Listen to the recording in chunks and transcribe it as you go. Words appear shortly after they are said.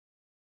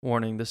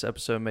Warning, this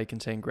episode may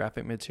contain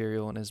graphic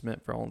material and is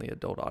meant for only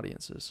adult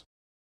audiences.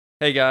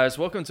 Hey guys,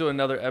 welcome to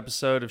another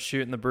episode of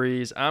Shooting the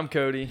Breeze. I'm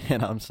Cody.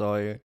 And I'm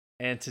Sawyer.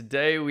 And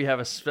today we have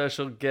a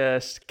special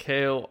guest,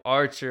 Kale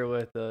Archer,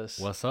 with us.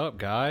 What's up,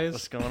 guys?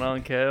 What's going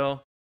on,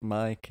 Kale?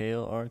 My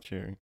Kale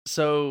Archer.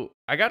 So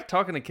I got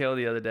talking to Kale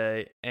the other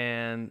day,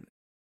 and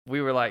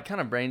we were like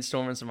kind of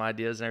brainstorming some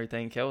ideas and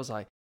everything. Kale was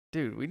like,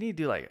 dude, we need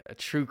to do like a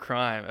true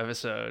crime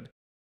episode.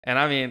 And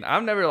I mean,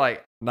 I'm never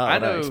like...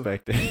 Not what I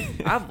expected.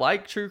 I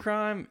like true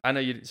crime. I know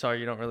you...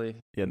 Sorry, you don't really...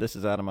 Yeah, this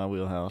is out of my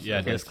wheelhouse.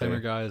 Yeah, disclaimer,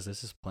 guys.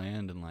 This is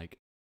planned, and like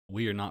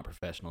we are not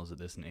professionals at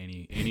this in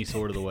any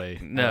sort of the way.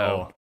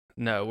 No,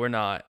 we're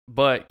not.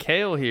 But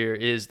Kale here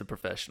is the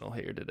professional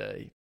here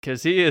today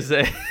because he is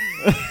a...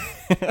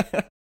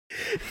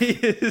 He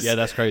is... Yeah,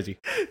 that's crazy.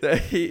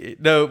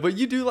 No, but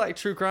you do like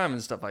true crime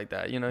and stuff like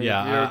that. You know,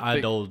 yeah, I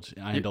indulge.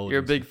 You're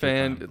a big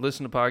fan.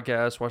 Listen to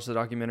podcasts, watch the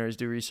documentaries,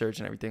 do research,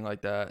 and everything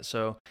like that.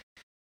 So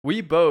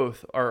we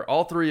both, or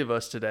all three of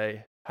us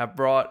today, have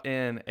brought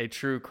in a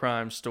true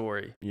crime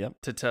story. Yep.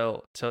 To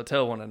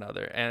tell one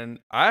another. And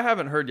I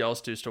haven't heard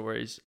y'all's two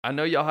stories. I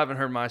know y'all haven't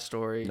heard my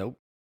story. Nope.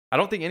 I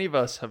don't think any of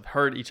us have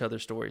heard each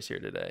other's stories here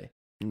today.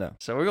 No.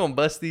 So we're gonna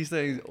bust these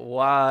things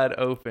wide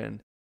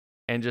open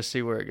and just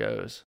see where it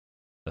goes.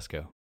 Let's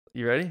go.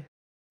 You ready?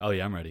 Oh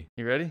yeah, I'm ready.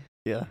 You ready?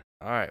 Yeah.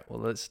 All right. Well,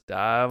 let's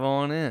dive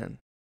on in.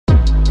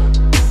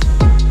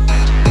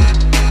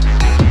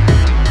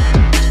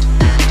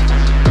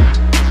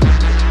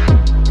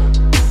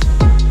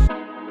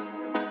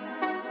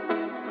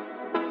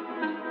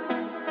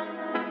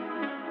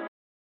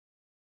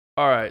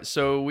 All right.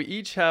 So we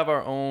each have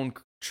our own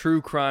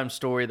true crime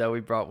story that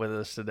we brought with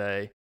us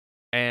today.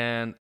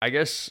 And I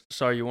guess,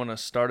 sorry, you want to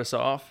start us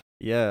off?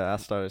 Yeah, I'll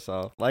start us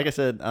off. Like I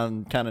said,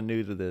 I'm kind of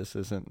new to this.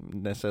 Isn't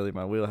necessarily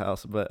my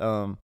wheelhouse, but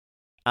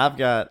I've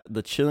got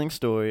the chilling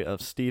story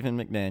of Stephen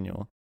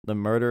McDaniel, the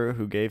murderer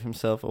who gave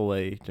himself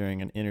away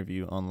during an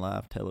interview on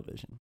live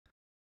television.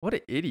 What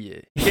an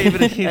idiot! He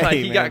gave it.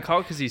 Hey, he got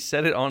caught because he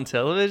said it on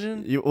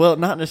television. Well,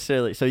 not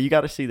necessarily. So you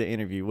got to see the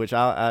interview, which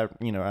I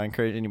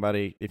encourage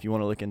anybody, if you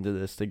want to look into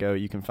this, to go.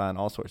 You can find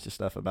all sorts of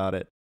stuff about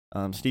it.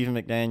 Stephen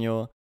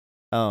McDaniel.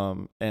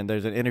 And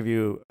there's an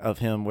interview of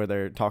him where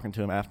they're talking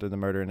to him after the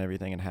murder and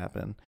everything had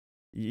happened.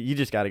 You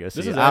just got to go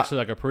see it. This is actually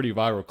like a pretty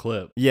viral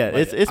clip. Yeah,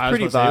 like, it's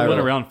pretty viral. It went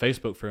around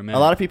Facebook for a minute.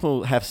 A lot of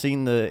people have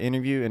seen the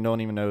interview and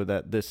don't even know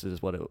that this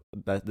is what it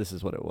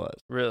was.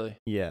 Really?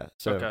 Yeah.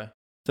 So okay.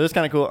 So it's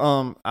kind of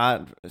cool.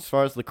 As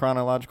far as the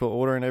chronological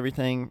order and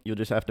everything, you'll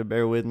just have to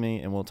bear with me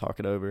and we'll talk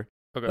it over.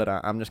 Okay. But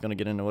I'm just going to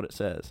get into what it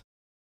says.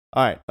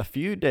 All right. A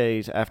few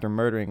days after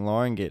murdering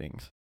Lauren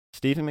Giddings,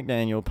 Stephen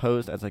McDaniel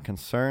posed as a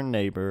concerned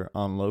neighbor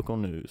on local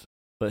news,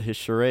 but his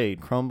charade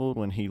crumbled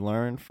when he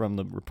learned from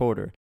the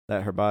reporter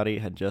that her body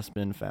had just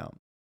been found.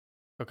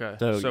 Okay,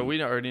 so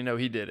we already know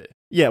he did it.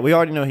 Yeah, we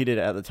already know he did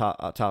it at the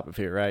top of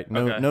here, right?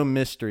 Okay. No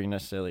mystery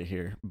necessarily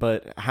here,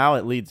 but how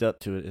it leads up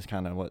to it is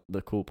kind of what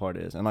the cool part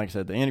is. And like I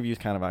said, the interview is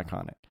kind of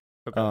iconic.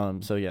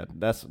 Okay. So yeah,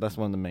 that's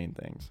one of the main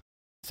things.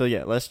 So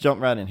yeah, let's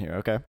jump right in here,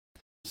 okay?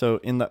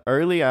 So in the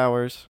early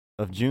hours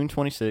of June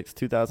 26,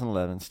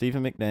 2011,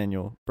 Stephen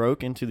McDaniel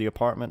broke into the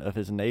apartment of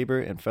his neighbor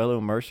and fellow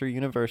Mercer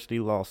University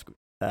law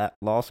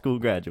school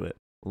graduate,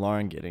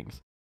 Lauren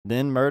Giddings,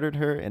 then murdered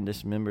her and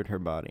dismembered her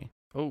body.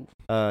 Oh.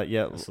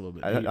 Yeah. That's a little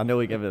bit I know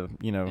we gave a,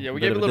 Yeah, we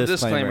gave a little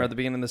disclaimer at the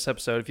beginning of this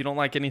episode. If you don't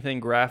like anything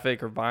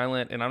graphic or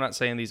violent, and I'm not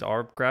saying these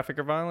are graphic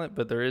or violent,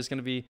 but there is going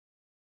to be,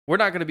 we're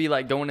not going to be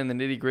like going in the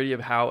nitty gritty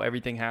of how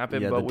everything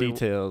happened. Yeah, but the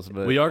details.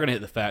 But we are going to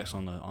hit the facts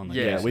on the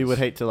Yeah, we would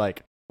hate to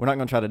we're not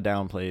going to try to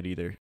downplay it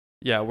either.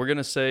 Yeah, we're going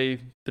to say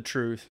the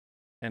truth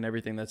and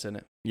everything that's in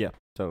it. Yeah,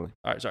 totally.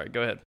 All right, sorry,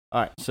 go ahead.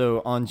 All right,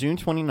 so on June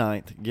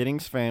 29th,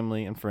 Giddings'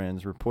 family and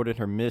friends reported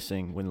her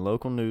missing when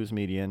local news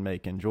media in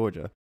Macon,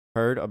 Georgia,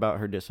 heard about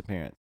her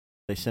disappearance.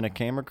 They sent a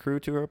camera crew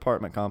to her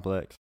apartment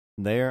complex.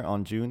 There,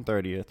 on June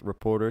 30th,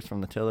 reporters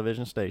from the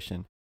television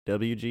station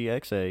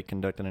WGXA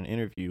conducted an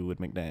interview with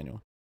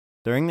McDaniel.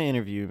 During the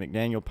interview,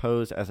 McDaniel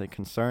posed as a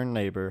concerned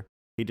neighbor.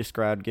 He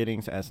described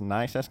Giddings as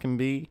nice as can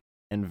be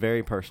and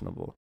very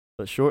personable.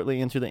 But shortly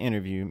into the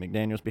interview,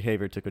 McDaniel's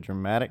behavior took a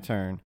dramatic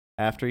turn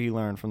after he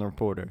learned from the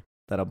reporter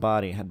that a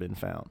body had been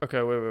found.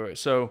 Okay, wait.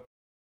 So,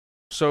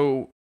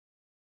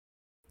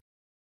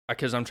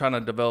 because I'm trying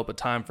to develop a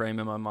time frame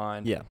in my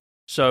mind. Yeah.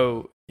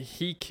 So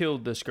he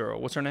killed this girl.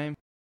 What's her name?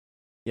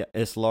 Yeah,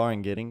 it's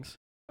Lauren Giddings.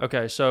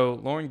 Okay, so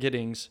Lauren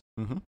Giddings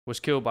Mm-hmm. was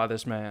killed by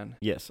this man.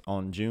 Yes,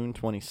 on June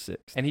 26th.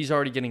 And he's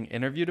already getting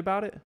interviewed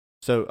about it?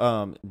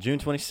 So June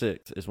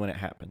 26th is when it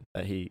happened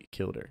that he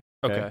killed her.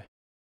 Okay.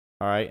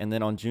 All right, and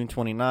then on June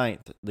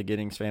 29th, the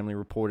Giddings family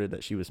reported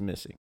that she was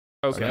missing.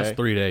 Okay. So that's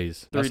 3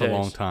 days. That's 3 a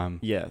long days. time.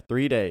 Yeah,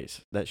 3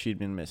 days that she'd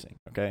been missing,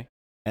 okay?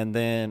 And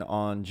then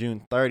on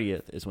June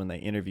 30th is when they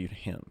interviewed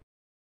him,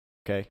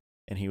 okay?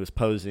 And he was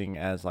posing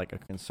as like a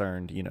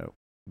concerned,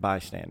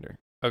 bystander.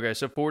 Okay,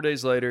 so 4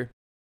 days later,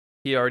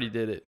 he already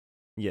did it.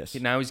 Yes.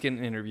 Now he's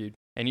getting interviewed.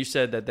 And you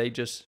said that they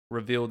just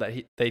revealed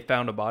that they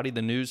found a body,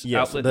 the news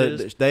Yes, outlet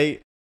is?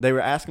 they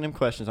were asking him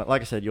questions.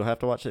 Like I said, you'll have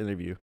to watch the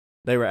interview.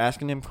 they were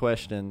asking him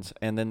questions,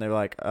 and then they're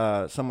like,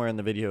 somewhere in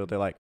the video, they're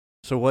like,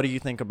 so what do you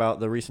think about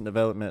the recent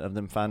development of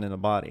them finding a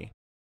body?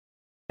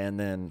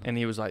 And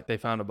he was like, they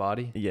found a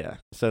body? Yeah.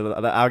 So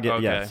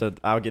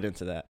I'll get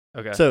into that.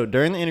 Okay. So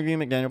during the interview,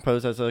 McDaniel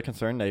posed as a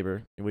concerned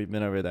neighbor. We've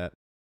been over that.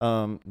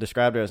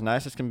 Described her as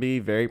nice as can be,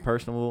 very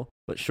personable.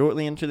 But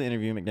shortly into the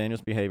interview,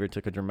 McDaniel's behavior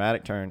took a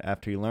dramatic turn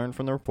after he learned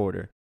from the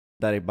reporter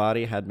that a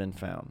body had been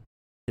found.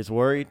 His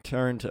worry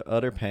turned to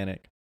utter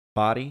panic.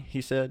 Body,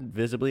 he said,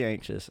 visibly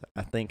anxious.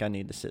 I think I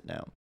need to sit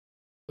down.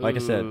 Like I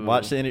said,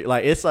 watch the interview.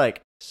 Like, it's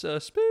like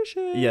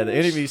suspicious. Yeah, the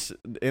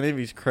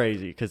interview's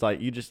crazy because like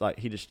he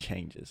just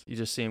changes. You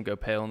just see him go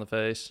pale in the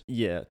face.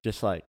 Yeah,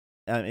 just like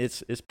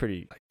it's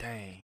pretty. Like,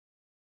 dang.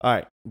 All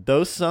right.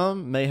 Though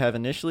some may have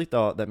initially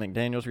thought that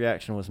McDaniel's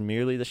reaction was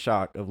merely the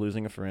shock of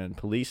losing a friend,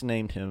 police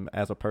named him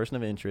as a person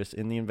of interest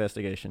in the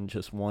investigation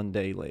just 1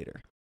 day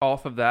later.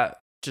 Off of that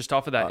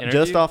interview?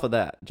 Just off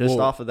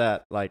of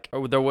that. Like,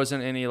 or there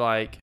wasn't any,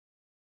 like,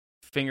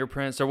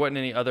 fingerprints? There wasn't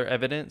any other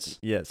evidence?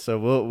 Yeah,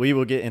 so we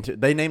will get into...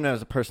 They named him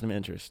as a person of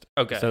interest.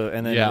 Okay. So,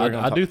 and then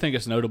I do think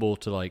it's notable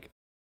to, like,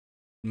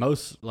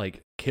 most,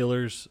 like,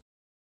 killers,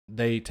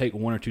 they take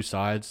one or two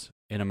sides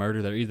in a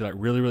murder that are either, like,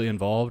 really, really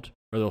involved,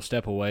 or they'll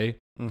step away,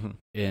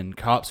 and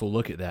cops will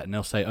look at that, and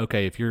they'll say,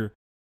 okay, if you're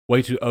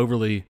way too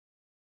overly,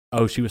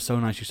 oh, she was so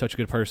nice, she's such a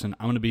good person,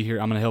 I'm going to be here,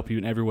 I'm going to help you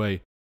in every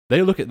way.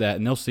 They look at that,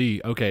 and they'll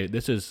see, okay,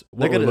 this is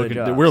what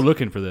we're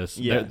looking for this.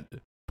 Yeah.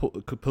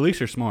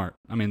 Police are smart.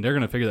 I mean, they're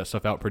going to figure that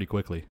stuff out pretty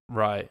quickly.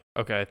 Right.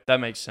 Okay,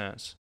 that makes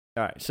sense.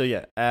 All right, so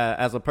yeah,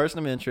 as a person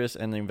of interest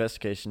in the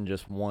investigation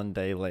just 1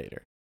 day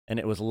later, and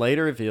it was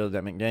later revealed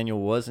that McDaniel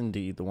was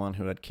indeed the one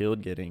who had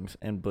killed Giddings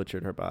and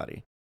butchered her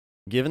body.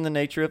 Given the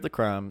nature of the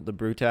crime, the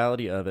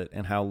brutality of it,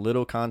 and how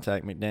little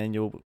contact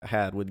McDaniel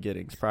had with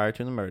Giddings prior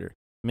to the murder,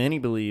 many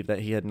believe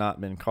that he had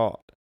not been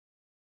caught.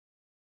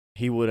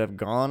 He would have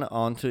gone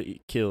on to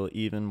kill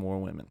even more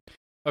women.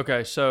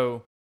 Okay,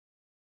 so,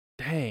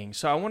 dang.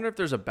 So I wonder if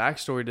there's a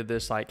backstory to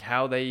this, like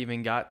how they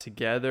even got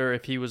together,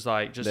 if he was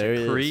like just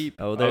a creep.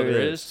 There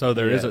is. So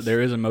there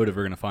is a motive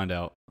we're going to find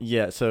out.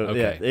 Yeah, so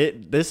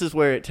okay. This is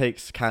where it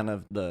takes kind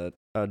of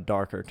a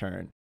darker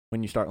turn.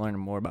 When you start learning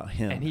more about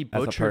him. And he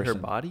butchered her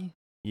body?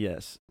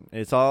 Yes.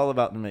 It's all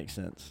about to make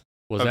sense.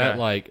 Was that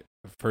like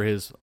for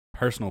his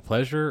personal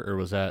pleasure, or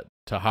was that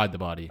to hide the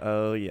body?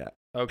 Oh, yeah.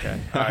 Okay.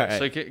 All right.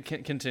 So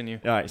continue.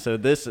 All right. So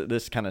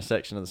this kind of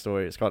section of the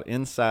story is called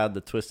Inside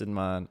the Twisted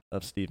Mind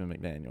of Stephen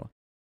McDaniel.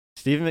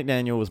 Stephen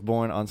McDaniel was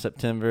born on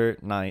September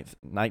 9th,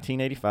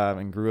 1985,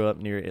 and grew up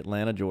near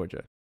Atlanta,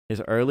 Georgia.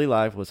 His early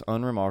life was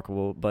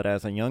unremarkable, but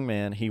as a young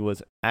man, he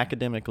was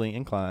academically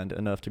inclined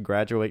enough to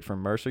graduate from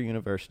Mercer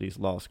University's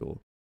law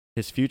school.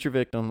 His future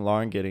victim,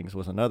 Lauren Giddings,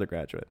 was another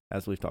graduate,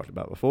 as we've talked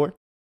about before.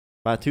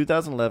 By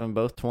 2011,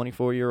 both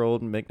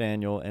 24-year-old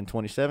McDaniel and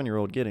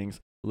 27-year-old Giddings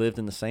lived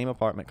in the same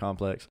apartment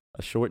complex,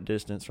 a short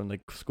distance from the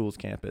school's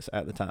campus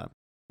at the time.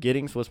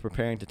 Giddings was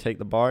preparing to take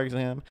the bar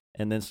exam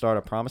and then start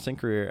a promising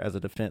career as a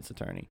defense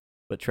attorney.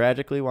 But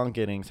tragically, while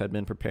Giddings had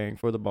been preparing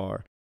for the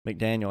bar,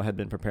 McDaniel had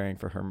been preparing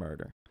for her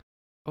murder.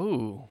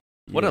 Ooh,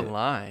 what a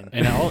line!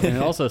 And it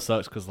also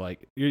sucks because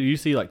like you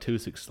see like two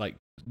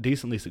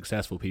decently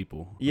successful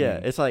people. Yeah,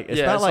 it's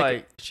not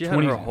like she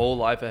had her whole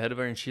life ahead of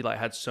her, and she like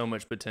had so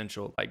much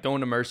potential. Like going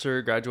to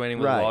Mercer, graduating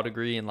with a law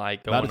degree, and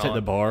like going about to take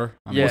the bar.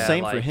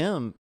 Same for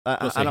him.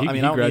 I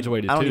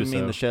don't even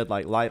mean to shed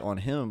like light on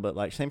him, but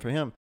like same for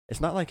him.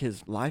 It's not like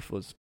his life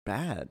was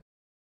bad.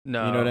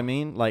 No, you know what I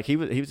mean? Like he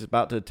was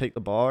about to take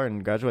the bar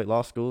and graduate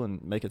law school and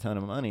make a ton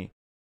of money.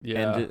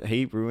 Yeah, and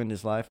he ruined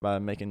his life by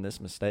making this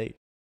mistake.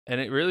 And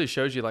it really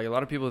shows you, like, a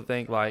lot of people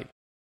think, like,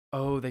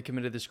 oh, they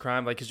committed this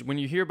crime. Like, because when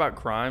you hear about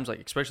crimes,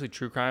 like, especially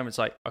true crime, it's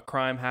like a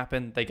crime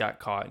happened, they got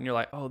caught. And you're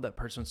like, oh, that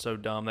person's so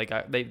dumb.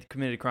 They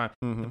committed a crime.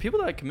 Mm-hmm. The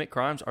people that commit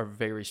crimes are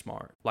very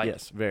smart. Like,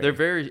 yes, very. They're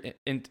very,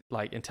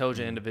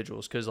 intelligent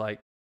individuals because, like,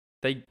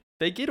 they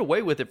get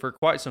away with it for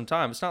quite some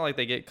time. It's not like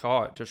they get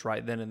caught just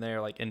right then and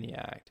there, like, in the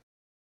act.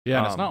 Yeah,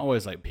 and it's not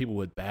always like people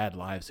with bad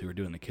lives who are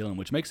doing the killing,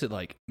 which makes it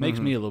like makes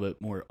me a little bit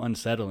more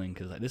unsettling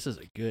because like this is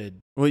a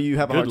good. Well, you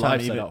have a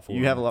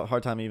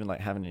hard time even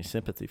like having any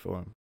sympathy for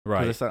him,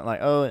 right? It's not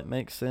like, oh, it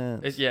makes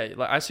sense. Like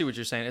I see what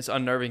you're saying. It's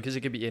unnerving because it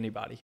could be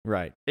anybody,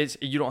 right?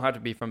 You don't have to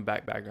be from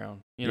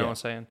background. You know what I'm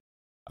saying?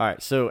 All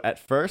right. So at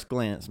first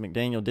glance,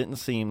 McDaniel didn't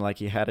seem like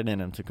he had it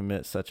in him to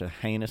commit such a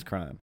heinous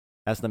crime.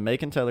 As the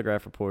Macon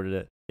Telegraph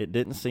reported it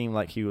didn't seem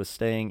like he was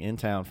staying in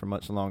town for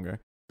much longer.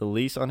 The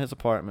lease on his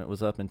apartment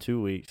was up in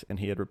 2 weeks, and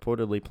he had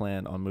reportedly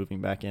planned on moving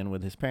back in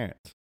with his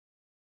parents.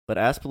 But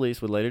as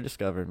police would later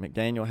discover,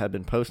 McDaniel had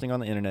been posting on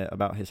the internet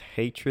about his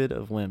hatred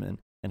of women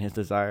and his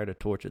desire to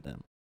torture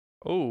them.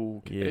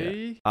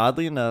 Okay. Yeah.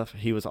 Oddly enough,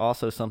 he was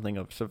also something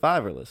of a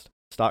survivalist,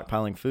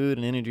 stockpiling food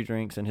and energy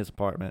drinks in his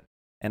apartment,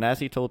 and as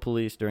he told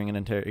police during an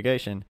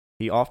interrogation,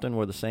 he often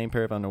wore the same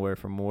pair of underwear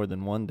for more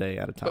than 1 day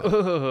at a time.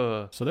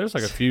 So there's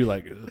like a few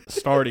like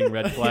starting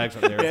red flags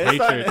up there.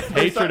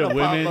 Hatred of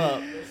women.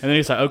 And then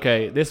he's like,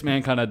 okay, this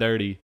man kind of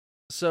dirty.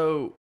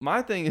 So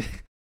my thing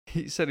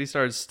He said he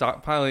started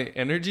stockpiling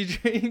energy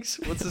drinks.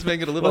 What's this man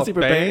gonna live What's off he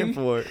preparing bang?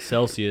 for?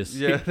 Celsius.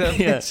 Yeah, that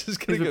Yeah, man's just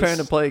gonna He's preparing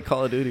to play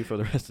Call of Duty for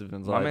the rest of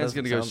his life. My man's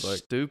That's gonna what go it sounds like.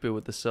 stupid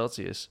with the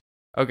Celsius.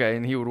 Okay,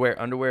 and he would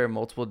wear underwear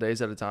multiple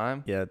days at a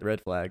time. Yeah, the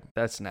red flag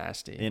That's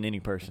nasty. in any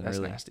person. That's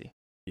really. nasty.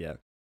 Yeah.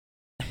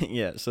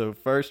 Yeah, so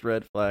first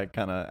red flag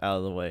kind of out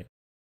of the way.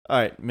 All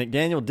right,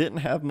 McDaniel didn't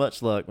have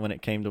much luck when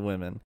it came to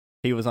women.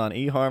 He was on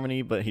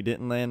eHarmony, but he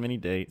didn't land many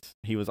dates.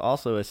 He was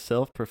also a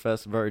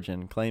self-professed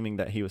virgin, claiming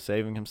that he was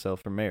saving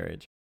himself for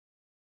marriage.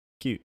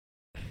 Cute.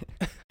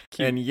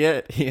 And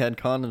yet, he had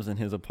condoms in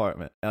his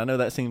apartment. And I know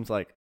that seems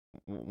like,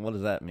 what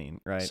does that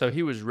mean, right? So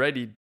he was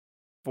ready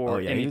for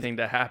anything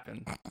to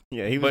happen.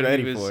 Yeah, he was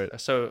ready for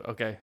it. So,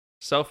 okay.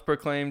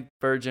 Self-proclaimed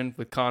virgin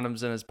with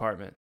condoms in his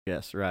apartment.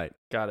 Yes, right.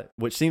 Got it.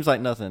 Which seems like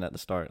nothing at the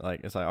start.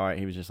 Like, it's like, all right,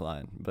 he was just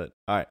lying. But,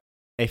 all right.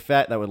 A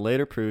fact that would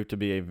later prove to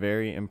be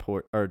very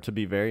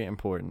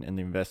important in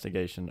the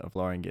investigation of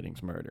Lauren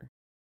Giddings' murder.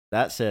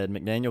 That said,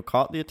 McDaniel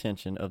caught the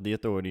attention of the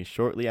authorities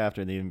shortly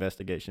after the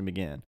investigation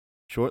began.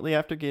 Shortly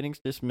after Giddings'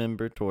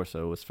 dismembered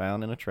torso was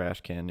found in a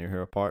trash can near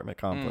her apartment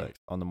complex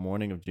on the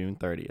morning of June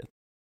 30th.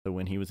 So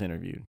when he was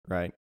interviewed,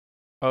 right?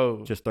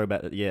 Oh. Just throw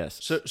back.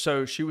 Yes.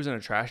 So she was in a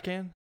trash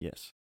can?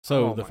 Yes.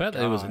 So the fact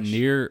that it was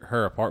near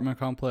her apartment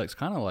complex,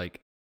 kind of like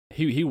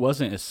he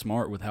wasn't as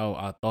smart with how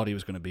I thought he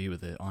was going to be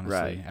with it. Honestly,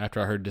 Right. After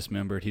I heard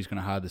dismembered, he's going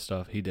to hide the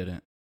stuff. He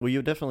didn't. Well, you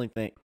would definitely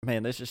think,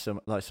 man, this is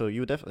so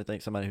you would definitely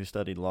think somebody who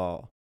studied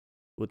law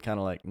would kind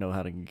of like know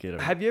how to get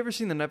it. Have you ever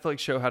seen the Netflix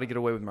show How to Get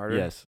Away with Murder?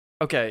 Yes.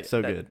 Okay.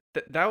 So good.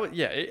 That was,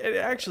 yeah, it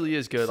actually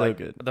is good. So like,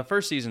 good. The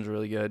first season's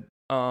really good.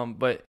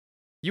 But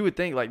you would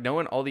think, like,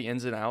 knowing all the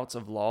ins and outs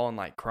of law and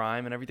like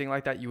crime and everything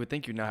like that, you would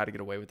think you'd know how to get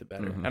away with it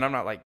better. Mhm. And I'm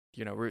not like,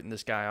 rooting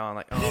this guy on,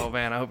 like, oh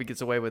man, I hope he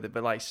gets away with it.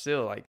 But like,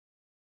 still, like,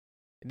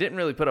 it didn't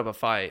really put up a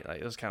fight. Like,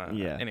 it was kind of,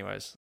 Yeah.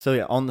 Anyways. So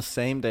yeah, on the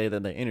same day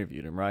that they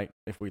interviewed him, right?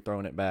 If we're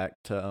throwing it back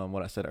to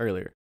what I said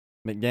earlier,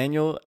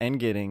 McDaniel and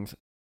Giddings'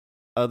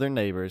 other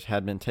neighbors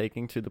had been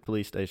taken to the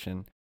police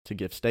station to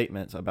give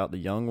statements about the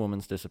young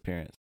woman's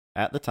disappearance.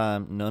 At the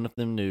time, none of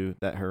them knew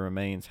that her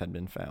remains had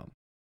been found.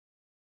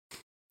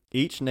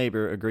 Each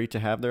neighbor agreed to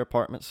have their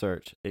apartment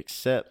searched,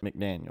 except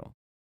McDaniel,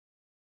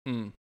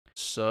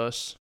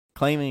 Sus.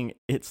 claiming,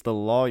 "It's the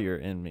lawyer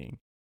in me.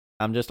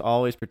 I'm just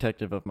always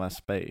protective of my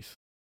space."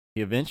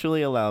 He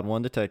eventually allowed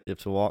one detective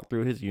to walk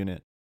through his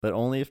unit, but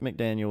only if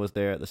McDaniel was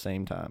there at the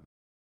same time.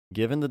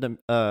 Given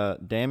the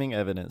damning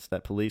evidence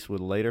that police would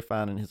later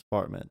find in his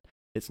apartment,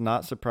 it's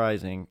not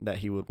surprising that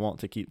he would want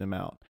to keep them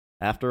out.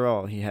 After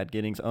all, he had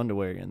Giddings'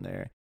 underwear in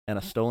there and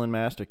a stolen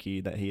master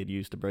key that he had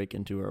used to break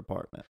into her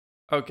apartment.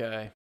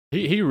 Okay.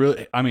 He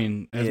really, I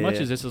mean, as much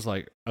Yeah. as this is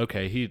like,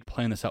 okay, he'd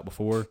planned this out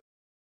before,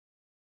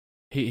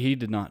 he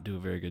did not do a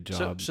very good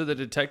job. So the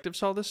detective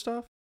saw this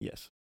stuff?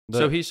 Yes.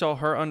 So he saw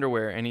her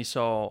underwear and he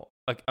saw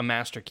a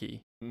master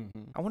key.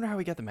 Mm-hmm. I wonder how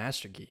he got the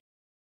master key.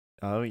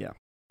 Oh, yeah.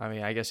 I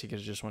mean, I guess he could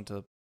have just went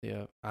to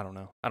I don't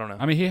know.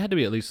 I mean, he had to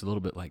be at least a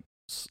little bit like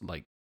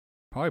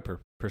probably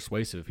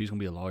persuasive. If he's going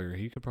to be a lawyer,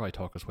 he could probably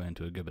talk his way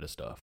into a good bit of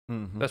stuff.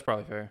 Mm-hmm. That's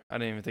probably fair. I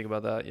didn't even think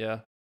about that.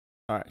 Yeah.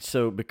 All right,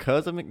 so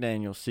because of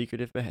McDaniel's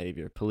secretive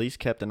behavior, police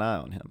kept an eye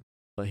on him,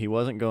 but he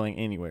wasn't going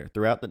anywhere.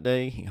 Throughout the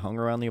day, he hung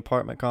around the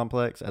apartment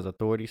complex as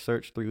authorities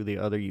searched through the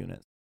other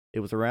units.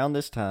 It was around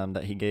this time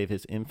that he gave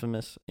his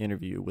infamous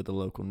interview with the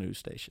local news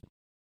station.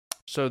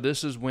 So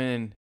this is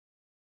when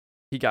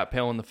he got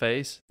pale in the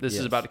face? This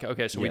is about to...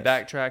 Okay, so we Yes.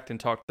 backtracked and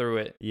talked through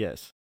it.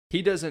 Yes.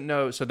 He doesn't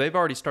know... So they've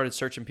already started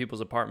searching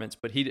people's apartments,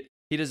 but he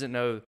doesn't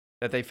know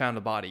that they found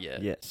a body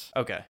yet. Yes.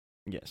 Okay.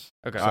 Yes.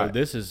 Okay. So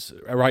this is,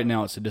 right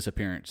now, it's a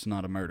disappearance,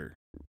 not a murder.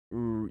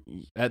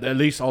 At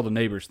least all the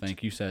neighbors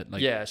think. You said,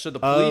 like, yeah, so the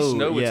police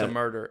know it's yeah. a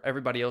murder.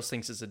 Everybody else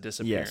thinks it's a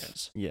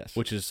disappearance. Yes.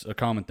 which is a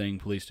common thing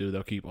police do.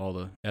 They'll keep all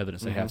the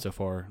evidence they have so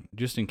far,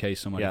 just in case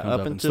somebody comes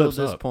up up and until slips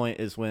this up. point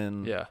is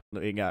when Yeah.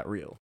 it got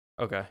real.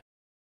 Okay.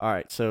 All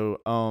right,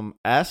 so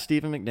as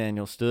Stephen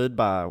McDaniel stood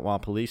by while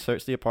police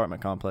searched the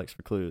apartment complex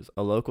for clues,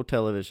 a local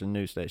television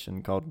news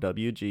station called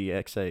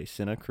WGXA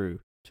sent a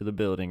crew to the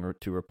building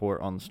to report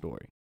on the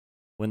story.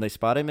 When they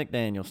spotted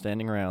McDaniel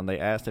standing around, they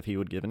asked if he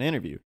would give an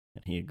interview,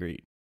 and he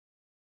agreed.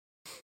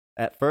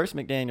 At first,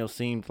 McDaniel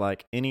seemed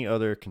like any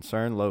other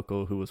concerned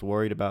local who was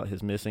worried about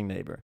his missing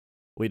neighbor.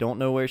 "We don't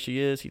know where she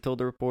is," he told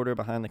the reporter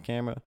behind the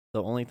camera.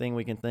 "The only thing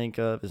we can think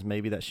of is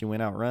maybe that she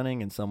went out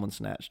running and someone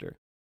snatched her.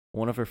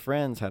 One of her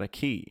friends had a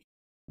key.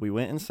 We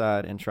went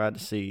inside and tried to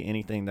see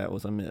anything that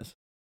was amiss."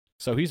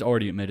 So he's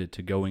already admitted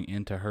to going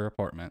into her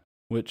apartment,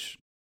 which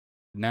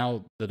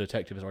now the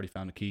detective has already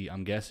found a key,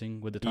 I'm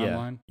guessing, with the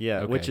timeline.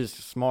 Yeah, Okay. which is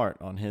smart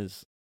on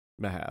his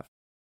behalf.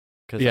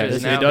 Yeah,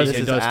 Because it now does. he It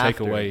is does take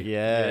after. away.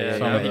 Yeah,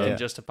 now he yeah. can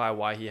justify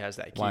why he has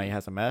that key. Why he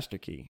has a master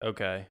key.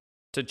 Okay.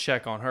 To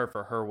check on her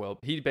for her well.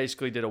 He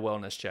basically did a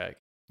wellness check.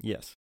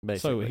 Yes, So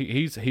basically.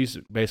 he's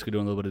basically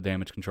doing a little bit of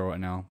damage control right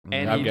now.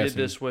 And I'm he guessing.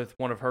 did this with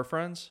one of her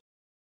friends?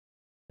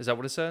 Is that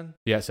what it said?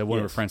 Yeah, so one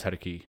of her Yes. friends had a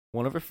key.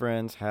 One of her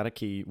friends had a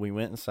key. We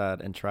went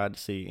inside and tried to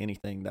see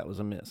anything that was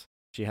amiss.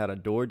 She had a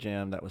door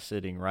jamb that was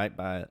sitting right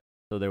by it,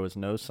 so there was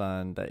no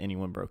sign that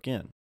anyone broke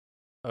in.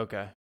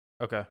 Okay.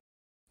 Okay.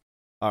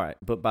 All right,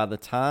 but by the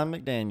time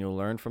McDaniel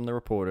learned from the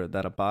reporter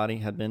that a body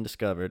had been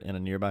discovered in a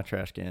nearby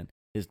trash can,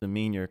 his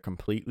demeanor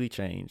completely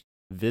changed.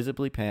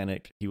 Visibly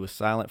panicked, he was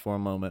silent for a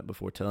moment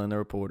before telling the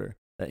reporter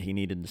that he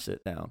needed to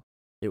sit down.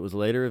 It was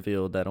later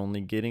revealed that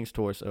only Giddings'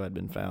 torso had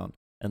been found,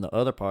 and the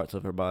other parts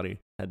of her body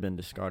had been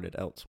discarded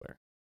elsewhere.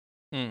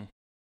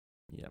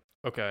 Yep.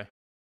 Okay.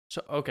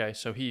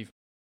 So he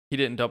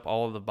didn't dump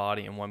all of the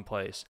body in one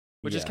place,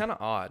 which is kind of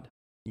odd.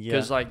 Yeah.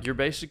 Because like you're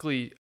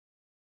basically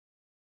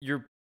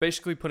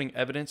putting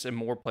evidence in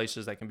more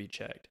places that can be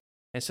checked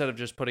instead of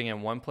just putting it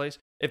in one place.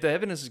 If the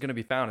evidence is going to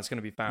be found, it's going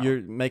to be found.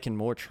 You're making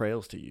more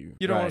trails to you.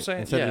 You know what I'm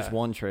saying? Instead of just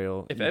one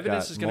trail. If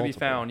evidence is going to be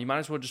found, you might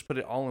as well just put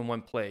it all in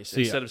one place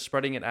instead of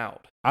spreading it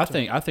out. I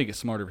think it's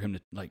smarter for him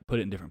to like put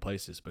it in different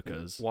places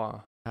because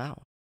why?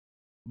 How?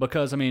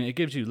 Because I mean, it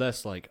gives you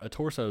less. Like a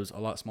torso is a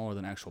lot smaller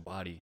than actual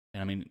body,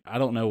 and I mean, I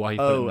don't know why he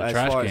put it in the trash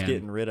can. as far as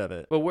getting rid of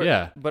it.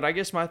 But I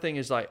guess my thing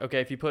is like,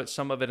 okay, if you put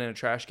some of it in a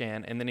trash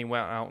can and then he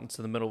went out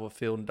into the middle of a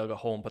field and dug a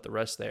hole and put the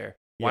rest there,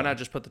 why not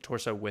just put the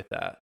torso with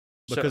that?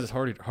 Because it's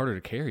harder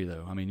to carry,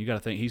 though. I mean, you got to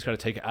think he's got to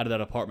take it out of that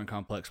apartment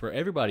complex where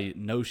everybody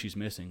knows she's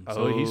missing.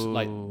 So he's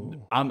like,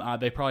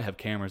 they probably have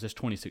cameras. It's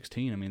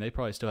 2016. I mean, they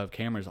probably still have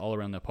cameras all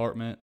around the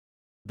apartment.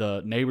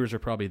 The neighbors are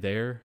probably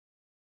there.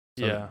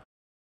 So. Yeah.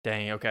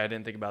 Dang. Okay, I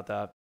didn't think about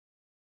that.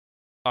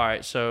 All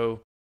right,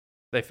 so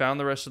they found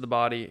the rest of the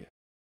body.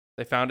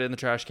 They found it in the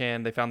trash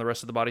can. They found the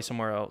rest of the body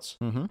somewhere else.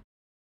 Mm-hmm.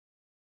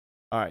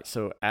 All right,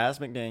 so as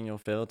McDaniel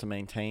failed to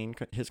maintain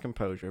his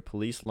composure,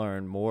 police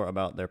learned more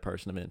about their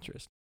person of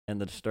interest and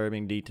the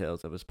disturbing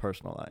details of his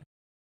personal life.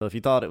 So if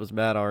you thought it was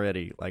bad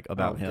already, like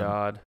about him,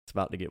 it's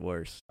about to get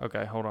worse.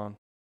 Okay, hold on.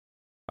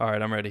 All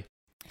right, I'm ready.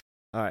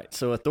 All right,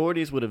 so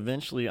authorities would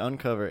eventually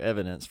uncover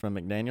evidence from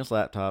McDaniel's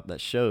laptop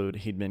that showed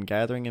he'd been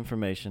gathering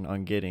information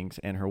on Giddings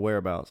and her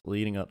whereabouts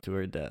leading up to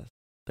her death.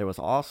 There was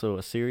also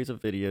a series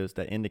of videos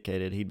that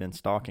indicated he'd been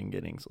stalking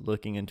Giddings,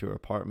 looking into her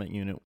apartment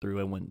unit through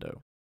a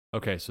window.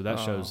 Okay, so that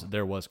shows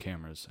there was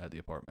cameras at the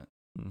apartment.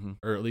 Mm-hmm.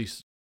 Or at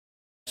least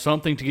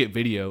something to get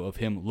video of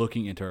him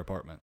looking into her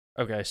apartment.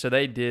 Okay, so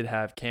they did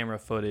have camera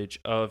footage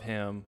of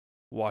him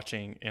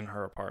watching in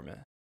her apartment.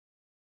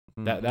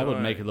 That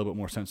would make a little bit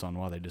more sense on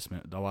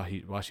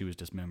why she was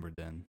dismembered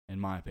then, in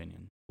my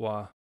opinion.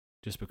 Why?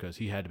 Just because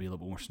he had to be a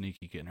little bit more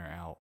sneaky getting her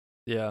out.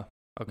 Yeah,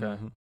 okay.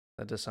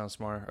 That does sound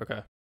smart.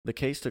 Okay. The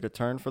case took a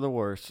turn for the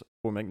worse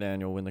for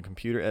McDaniel when the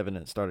computer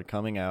evidence started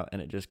coming out,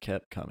 and it just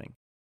kept coming.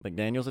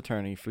 McDaniel's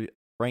attorney,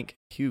 Frank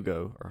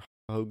Hugo, or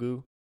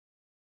Hogue?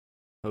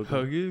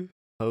 Hogue?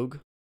 Hogue?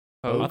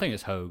 I think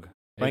it's Hogue.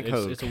 Frank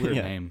Hogue. It's a weird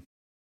name.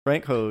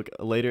 Frank Hogue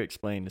later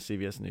explained to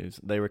CBS News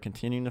they were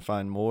continuing to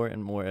find more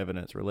and more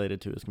evidence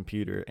related to his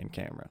computer and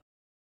camera.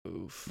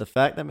 Oof. The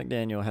fact that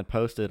McDaniel had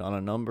posted on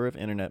a number of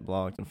internet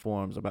blogs and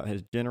forums about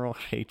his general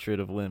hatred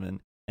of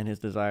women and his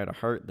desire to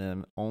hurt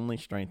them only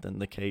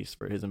strengthened the case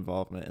for his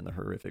involvement in the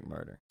horrific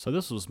murder. So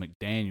this was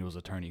McDaniel's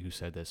attorney who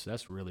said this.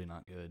 That's really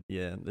not good.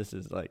 Yeah, this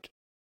is like...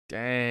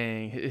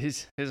 Dang,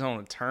 his own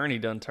attorney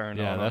done turned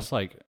on him. Yeah, that's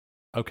like,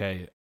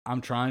 okay, I'm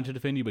trying to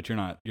defend you, but you're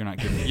not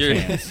giving me a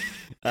chance.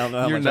 I don't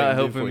know how you're much not I can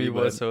do helping for me you,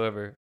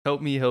 whatsoever.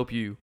 Help me help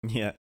you.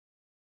 Yeah.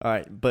 All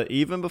right, but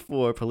even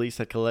before police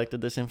had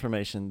collected this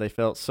information, they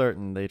felt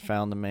certain they'd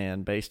found the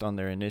man based on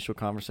their initial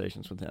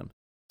conversations with him.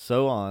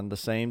 So on the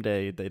same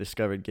day they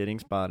discovered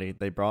Giddings' body,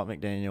 they brought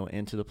McDaniel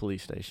into the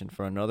police station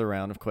for another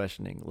round of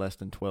questioning less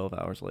than 12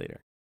 hours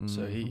later.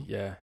 So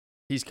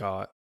he's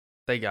caught.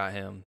 They got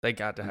him. They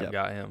got to have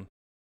got him.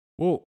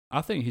 Well,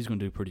 I think he's going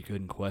to do pretty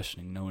good in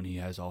questioning, knowing he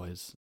has all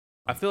his...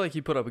 I feel like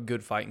he put up a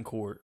good fight in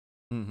court,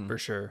 for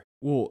sure.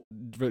 Well,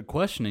 for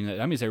questioning,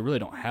 that means they really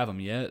don't have him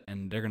yet,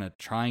 and they're going to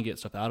try and get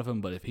stuff out of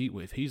him, but if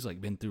he's like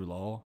been through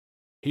law,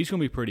 he's going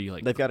to be pretty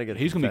like... They've got to get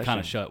He's going to be kind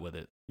of shut with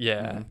it.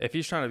 Yeah, if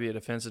he's trying to be a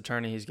defense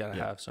attorney, he's got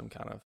to have some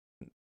kind of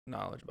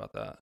knowledge about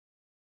that.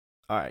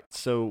 All right,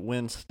 so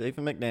when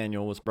Stephen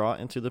McDaniel was brought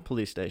into the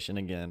police station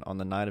again on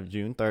the night of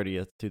June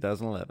 30th,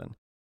 2011,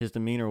 his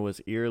demeanor was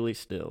eerily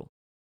still.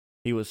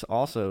 He was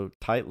also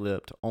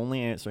tight-lipped,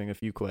 only answering a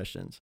few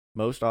questions,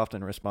 most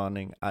often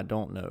responding, "I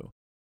don't know."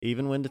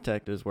 Even when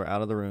detectives were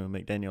out of the room,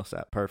 McDaniel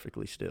sat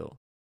perfectly still.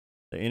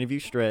 The interview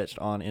stretched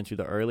on into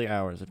the early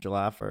hours of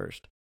July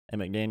 1st,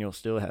 and McDaniel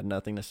still had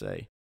nothing to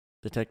say.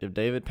 Detective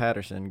David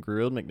Patterson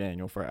grilled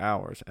McDaniel for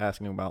hours,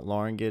 asking about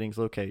Lauren Giddings'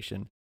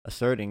 location,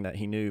 asserting that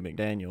he knew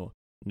McDaniel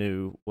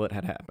knew what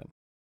had happened.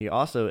 He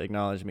also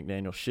acknowledged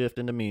McDaniel's shift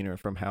in demeanor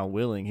from how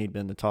willing he'd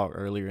been to talk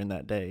earlier in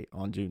that day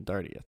on June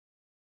 30th.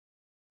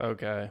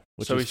 Okay.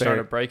 So he started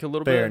to break a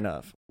little bit? Fair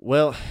enough.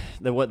 Well,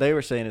 what they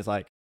were saying is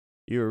like,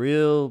 you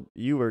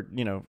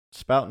were,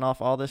 spouting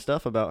off all this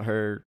stuff about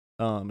her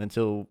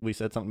until we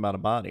said something about a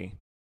body.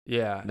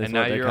 Yeah, and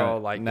now you're all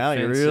like now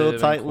you're real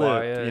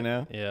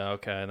tight-lipped, Yeah,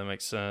 okay, that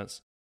makes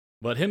sense.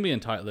 But him being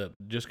tight-lipped,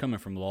 just coming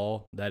from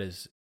law, that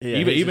is... Yeah,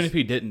 even if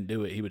he didn't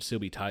do it, he would still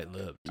be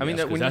tight-lipped. I mean,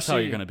 that's how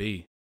you're going to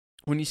be.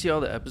 When you see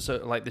all the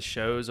episodes, like the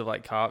shows of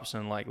like cops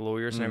and like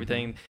lawyers and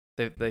everything,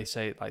 they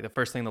say like the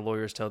first thing the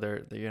lawyers tell their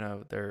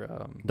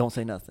don't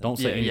say nothing. Don't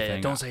say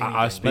anything. Don't say anything.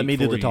 I speak Let me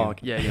do for the you. talk.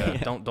 Yeah.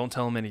 Don't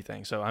tell him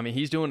anything. So I mean,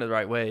 he's doing it the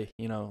right way,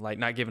 like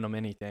not giving them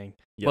anything.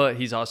 Yep. But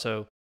he's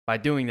also by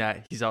doing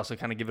that, he's also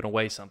kind of giving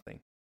away something.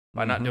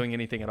 By not Mhm. doing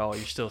anything at all,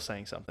 you're still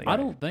saying something. I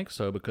don't think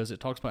so because it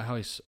talks about how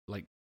he's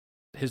like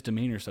his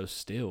demeanor so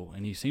still,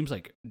 and he seems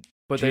like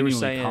But they were genuinely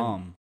saying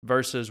calm.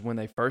 versus when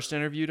they first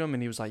interviewed him,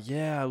 and he was like,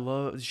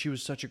 "Yeah, she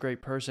was such a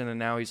great person," and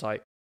now he's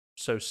like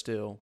so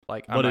still.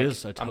 Like, But it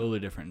is a totally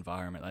different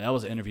environment. Like that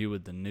was an interview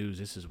with the news.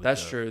 This is with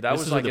That's true. That this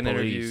was is like with an the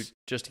interview police.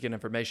 just to get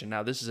information.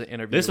 Now this is an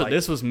interview.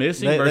 This was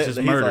missing They- versus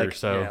he's murder. like-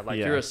 so yeah, like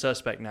Yeah. you're a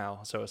suspect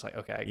now. So it's like,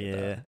 okay, I get Yeah.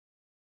 that.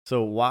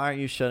 So why are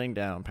you shutting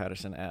down?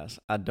 Patterson asked.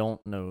 I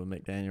don't know,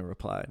 McDaniel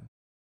replied.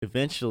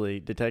 Eventually,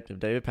 Detective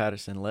David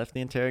Patterson left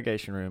the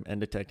interrogation room and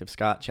Detective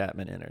Scott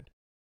Chapman entered.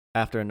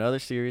 After another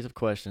series of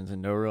questions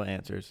and no real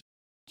answers,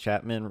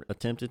 Chapman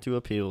attempted to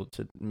appeal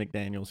to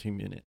McDaniel's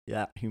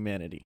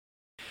humanity.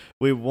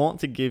 We want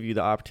to give you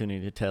the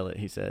opportunity to tell it,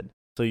 he said,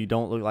 so you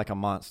don't look like a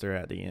monster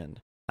at the end.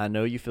 I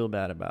know you feel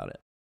bad about it.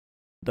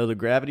 Though the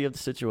gravity of the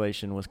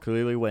situation was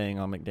clearly weighing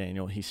on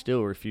McDaniel, he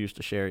still refused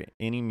to share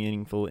any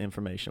meaningful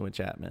information with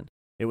Chapman.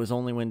 It was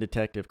only when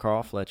Detective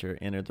Carl Fletcher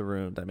entered the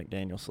room that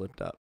McDaniel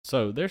slipped up.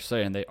 So they're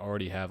saying they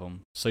already have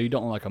him. So you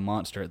don't look like a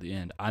monster at the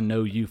end. I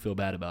know you feel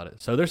bad about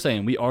it. So they're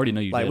saying we already know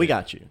you. Like, did we it.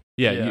 got you.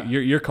 Yeah, Yeah.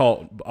 you're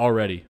caught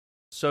already.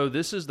 So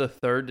this is the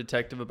third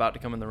detective about to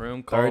come in the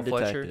room, Carl Third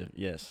Fletcher. detective,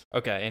 yes.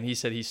 Okay, and he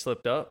said he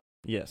slipped up.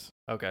 Yes.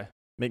 Okay.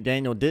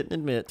 McDaniel didn't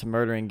admit to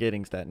murdering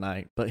Giddings that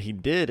night, but he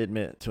did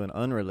admit to an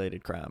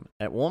unrelated crime.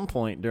 At one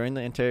point during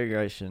the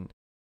interrogation,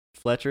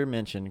 Fletcher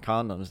mentioned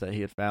condoms that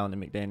he had found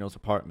in McDaniel's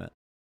apartment.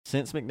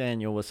 Since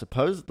McDaniel was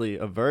supposedly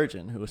a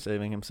virgin who was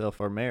saving himself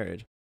for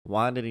marriage,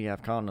 why did he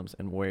have condoms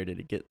and where did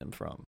he get them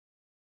from?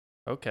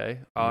 Okay.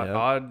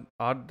 Yep.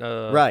 Odd.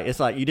 Right. It's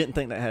like you didn't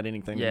think that had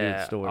anything to do with Yeah.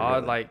 the story. Odd.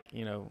 really. Like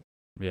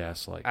Yeah,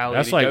 it's like alley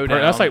that's to like go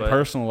that's down, like but-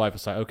 personal life.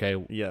 It's like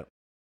okay, Yep.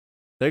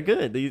 They're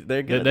good.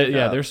 They're good.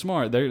 yeah, they're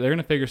smart. They're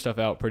gonna figure stuff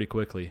out pretty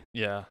quickly.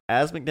 Yeah.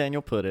 As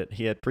McDaniel put it,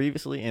 he had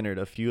previously entered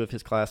a few of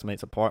his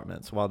classmates'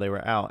 apartments while they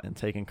were out and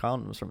taken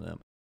condoms from them.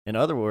 In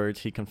other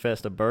words, he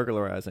confessed to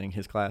burglarizing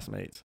his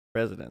classmates'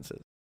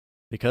 residences.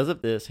 Because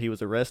of this, he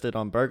was arrested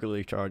on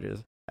burglary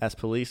charges as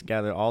police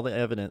gathered all the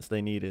evidence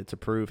they needed to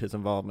prove his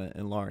involvement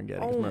in Lauren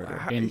Giddings'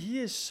 murder. And- he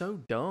is so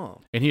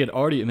dumb. And he had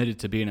already admitted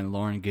to being in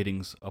Lauren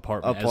Giddings'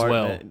 apartment as well.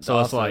 Apartment, So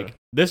it's also. like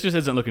this just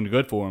isn't looking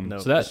good for him. No,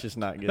 so that's just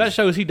not good. that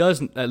shows he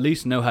does at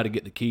least know how to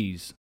get the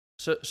keys.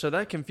 So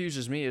that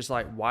confuses me. It's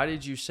like, why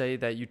did you say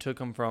that you took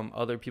them from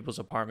other people's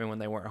apartment when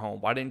they weren't home?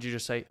 Why didn't you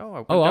just say, I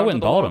went I down went to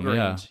and the bought 'em,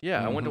 Walgreens.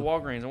 yeah. I went to Mhm.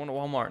 Walgreens. I went to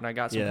Walmart and I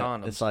got some yeah,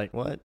 condoms. it's like,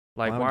 what?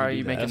 Like, why why would are you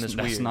you do that? making That's, this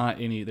that's weird?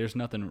 not any. There's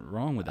nothing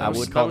wrong with that. I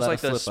would that call was that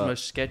like a the slip up.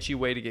 most sketchy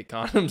way to get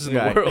condoms in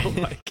Right. the world.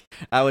 Like,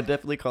 I would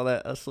definitely call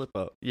that a slip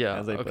up. yeah.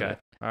 as they put Okay. it.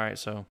 All right.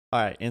 So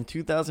All right, in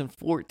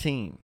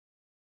 2014,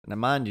 now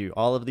mind you,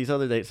 all of these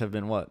other dates have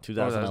been what?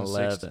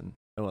 2011.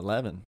 Oh,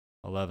 11.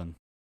 11.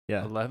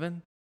 Yeah.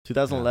 11.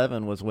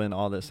 2011 was when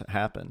all this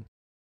happened.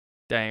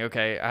 Dang.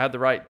 Okay. I had the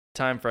right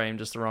time frame,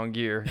 just the wrong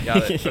year.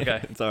 Got it.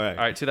 Okay. It's all right.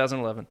 All right.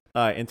 2011.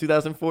 All right, in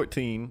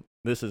 2014,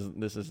 this is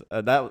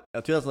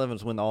 2011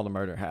 is when all the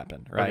murder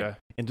happened, right? Okay.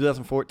 In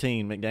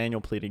 2014,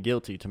 McDaniel pleaded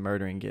guilty to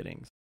murdering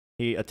Giddings.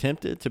 He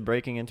attempted to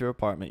breaking into her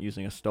apartment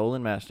using a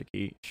stolen master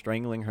key,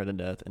 strangling her to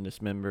death, and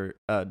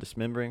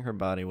dismembering her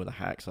body with a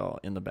hacksaw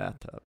in the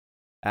bathtub.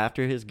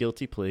 After his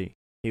guilty plea,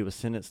 he was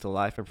sentenced to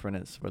life in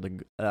prison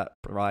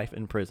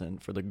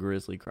for the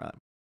grisly crime.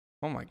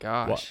 Oh my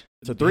gosh.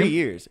 So 3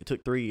 years. It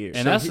took 3 years.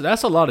 And So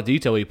that's a lot of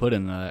detail he put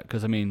in that.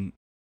 Because I mean,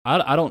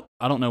 I don't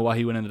know why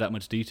he went into that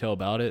much detail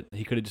about it.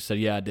 He could have just said,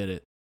 "Yeah, I did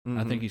it." I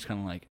Mhm. think he's kind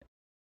of like.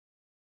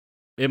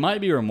 It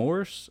might be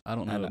remorse. I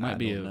don't know. I It might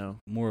be don't know.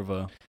 more of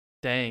a.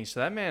 Dang. So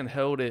that man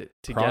held it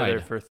together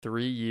Pride. for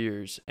 3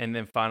 years, and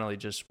then finally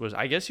just was.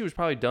 I guess he was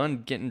probably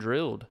done getting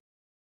drilled.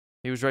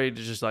 He was ready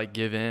to just like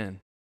give in.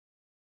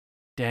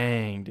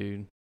 Dang,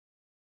 dude.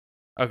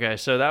 Okay,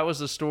 so that was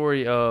the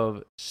story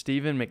of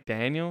Stephen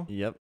McDaniel.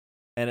 Yep.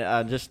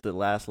 And just the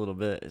last little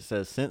bit, it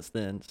says, since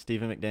then,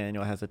 Stephen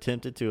McDaniel has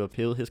attempted to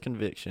appeal his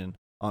conviction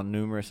on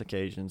numerous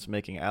occasions,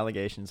 making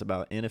allegations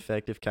about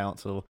ineffective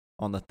counsel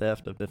on the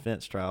theft of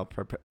defense trial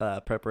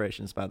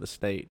preparations by the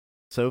state.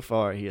 So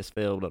far, he has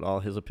failed at all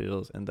his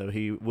appeals, and though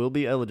he will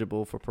be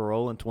eligible for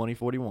parole in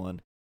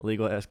 2041,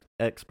 legal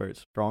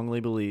experts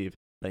strongly believe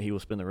that he will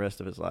spend the rest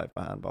of his life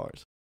behind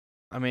bars.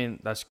 I mean,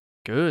 that's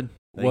good.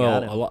 They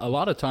got him. A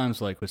lot of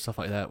times, like with stuff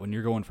like that, when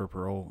you're going for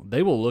parole,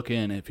 they will look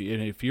in if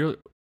you're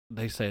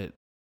they say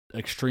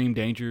extreme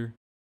danger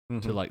to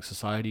Mhm. like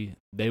society,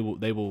 they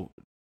will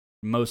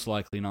most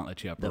likely not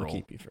let you have They'll parole.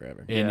 keep you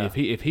forever. And Yeah.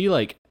 if he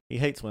like He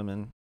hates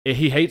women. if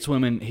he hates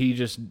women, he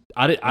just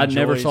I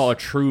never Enjoys- saw a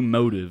true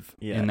motive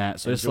Yeah. in that.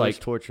 So it's Enjoys like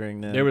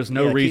torturing them. there was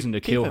no Yeah, reason to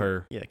keep kill him-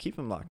 her. Yeah, keep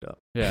him locked up.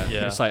 Yeah.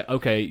 Yeah. It's like,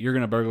 okay, you're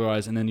gonna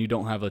burglarize and then you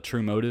don't have a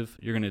true motive,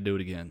 you're gonna do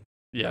it again.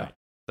 Yeah,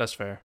 that's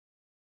fair.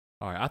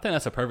 All right, I think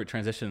that's a perfect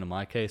transition into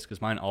my case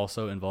because mine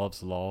also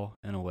involves law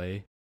in a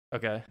way.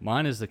 Okay.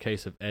 Mine is the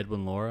case of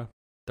Edwin Laura.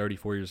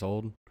 34 years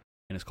old,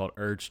 and it's called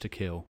Urge to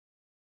Kill.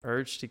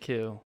 Urge to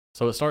Kill.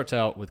 So it starts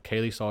out with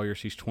Kaylee Sawyer.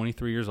 She's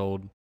 23 years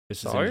old.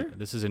 Sawyer?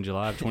 This is in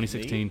July of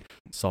 2016.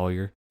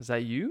 Sawyer. Is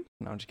that you?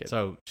 No, I'm just kidding.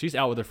 So she's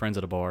out with her friends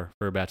at a bar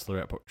for a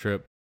bachelorette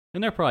trip,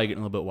 and they're probably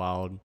getting a little bit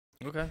wild.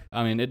 Okay.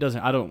 I mean, it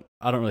doesn't. I don't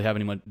really have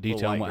any much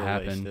detail on Little what white girl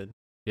happened. wasted.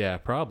 Yeah,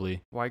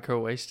 probably. White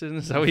girl wasted?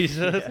 Is that what you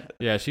said?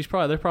 Yeah,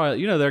 they're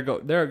probably,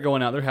 they're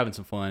going out, they're having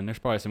some fun. There's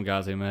probably some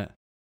guys they met.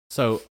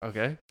 So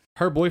Okay.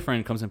 her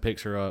boyfriend comes and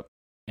picks her up,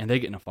 and they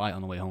get in a fight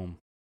on the way home.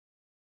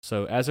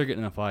 So as they're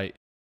getting in a fight,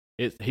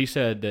 he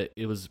said that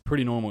it was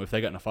pretty normal if they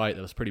got in a fight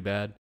that was pretty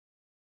bad,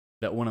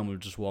 that one of them would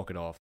just walk it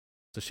off.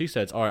 So she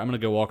says, all right, I'm going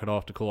to go walk it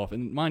off to cool off.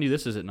 And mind you,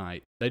 this is at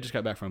night. They just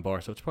got back from a bar,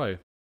 so it's probably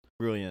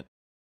Brilliant.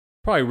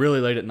 really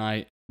late at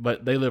night,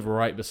 but they live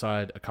right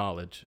beside a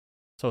college.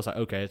 So it's like,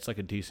 okay, it's like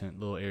a decent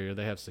little area.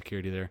 They have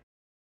security there.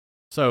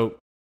 So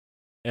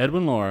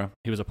Edwin Laura,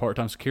 he was a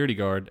part-time security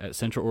guard at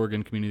Central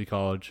Oregon Community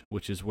College,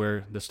 which is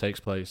where this takes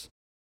place.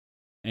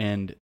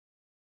 And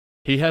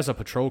he has a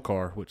patrol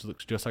car, which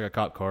looks just like a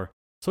cop car.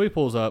 So he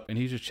pulls up, and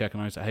he's just checking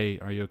on her. He's like, hey,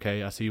 are you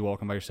okay? I see you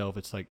walking by yourself.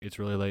 It's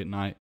really late at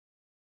night.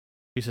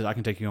 He says, I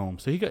can take you home.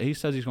 So he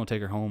says he's going to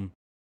take her home.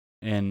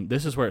 And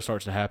this is where it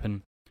starts to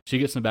happen. She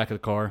gets in the back of the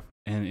car,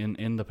 and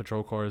in the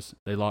patrol cars,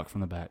 they lock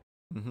from the back.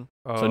 Mm-hmm.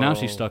 So now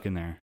she's stuck in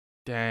there.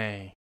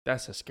 Dang.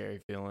 That's a scary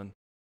feeling.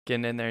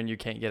 Getting in there and you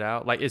can't get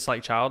out. Like, it's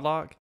like child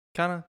lock,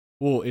 kind of?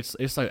 Well, it's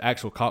like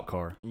actual cop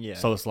car. Yeah.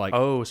 So it's like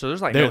Oh, so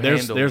there's like no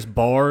handle. there's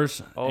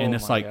bars, Oh and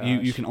it's my like you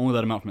gosh. can only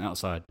let them out from the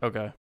outside.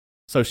 Okay.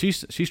 So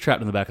she's trapped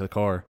in the back of the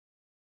car,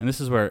 and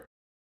this is where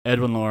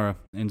Edwin Laura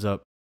ends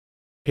up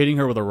hitting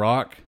her with a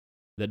rock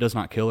that does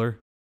not kill her.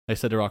 They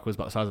said the rock was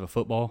about the size of a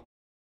football.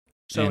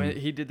 So And-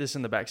 he did this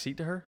in the back seat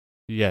to her?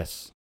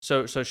 Yes.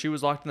 So she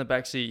was locked in the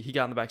back seat. He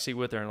got in the back seat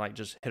with her and like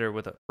just hit her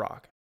with a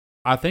rock.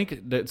 I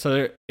think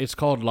that it's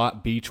called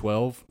Lot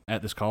B12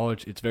 at this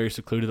college. It's very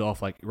secluded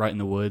off like right in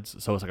the woods,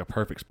 so it's like a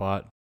perfect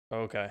spot,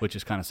 Okay. which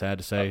is kind of sad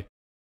to say.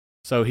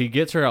 So he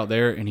gets her out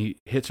there and he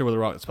hits her with a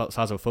rock that's about the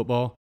size of a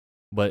football,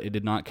 but it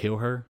did not kill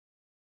her.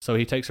 So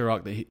he takes a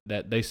rock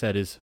that they said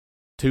is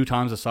 2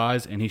 times the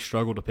size, and he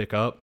struggled to pick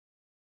up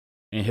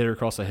and hit her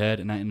across the head,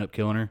 and that ended up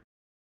killing her.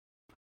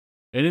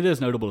 And it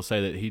is notable to say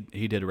that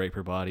he did rape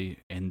her body,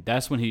 and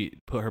that's when he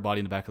put her body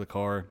in the back of the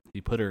car. He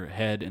put her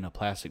head in a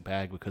plastic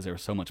bag because there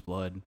was so much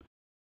blood.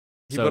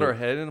 He put her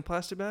head in a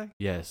plastic bag?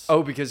 Yes.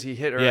 Oh, because he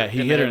hit her. Yeah,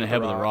 he hit her in the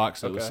head with a rock. rock,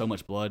 so it was Okay. so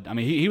much blood. I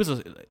mean, he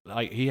was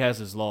he has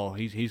his law.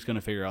 He's going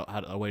to figure out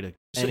a way to.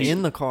 And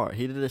in the car,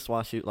 he did this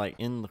while she like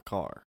in the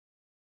car,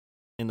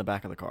 in the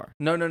back of the car.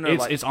 No.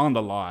 It's on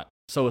the lot,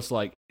 so it's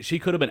like she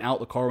could have been out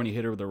the car when he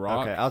hit her with the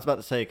rock. Okay, I was about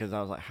to say because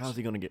I was like, how's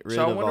he going to get rid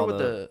So I of wonder all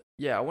what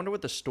I wonder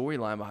what the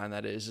storyline behind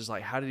that is. Is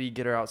like, how did he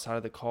get her outside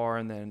of the car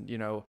and then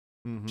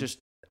Mhm. just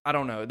I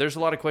don't know. There's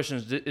a lot of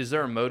questions. Is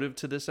there a motive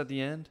to this at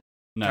the end?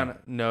 No,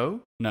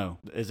 No. no.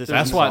 Is this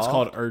That's why it's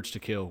involved? called Urge to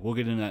Kill. We'll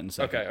get into that in a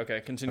second.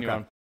 Okay. Continue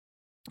Okay.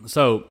 on.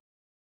 So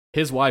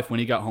his wife, when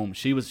he got home,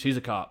 she's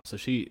a cop, so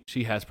she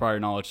has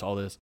prior knowledge to all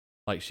this.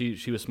 Like she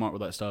was smart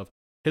with that stuff.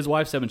 His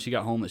wife said when she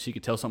got home that she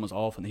could tell something was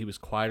off and he was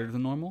quieter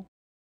than normal,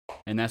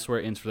 and that's where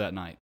it ends for that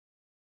night.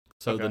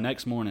 So Okay. the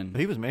next morning,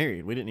 He was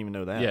married. We didn't even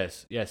know that.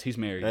 yes, he's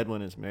married.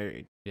 Edwin is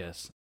married.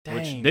 Yes,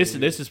 Dang, this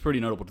dude. is pretty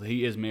notable.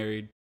 He is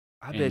married.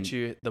 I bet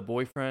you the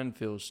boyfriend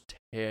feels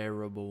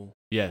terrible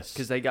Yes,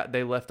 because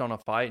they left on a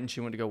fight and she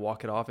went to go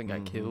walk it off and got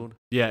Mhm. killed.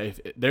 yeah. If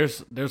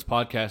there's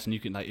podcasts and you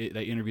can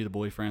they interview the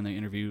boyfriend, they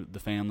interview the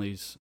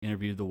families,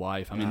 interview the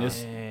wife. I mean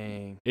this.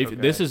 Dang. If Okay.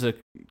 this is a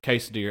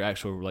case to do your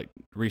actual like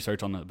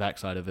research on the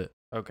backside of it.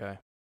 Okay.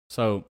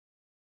 So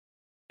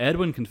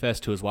Edwin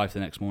confessed to his wife the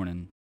next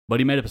morning, but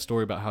he made up a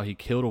story about how he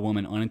killed a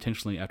woman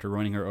unintentionally after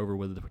running her over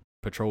with a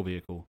patrol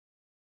vehicle,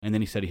 and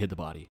then he said he hid the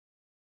body.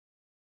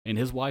 And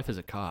his wife is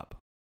a cop,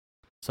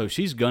 so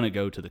she's gonna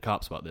go to the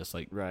cops about this.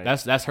 Like, Right.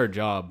 that's her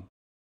job.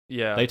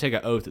 Yeah. They take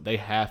an oath that they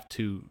have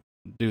to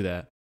do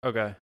that.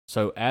 Okay.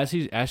 So as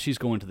she's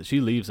going to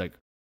she leaves like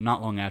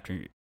not long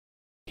after.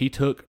 He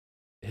took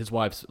his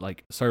wife's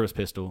like service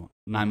pistol,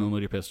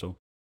 9mm pistol,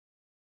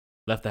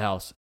 left the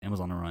house, and was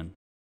on the run.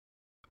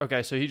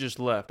 Okay. So he just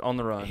left on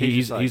the run. He's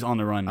just like, he's on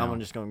the run now. I'm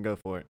just going to go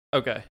for it.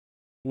 Okay.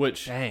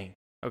 Which Dang.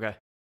 Okay.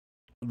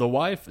 the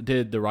wife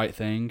did the right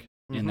thing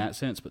in Mhm. that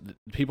sense, but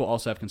people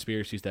also have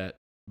conspiracies that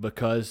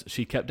because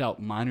she kept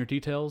out minor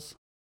details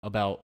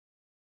about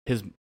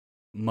his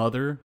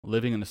mother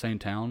living in the same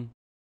town,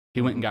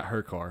 he went and got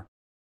her car.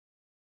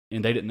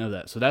 And they didn't know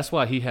that. So that's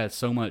why he had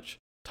so much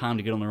time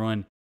to get on the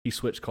run. He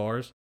switched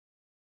cars.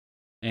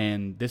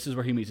 And this is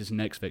where he meets his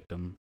next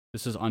victim.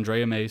 This is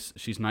Andrea Mace.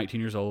 She's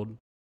 19 years old.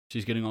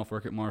 She's getting off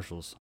work at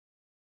Marshall's.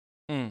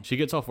 Mm. She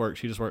gets off work.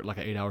 She just worked like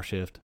an 8-hour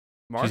shift.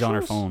 She's on her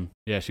Marshalls? phone.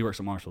 Yeah, she works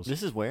at Marshall's.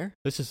 This is where?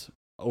 This is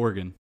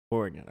Oregon.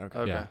 Oregon. Okay.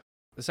 Okay. Yeah.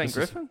 This ain't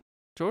This is- Griffin,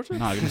 Georgia.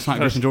 No, it's not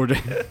Griffin,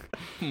 Georgia.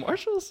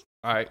 Marshalls.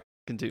 All right.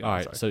 Continue. All I'm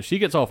right, sorry. so she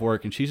gets off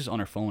work and she's just on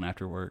her phone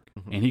after work,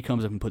 Mhm. and he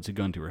comes up and puts a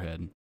gun to her head,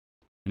 and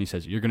he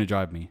says, "You're gonna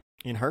drive me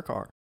In her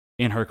car.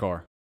 in her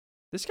car."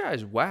 This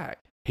guy's whack.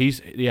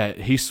 He's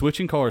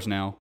switching cars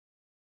now,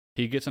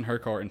 He gets in her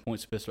car and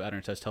points a pistol at her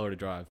and says, "Tell her to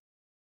drive."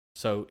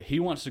 So he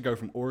wants to go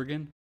from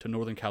Oregon to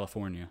Northern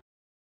California.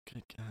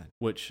 Good God.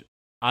 Which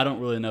I don't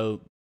really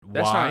know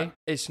That's why. not.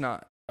 It's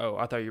not. Oh,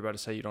 I thought you were about to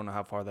say you don't know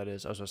how far that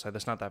is. I was going to say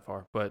that's not that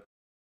far, but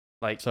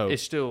like So-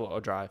 it's still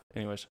a drive.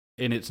 Anyways.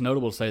 And it's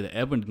notable to say that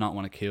Edwin did not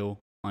want to kill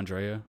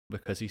Andrea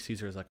because he sees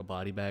her as like a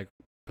body bag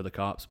for the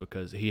cops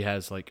because he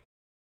has like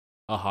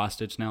a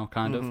hostage now,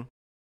 kind of. Mhm.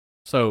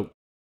 So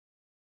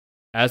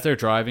as they're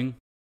driving,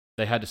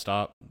 they had to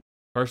stop.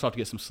 First off, to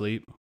get some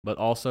sleep, but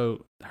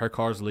also her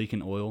car's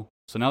leaking oil.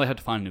 So now they have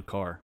to find a new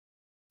car.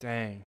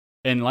 Dang.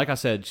 And like I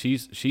said,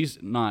 he's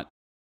not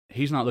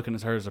looking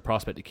at her as a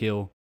prospect to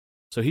kill.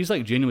 So he's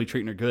like genuinely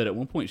treating her good. At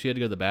one point, she had to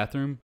go to the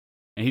bathroom,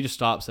 and he just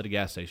stops at a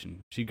gas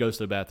station. She goes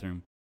to the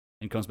bathroom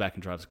and comes back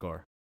and drives the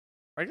car.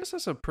 I guess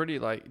that's a pretty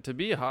like to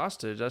be a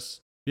hostage. That's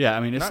Yeah, I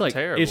mean, it's Not like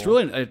terrible. it's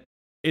really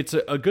it's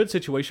a good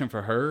situation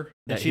for her And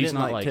that she he's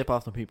didn't not like tip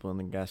off the people in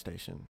the gas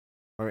station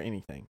or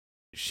anything.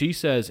 She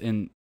says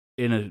in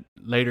a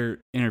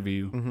later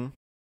interview Mm-hmm.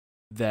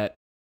 that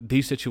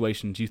these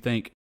situations you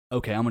think,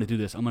 okay, I'm going to do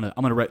this. I'm going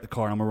to wreck the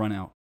car. I'm going to run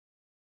out.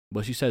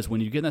 But she says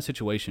when you get in that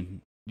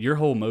situation, your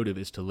whole motive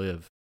is to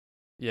live.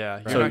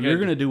 yeah. So not you're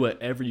going to do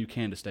whatever you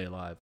can to stay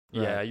alive.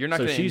 Yeah, Right. you're not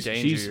So going to she's-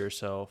 endanger she's-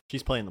 yourself.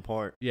 She's playing the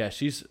part. Yeah,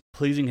 she's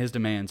pleasing his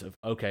demands of,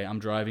 okay, I'm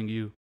driving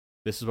you.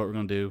 This is what we're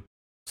going to do.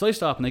 So they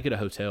stop and they get a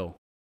hotel.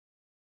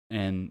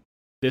 And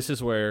this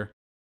is where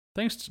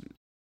things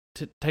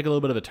take a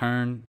little bit of a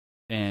turn.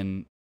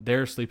 And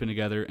they're sleeping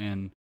together.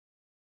 And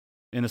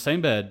in the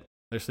same bed,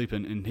 they're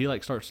sleeping. And he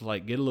like starts to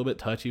like get a little bit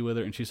touchy with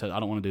her. And she says, I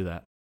don't want to do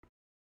that.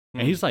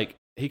 And he's like,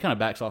 he kind of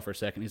backs off for a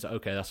second. He's like,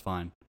 okay, that's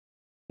fine.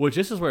 Which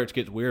this is where it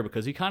gets weird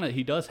because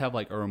he does have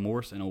like a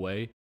remorse in a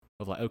way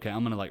of like, okay, I'm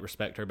going to like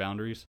respect her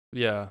boundaries.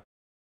 Yeah.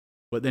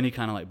 But then he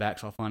kind of like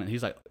backs off on it.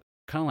 He's like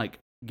kind of like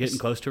getting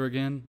close to her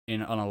again,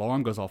 and an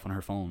alarm goes off on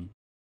her phone.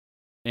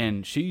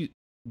 And she,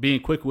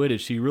 being quick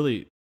witted, she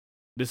really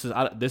this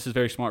is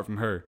very smart from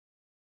her.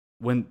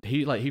 When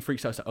he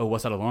freaks out, he's like, oh,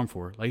 what's that alarm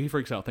for? Like he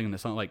freaks out thinking that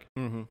something like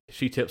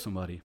she tipped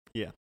somebody.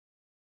 Yeah.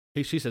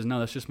 She says, no,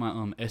 that's just my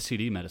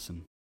STD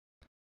medicine.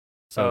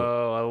 So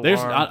So there's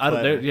I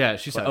don't there, Clever. yeah.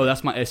 She said, Clever. oh,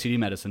 that's my STD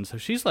medicine. So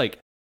she's like,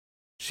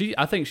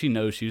 I think she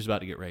knows she was about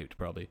to get raped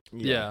probably.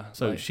 yeah.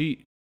 So like-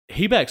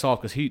 he backs off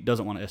because he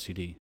doesn't want an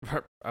STD.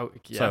 Oh,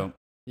 yeah. So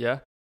Yeah.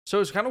 So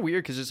it's kind of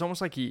weird because it's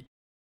almost like he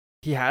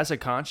has a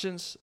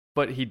conscience,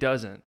 but he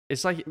doesn't.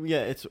 It's like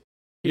Yeah, it's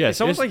yes,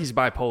 it's almost like he's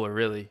bipolar,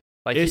 really.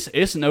 Like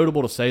it's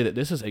notable to say that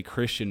this is a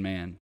Christian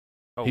man.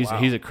 oh, he's wow.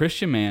 he's a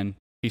Christian man.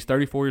 He's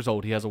 34 years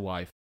old. He has a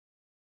wife,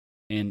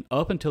 and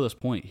up until this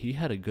point, he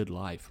had a good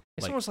life.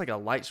 It's Like, almost like a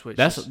light switch.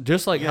 that's just-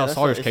 just like Yeah, how that's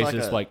Sawyer's like- case it's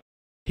like is. a- Like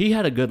he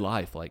had a good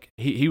life. Like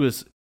he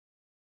was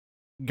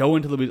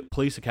going to the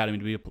police academy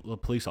to be a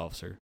police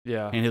officer,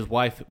 yeah. and his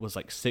wife was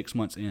like 6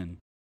 months in.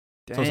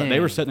 So it's like they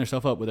were setting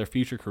themselves up with their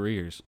future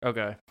careers.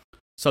 Okay.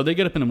 So they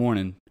get up in the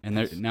morning, and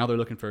Yes. now they're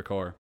looking for a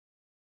car.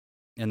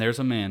 And there's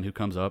a man who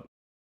comes up,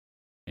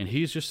 and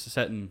he's just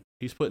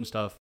he's putting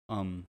stuff,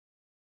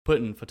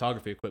 putting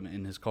photography equipment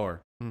in his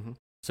car. Mhm.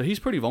 So he's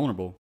pretty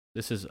vulnerable.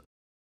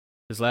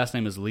 His last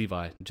name is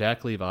Levi,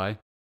 Jack Levi.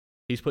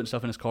 He's putting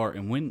stuff in his car,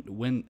 and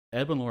when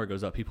Edwin Laura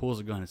goes up, he pulls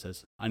a gun and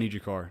says, "I need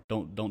your car.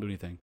 Don't do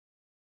anything."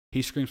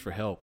 He screams for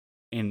help,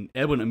 and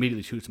Edwin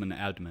immediately shoots him in the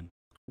abdomen.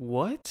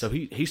 What? So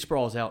he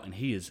sprawls out and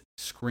he is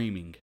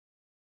screaming.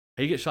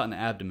 He gets shot in the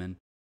abdomen.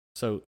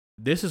 So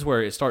this is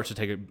where it starts to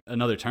take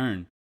another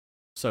turn.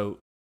 So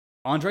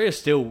Andrea's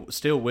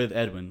still with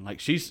Edwin. Like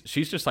she's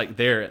just like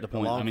there at the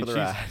point. along I mean, for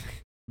the she's ride.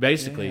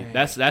 basically Dang,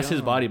 that's his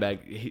God. body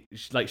bag.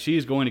 Like she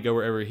is going to go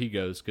wherever he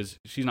goes because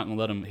she's not gonna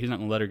let him. He's not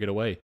gonna let her get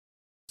away.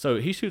 So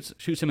he shoots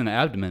him in the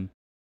abdomen,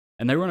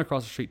 and they run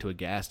across the street to a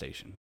gas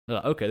station. They're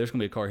like, okay, there's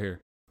gonna be a car here.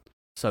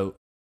 So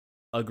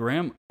a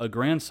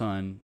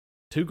grandson,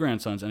 two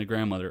grandsons, and a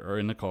grandmother are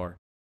in the car.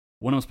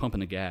 One of them's pumping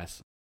the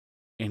gas,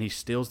 and he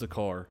steals the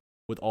car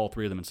with all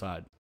three of them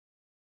inside.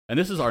 And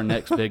this is our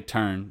next big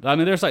turn. I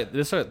mean, there's like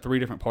three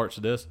different parts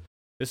to this.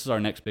 This is our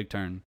next big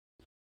turn.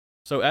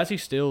 So as he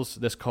steals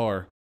this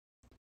car,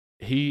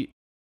 he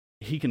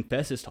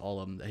confesses to all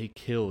of them that he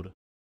killed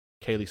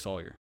Kaylee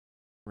Sawyer.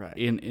 Right.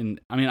 I mean,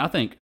 I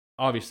think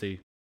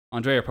obviously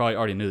Andrea probably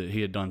already knew that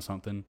he had done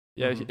something.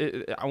 yeah.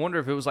 Mhm. I wonder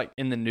if it was like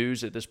in the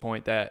news at this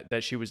point that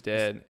she was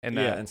dead and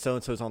Yeah, that and so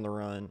and so's on the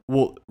run.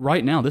 Well,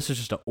 right now this is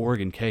just an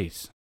Oregon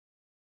case.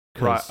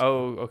 'Cause right.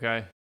 Oh,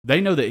 okay. They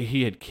know that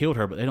he had killed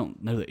her, but they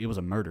don't know that it was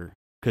a murder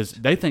because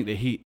they think that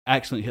he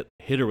accidentally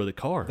hit her with a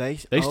car. They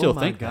still oh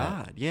my think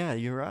God. that. Yeah,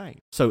 you're right.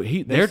 So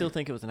They they're still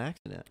think it was an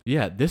accident.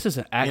 yeah, this is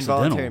an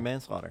Involuntary accidental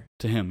manslaughter.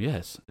 to him,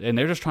 yes, and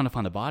they're just trying to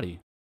find the body.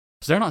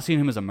 So they're not seeing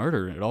him as a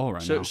murderer at all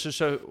right now.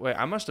 So wait,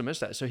 I must have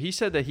missed that. So he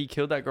said that he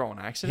killed that girl on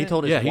accident. He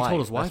told his Yeah, he wife.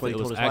 told his wife That's what that he it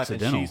told was his wife, and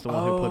accidental. she's the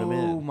one who put him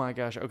in. Oh my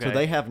gosh. Okay. So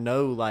they have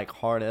no like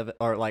hard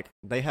or like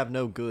they have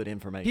no good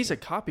information. He's a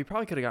cop. He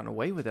probably could have gotten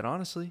away with it,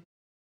 honestly.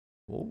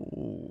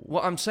 Ooh.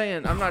 Well, I'm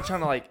saying I'm not trying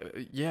to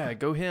like, yeah,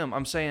 go him.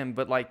 I'm saying,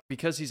 but like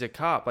because he's a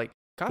cop, like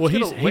cops well,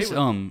 get away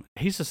with.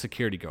 he's a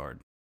security guard.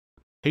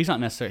 He's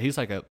not necessarily. He's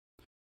like a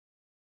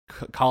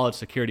college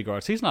security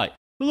guards. He's like a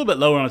little bit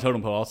lower on the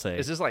totem pole, I'll say.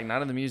 Is this like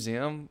Night in the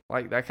Museum?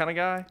 Like that kind of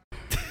guy?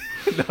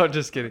 No,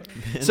 just kidding.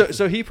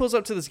 So he pulls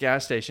up to this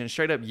gas station,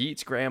 straight up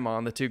yeets grandma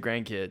and the 2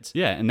 grandkids.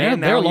 Yeah, and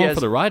they're along for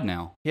the ride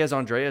now. He has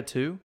Andrea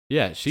too?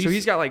 Yeah. So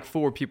he's got like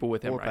 4 people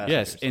with him, 4 right?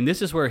 passengers. Yes, and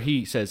this is where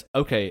he says,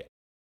 okay,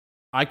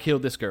 I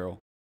killed this girl.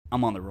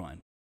 I'm on the run.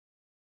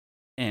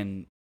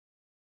 And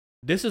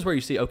this is where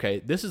you see,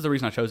 okay, this is the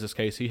reason I chose this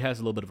case. He has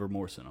a little bit of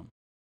remorse in him.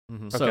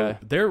 Mm-hmm. So Okay.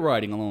 they're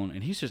riding alone,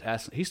 and he's just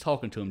asking, he's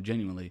talking to him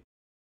genuinely,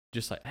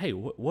 just like, hey,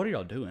 what are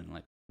y'all doing?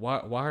 Like, why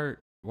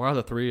are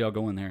the 3 of y'all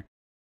going there?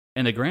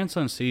 And the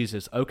grandson sees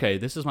this, okay,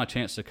 this is my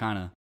chance to kind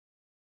of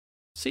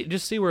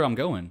see where I'm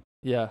going.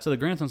 Yeah. So the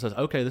grandson says,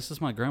 okay, this is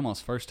my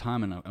grandma's first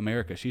time in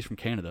America. She's from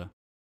Canada,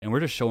 and we're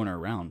just showing her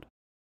around.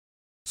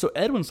 So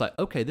Edwin's like,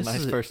 okay, this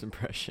nice is first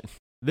impression.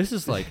 this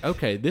is like,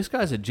 okay, this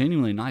guy's a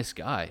genuinely nice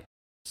guy.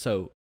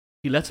 So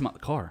he lets him out the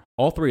car.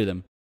 All 3 of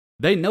them,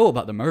 they know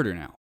about the murder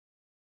now.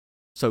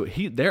 So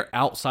they're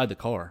outside the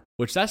car,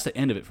 which that's the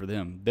end of it for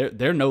them.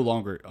 They're no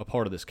longer a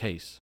part of this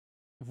case.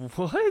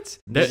 What?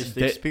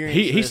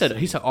 He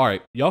said, all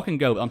right, y'all can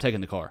go, but I'm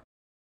taking the car.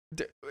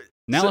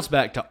 Now it's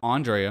back to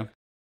Andrea.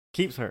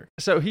 Keeps her.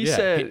 So he Yeah,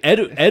 said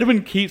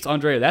Edwin keeps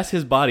Andrea. That's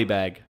his body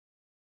bag.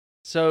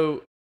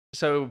 So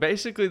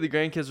basically the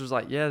grandkids was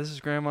like, yeah, this is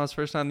grandma's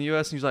first time in the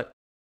U.S. And he's like,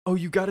 oh,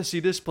 you got to see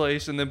this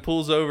place. And then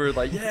pulls over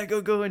like, yeah,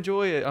 go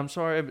enjoy it. I'm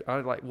sorry.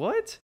 I'm like,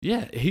 what?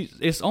 Yeah,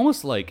 it's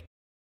almost like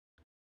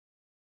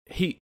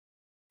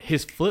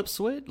his flip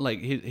switch, like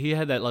he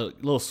had that like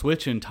little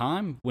switch in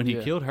time when he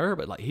killed her,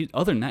 but like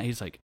other than that, he's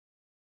like,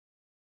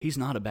 he's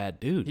not a bad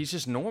dude. He's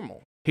just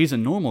normal. He's a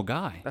normal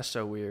guy. That's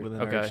so weird. With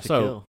an Okay. urge to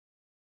So kill.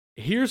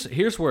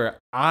 here's where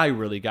I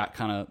really got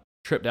kind of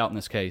tripped out in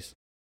this case.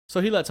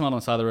 So he lets him out on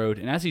the side of the road,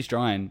 and as he's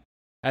driving,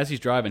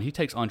 he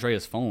takes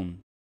Andrea's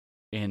phone,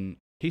 and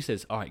he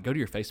says, "All right, go to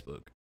your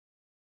Facebook."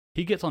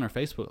 He gets on her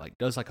Facebook, like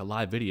does like a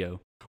live video,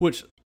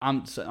 which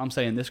I'm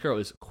saying this girl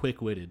is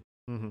quick-witted.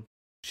 Mm-hmm.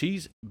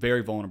 She's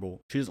very vulnerable.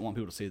 She doesn't want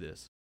people to see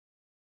this,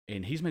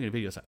 and he's making a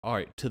video. It's like, "All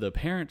right, to the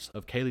parents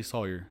of Kaylee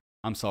Sawyer,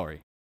 I'm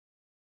sorry.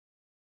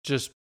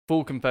 Just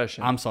full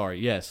confession. I'm sorry.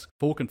 Yes,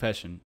 full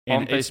confession."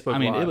 On And Facebook I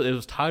mean, Live. it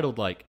was titled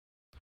like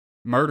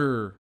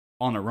 "Murder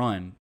on the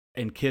Run"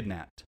 and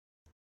 "Kidnapped,"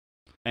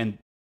 and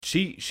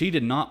she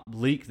did not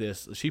leak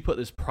this. She put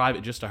this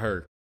private just to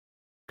her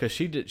because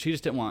she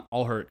just didn't want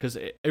all her, because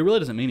it really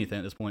doesn't mean anything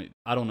at this point.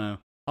 I don't know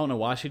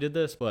why she did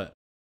this, but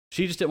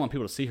she just didn't want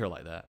people to see her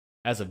like that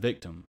as a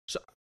victim. So,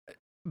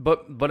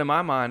 but in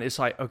my mind, it's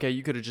like, okay,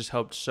 you could have just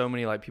helped so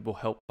many like people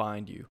help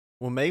find you.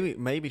 Well,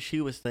 maybe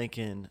she was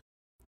thinking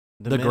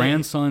The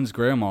grandson's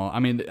grandma. I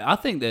mean, I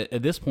think that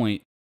at this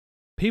point,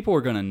 people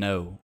are gonna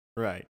know,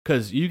 right?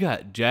 because you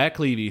got Jack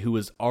Levy, who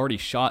was already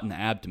shot in the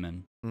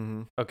abdomen.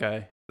 Mm-hmm.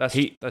 Okay,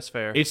 that's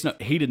fair.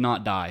 He did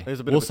not die. There's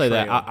a bit We'll of a say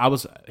that. trail.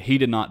 He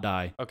did not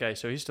die. Okay,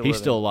 so he's still He's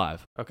living. still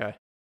alive. Okay.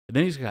 And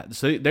then he's got,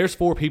 so there's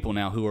 4 people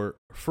now who are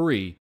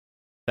free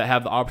that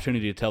have the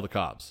opportunity to tell the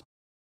cops.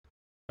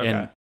 Okay.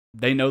 And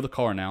they know the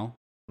car now,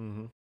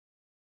 Mm-hmm.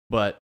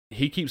 but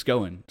he keeps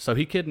going. So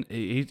he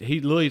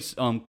literally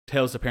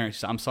tells the parents,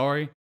 he said, "I'm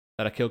sorry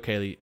that I killed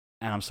Kaylee,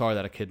 and I'm sorry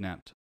that I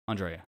kidnapped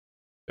Andrea."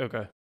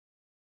 Okay.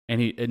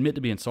 And he admitted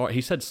to being sorry.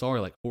 He said sorry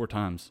like 4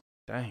 times.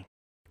 Dang.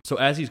 So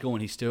as he's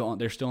going,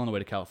 they're still on the way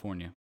to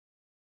California.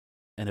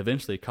 And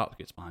eventually a cop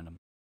gets behind him.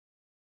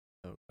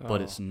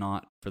 But it's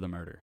not for the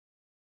murder.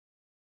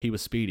 He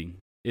was speeding.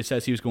 It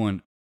says he was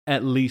going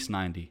at least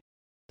 90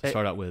 to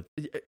start out with.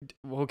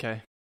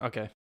 Okay.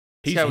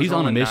 He's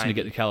on a mission to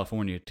get to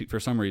California for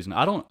some reason.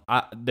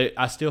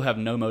 I still have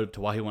no motive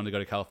to why he wanted to go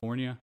to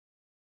California.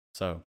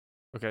 So.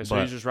 Okay, so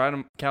he's just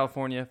riding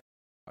California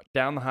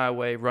down the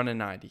highway running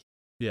 90.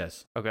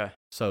 Yes. Okay.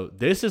 So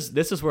this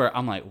is where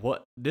I'm like,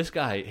 what? This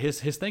guy, his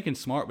thinking's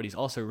smart, but he's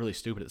also really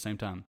stupid at the same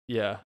time.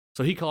 Yeah.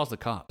 So he calls the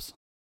cops.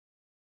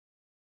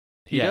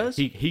 He does?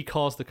 He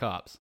calls the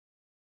cops,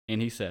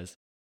 and he says,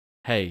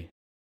 "Hey,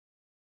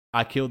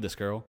 I killed this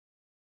girl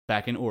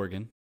back in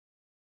Oregon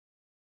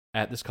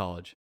at this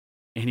college,"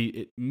 and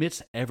he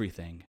admits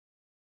everything.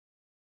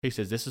 He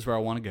says, "This is where I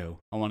want to go.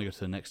 I want to go to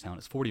the next town.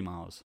 It's 40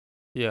 miles."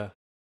 Yeah.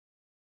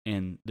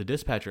 And the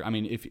dispatcher, I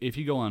mean, if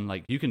you go on,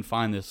 like, you can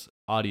find this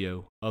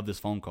audio of this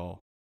phone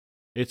call.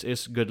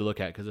 It's good to look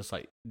at because it's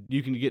like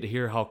you can get to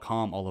hear how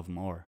calm all of them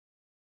are.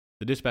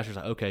 The dispatcher's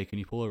like, "Okay, can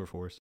you pull over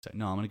for us?" He's like,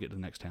 "No, I'm going to get to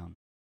the next town."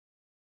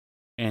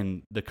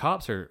 And the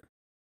cops are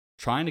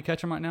trying to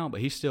catch him right now,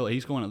 but he's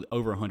going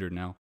over 100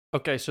 now.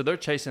 Okay, so they're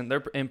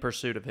in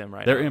pursuit of him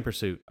right now. They're in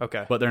pursuit.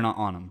 Okay. But they're not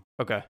on him.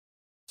 Okay.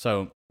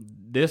 So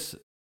the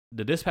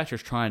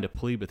dispatcher's trying to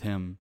plead with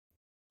him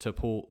to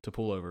pull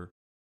over.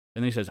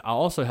 And then he says, "I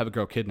also have a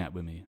girl kidnapped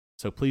with me,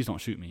 so please don't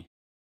shoot me."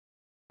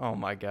 Oh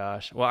my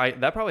gosh. Well,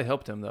 that probably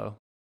helped him though.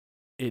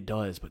 It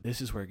does, but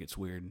this is where it gets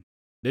weird.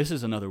 This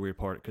is another weird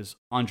part because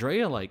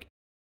Andrea, like,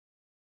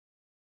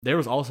 there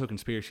was also a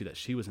conspiracy that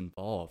she was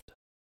involved.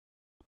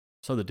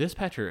 So the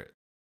dispatcher,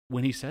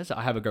 when he says,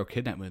 "I have a girl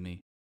kidnapped with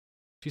me,"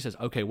 she says,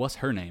 "Okay, what's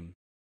her name?"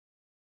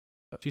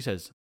 She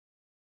says,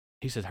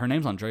 he said, her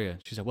name's Andrea.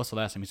 She said, what's the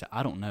last name? He said,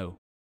 I don't know.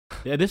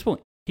 At this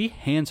point, he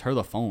hands her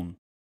the phone.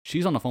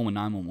 She's on the phone with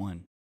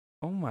 911.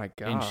 Oh my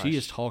god! And she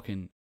is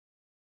talking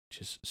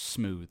just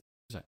smooth.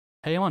 She's like,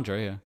 hey, I'm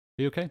Andrea.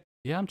 Are you okay?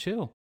 Yeah, I'm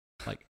chill.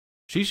 Like,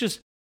 she's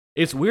just,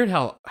 it's weird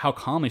how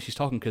calmly she's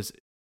talking, because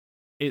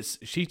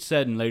she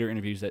said in later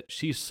interviews that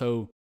she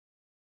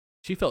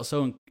felt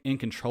so in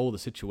control of the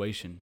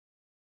situation.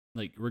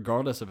 Like,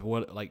 regardless of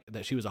what, like,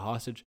 that she was a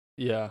hostage.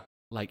 Yeah.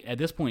 Like, at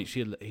this point,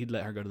 he'd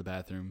let her go to the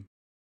bathroom.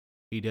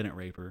 He didn't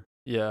rape her.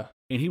 Yeah.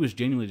 And he was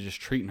genuinely just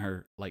treating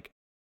her, like,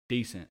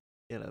 decent.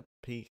 Get a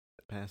peek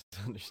past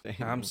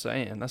understanding. I'm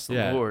saying, that's the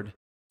Yeah. Lord.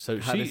 So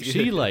God is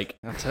she good. like,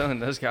 I'm telling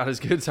you, that's got his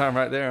good time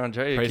right there,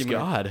 Andrea. praise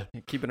God.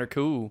 Keeping her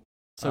cool.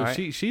 So All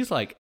right. she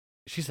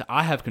said,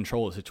 I have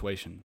control of the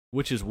situation,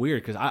 which is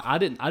weird, because I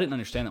didn't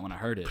understand that when I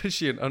heard it. Is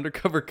she an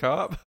undercover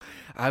cop?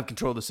 I have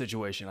control of the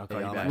situation. I'll call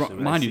Yeah, you I'm back.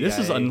 actually- Mind you, this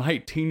is a CIA.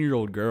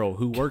 19-year-old girl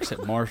who works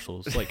at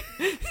Marshall's. Like,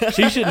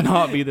 she should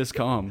not be this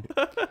calm.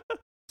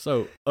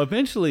 So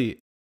eventually,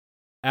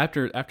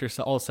 after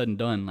all is said and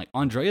done, like,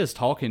 Andrea's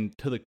talking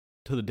to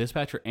the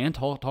dispatcher and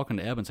talking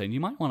to Evan, saying, you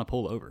might want to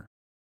pull over.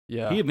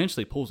 Yeah. He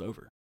eventually pulls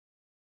over,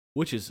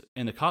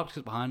 and the cops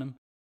get behind him.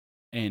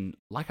 And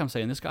like I'm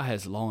saying, this guy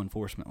has law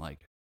enforcement,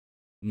 like,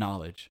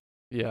 knowledge.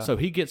 Yeah. So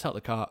he gets out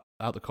the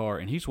car,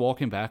 and he's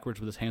walking backwards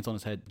with his hands on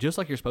his head, just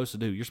like you're supposed to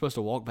do. You're supposed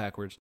to walk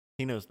backwards,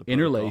 He knows the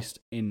interlaced.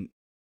 And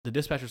the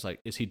dispatcher's like,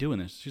 "Is he doing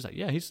this?" She's like,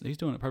 "Yeah, he's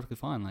doing it perfectly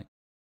fine." Like,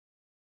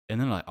 and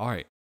then they're like, "All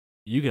right,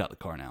 you get out the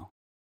car now."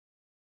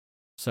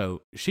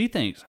 So she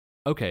thinks,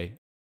 "Okay,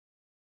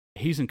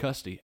 he's in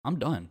custody. I'm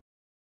done."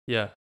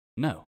 yeah.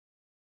 No,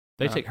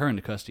 they Uh-huh. take her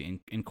into custody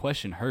and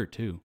question her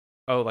too.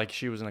 Oh, like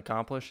she was an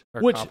accomplice?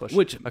 Or Which- accomplice?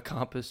 which-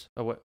 Accomplice?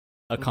 Oh, what?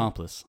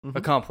 Accomplice. Mhm.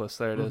 Accomplice.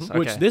 There it is. Mhm. Okay.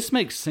 Which this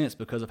makes sense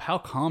because of how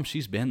calm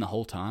she's been the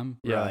whole time.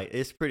 Yeah. Right.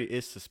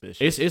 It's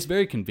suspicious. It's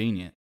very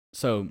convenient.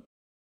 So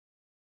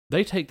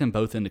they take them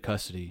both into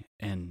custody,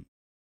 and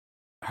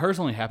hers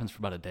only happens for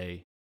about a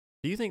day.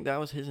 Do you think that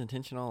was his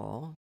intention all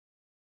along?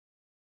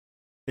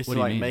 It's What to do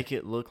you like mean? make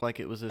it look like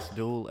it was this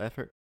dual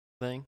effort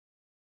thing.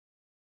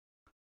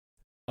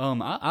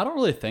 I don't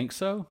really think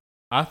so.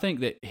 I think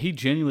that he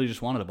genuinely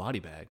just wanted a body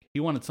bag. He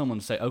wanted someone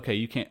to say, "Okay,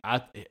 you can't."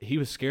 He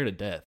was scared of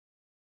death.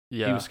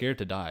 yeah. He was scared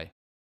to die,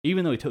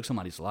 even though he took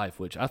somebody's life,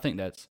 which I think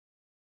that's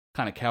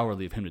kind of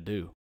cowardly of him to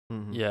do.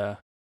 Mm-hmm. Yeah.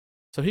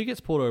 So he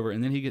gets pulled over,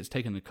 and then he gets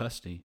taken into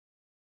custody.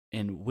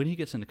 And when he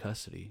gets into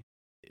custody,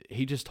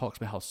 he just talks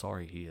about how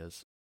sorry he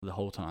is the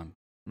whole time.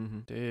 Mm-hmm.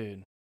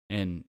 Dude.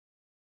 And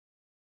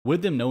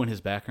with them knowing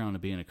his background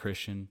of being a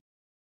Christian,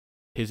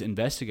 his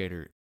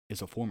investigator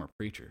is a former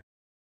preacher.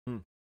 Hmm.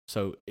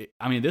 So,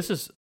 this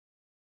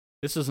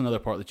is another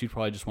part that you'd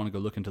probably just want to go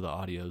look into the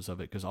audios of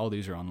it, because all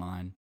these are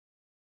online.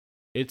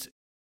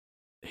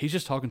 He's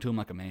just talking to him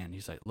like a man.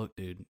 He's like, "Look,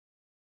 dude,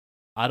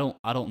 I don't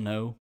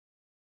know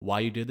why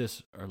you did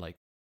this, or like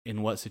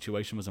in what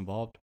situation was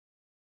involved."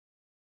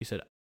 He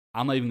said,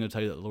 "I'm not even going to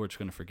tell you that the Lord's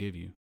going to forgive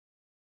you."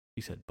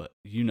 He said, "But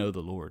you know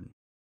the Lord."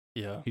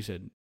 Yeah. He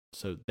said,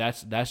 "So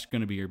that's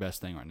going to be your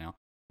best thing right now."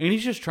 And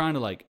he's just trying to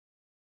like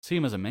see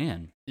him as a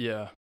man.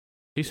 Yeah.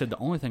 He said, "The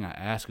only thing I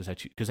ask is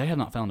that because they have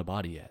not found the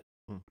body yet.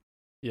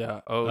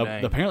 Yeah. Oh,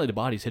 dang. Apparently the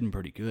body's hidden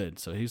pretty good."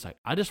 So he's like,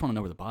 "I just want to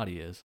know where the body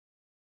is."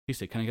 He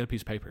said, "Can I get a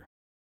piece of paper?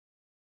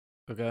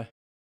 Okay.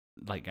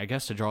 Like, I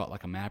guess to draw it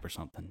like a map or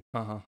something."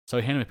 Uh-huh. So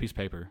he handed him a piece of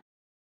paper,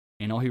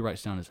 and all he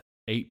writes down is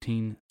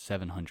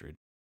 18,700.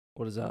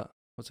 What is that?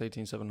 What's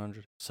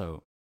 18,700?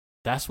 So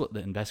that's what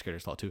the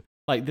investigators thought too.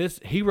 Like this,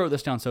 he wrote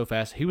this down so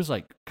fast, he was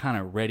like kind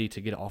of ready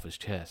to get it off his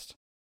chest.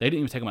 They didn't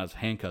even take him out of his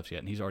handcuffs yet,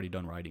 and he's already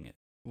done writing it.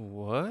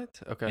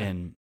 What? Okay.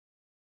 And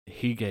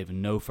he gave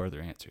no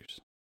further answers.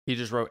 he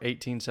just wrote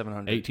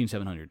 18,700.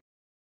 18,700.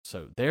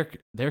 So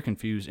they're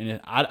confused, and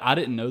I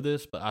didn't know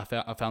this, but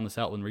I found this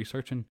out when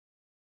researching.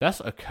 That's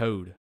a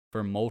code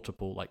for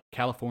multiple. Like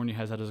California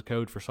has that as a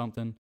code for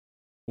something.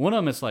 One of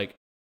them is like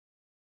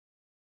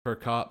for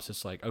cops.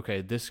 It's like,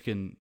 okay, this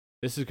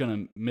is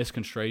gonna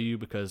misconstrue you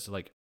because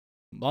like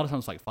a lot of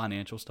times it's like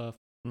financial stuff.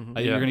 Mm-hmm.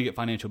 Like, Yeah. you're gonna get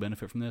financial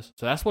benefit from this.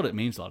 So that's what it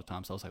means a lot of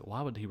times. So I was like,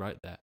 why would he write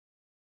that?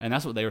 And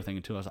that's what they were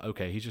thinking too. I was like,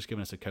 okay, he's just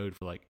giving us a code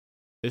for like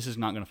this is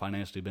not gonna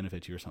financially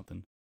benefit you or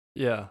something.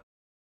 Yeah.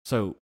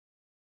 So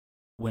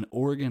when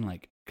Oregon,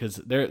 like,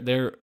 because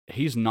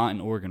he's not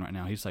in Oregon right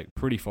now. He's like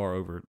pretty far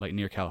over, like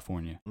near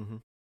California. Mm-hmm.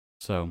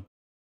 So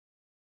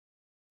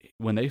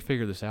when they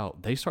figure this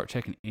out, they start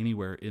checking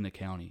anywhere in the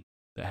county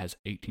that has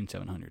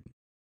 18,700.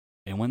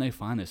 And when they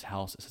find this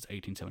house that says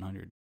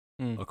 18,700,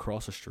 Mm.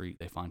 across the street,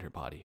 they find her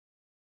body.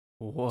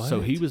 What?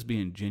 So he was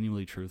being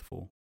genuinely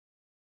truthful.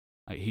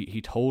 Like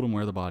he told him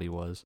where the body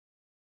was.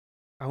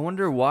 I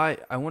wonder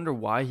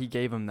why he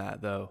gave him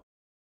that though.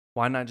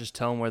 Why not just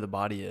tell him where the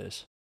body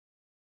is?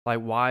 Like,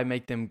 why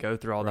make them go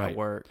through all that Right.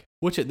 work?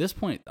 Which at this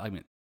point, I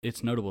mean,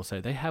 it's notable to say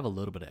they have a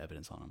little bit of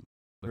evidence on him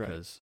Right.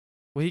 because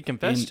Well, he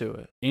confessed In- to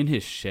it. in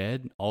his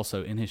shed,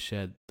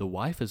 the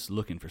wife is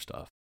looking for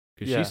stuff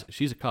because Yeah.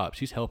 she's a cop.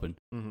 She's helping.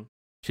 Mm-hmm.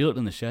 She looked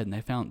in the shed and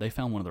they found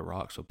one of the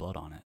rocks with blood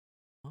on it.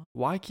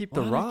 Why keep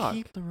the Why rock?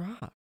 Keep the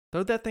rock.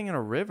 Throw that thing in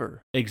a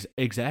river.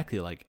 Exactly.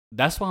 Like,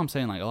 that's why I'm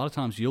saying, like, a lot of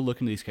times you'll look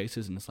into these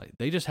cases and it's like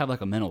they just have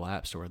like a mental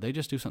lapse or they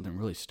just do something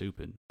really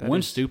stupid.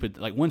 One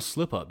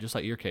slip up, just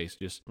like your case,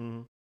 just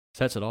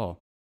sets it all.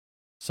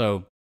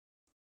 So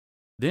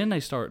then they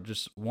start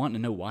just wanting to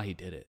know why he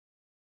did it.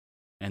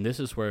 And this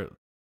is where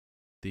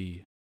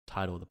the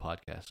title of the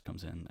podcast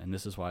comes in. And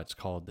this is why it's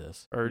called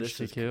this. Urge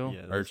to kill?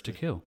 Yeah, Urge to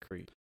kill.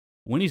 Creep.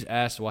 When he's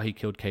asked why he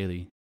killed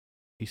Kaylee,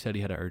 he said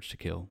he had an urge to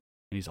kill.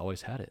 And he's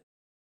always had it.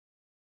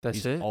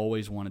 He's He's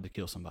always wanted to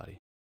kill somebody.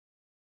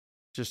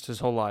 Just his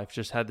whole life,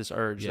 just had this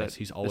urge. Yes, that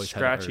he's always this had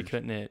scratch an he urge.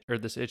 couldn't itch, or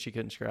this itch he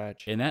couldn't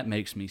scratch. And that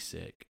makes me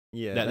sick.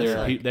 Yeah.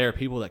 That there are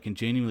people that can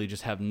genuinely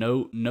just have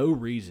no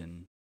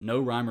reason, no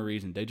rhyme or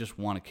reason. They just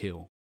want to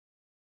kill.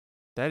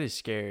 That is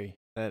scary.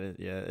 That is,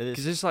 yeah. It is.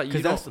 Because it's like you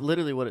Because that's don't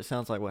literally what it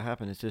sounds like. What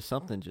happened? It's just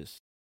something just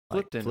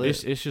flipped in.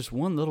 flipped. It's just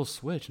one little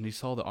switch, and he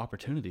saw the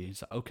opportunity.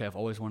 He's like, okay, I've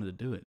always wanted to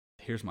do it.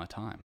 Here's my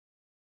time.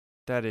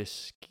 That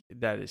is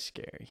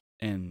scary.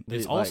 And Dude,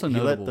 it's like, also he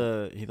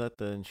notable. he let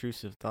the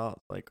intrusive thought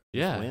just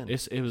Yeah, win.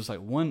 it was like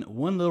one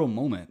little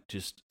moment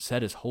just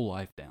set his whole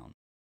life down.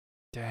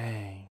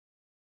 Dang.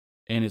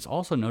 And it's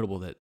also notable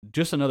that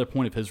just another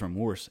point of his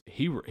remorse,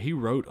 he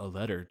wrote a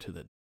letter to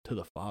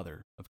the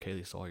father of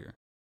Kaylee Sawyer,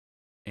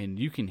 and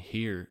you can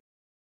hear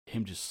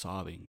him just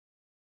sobbing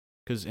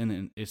because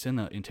it's in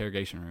the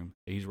interrogation room.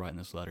 He's writing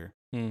this letter.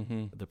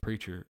 Mm-hmm.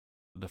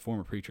 The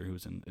former preacher who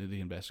was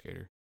the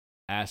investigator,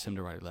 asked him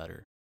to write a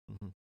letter,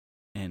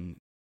 and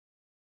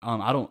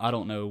I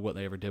don't know what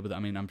they ever did with it. I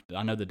mean,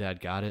 I know the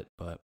dad got it,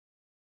 but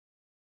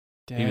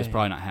he was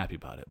probably not happy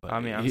about it. But I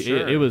mean, I'm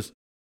sure it was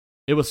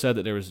said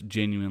that there was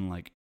genuine,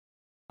 like,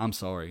 I'm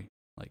sorry.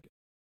 Like,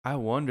 I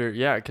wonder,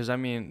 yeah, because I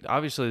mean,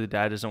 obviously the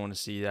dad doesn't want to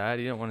see that.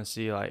 He didn't want to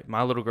see like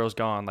my little girl's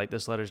gone. Like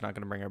this letter's not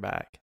going to bring her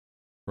back.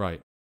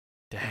 right.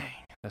 Dang,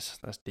 that's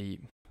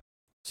deep.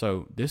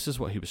 So this is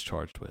what he was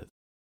charged with.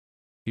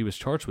 He was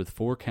charged with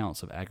 4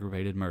 counts of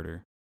aggravated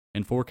murder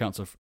and 4 counts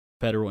of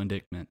federal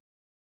indictment.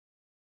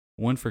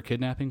 1 for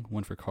kidnapping,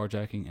 1 for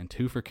carjacking, and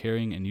 2 for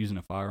carrying and using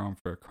a firearm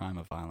for a crime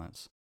of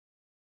violence.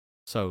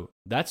 So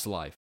that's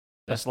life.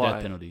 That's life.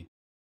 death penalty.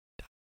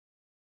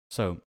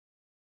 So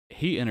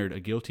he entered a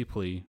guilty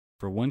plea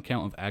for 1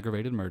 count of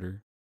aggravated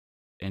murder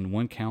and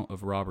 1 count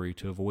of robbery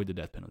to avoid the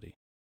death penalty.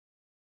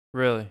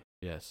 Really?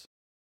 Yes.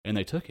 And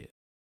they took it.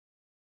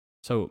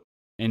 So,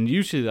 and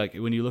usually, like,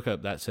 when you look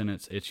up that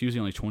sentence, it's usually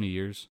only 20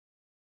 years.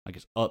 Like,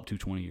 it's up to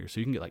 20 years. So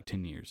you can get like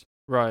 10 years.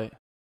 Right.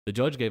 The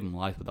judge gave him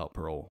life without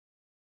parole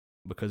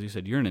because he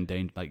said, you're in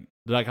danger,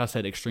 like I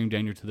said, extreme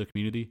danger to the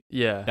community.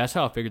 Yeah. That's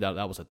how I figured out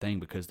that was a thing,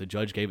 because the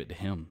judge gave it to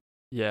him.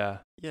 Yeah.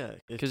 Yeah,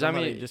 because I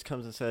mean, just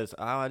comes and says,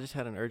 "Oh, I just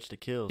had an urge to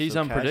kill." He's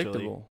so unpredictable.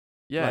 casually.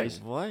 Yeah. Like,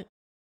 what?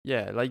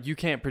 Yeah. Like you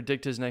can't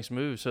predict his next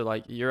move, so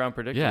like you're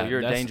unpredictable. Yeah, You're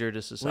a that's- danger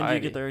to society. When do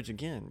you get the urge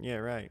again? Yeah,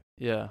 right.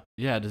 Yeah.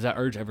 Yeah, does that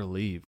urge ever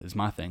leave? Is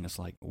my thing. It's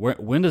like,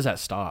 when does that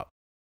stop?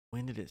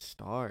 When did it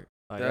start?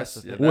 Like, That's-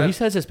 the yeah, thing. Well, he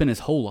says it's been his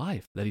whole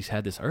life that he's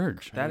had this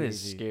urge. That is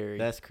Crazy. scary.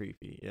 That's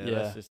creepy. Yeah, Yeah.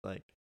 that's just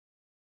like,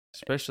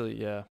 Especially,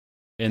 yeah.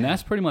 And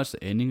that's pretty much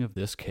the ending of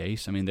this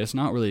case. I mean, that's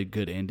not really a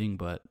good ending,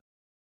 but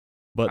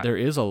there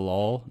is a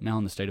law now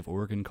in the state of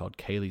Oregon called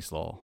Kale's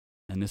Law.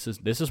 And this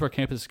is where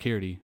campus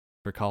security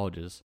for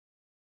colleges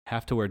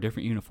have to wear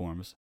different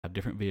uniforms, have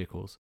different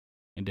vehicles,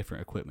 and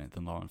different equipment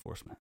than law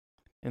enforcement.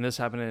 And this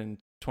happened in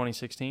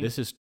 2016? This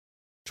is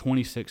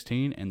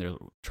 2016, and they're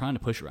trying to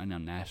push it right now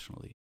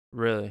nationally.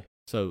 Really?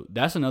 So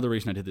that's another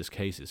reason I did this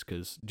case, is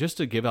because just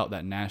to give out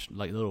that national,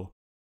 like, little,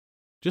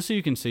 just so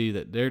you can see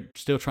that they're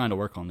still trying to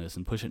work on this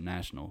and push it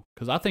national,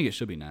 because I think it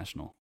should be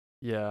national.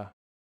 Yeah.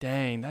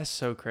 Dang, that's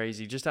so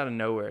crazy. Just out of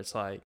nowhere, it's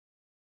like,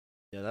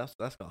 yeah,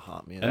 that's gonna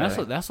haunt me. And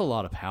that's a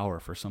lot of power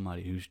for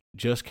somebody who's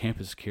just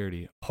campus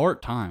security,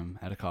 part-time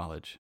at a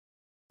college.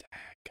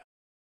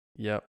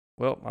 yep.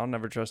 Well, I'll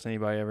never trust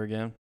anybody ever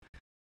again.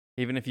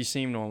 Even if you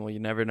seem normal, you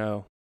never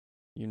know.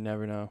 You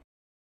never know.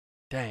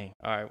 Dang.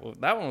 All right. Well,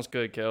 that one was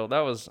good, Kale.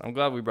 I'm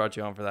glad we brought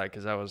you on for that,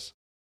 because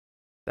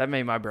that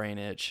made my brain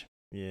itch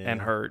and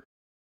hurt.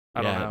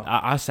 I don't know.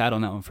 I sat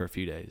on that one for a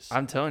few days.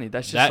 I'm telling you,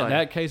 that's just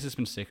that case has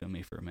been sticking with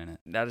me for a minute.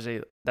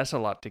 That's a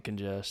lot to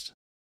congest.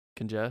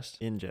 Ingest.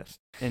 Digest.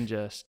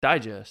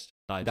 Congest.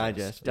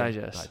 Ingest.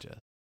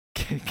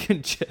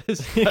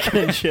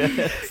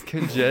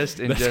 Congest.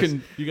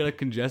 Ingest. You got a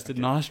congested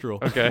nostril.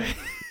 Okay.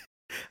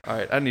 All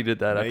right. I needed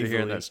that after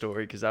hearing Nasally. that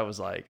story, because I was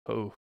like,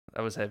 oh,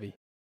 that was heavy.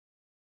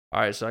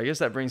 All right. So I guess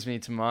that brings me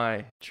to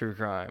my true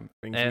crime.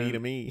 Brings And me to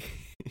me.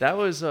 That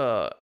was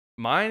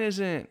mine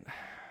isn't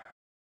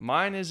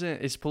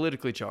it's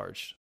politically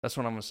charged. That's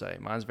what I'm gonna say.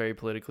 Mine's very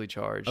politically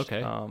charged.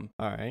 Okay. All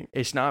right.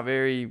 It's not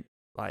very,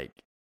 like,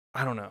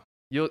 I don't know.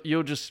 You'll see.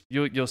 Let's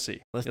You'll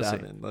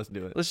dive see. in. Let's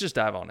do it. Let's just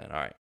dive on in. All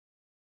right.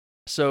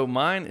 So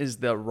mine is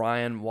the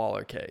Ryan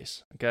Waller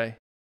case. Okay.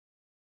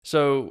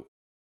 So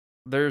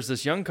there's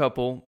this young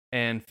couple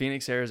in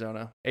Phoenix,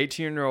 Arizona,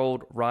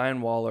 18-year-old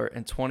Ryan Waller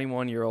and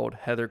 21-year-old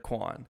Heather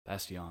Kwan.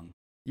 That's young.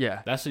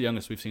 Yeah. That's the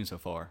youngest we've seen so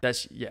far.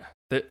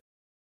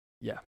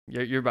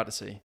 You're about to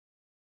see.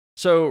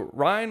 So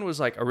Ryan was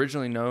like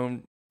originally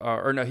known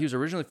or no, he was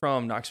originally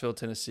from Knoxville,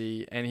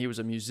 Tennessee, and he was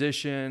a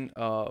musician.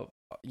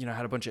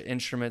 Had a bunch of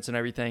instruments and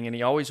everything, and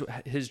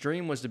his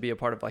dream was to be a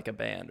part of like a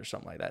band or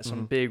something like that,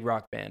 some big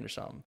rock band or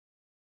something.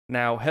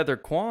 Now, Heather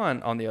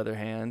Kwan, on the other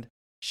hand,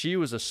 she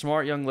was a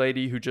smart young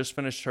lady who just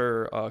finished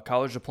her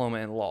college diploma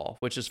in law,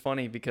 which is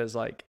funny because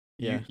like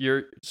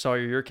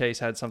your case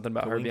had something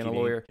about her being a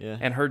lawyer,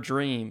 and her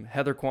dream,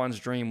 Heather Kwan's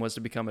dream, was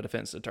to become a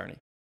defense attorney.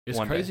 It's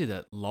crazy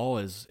that law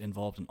is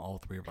involved in all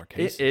three of our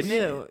cases.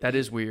 That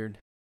is weird.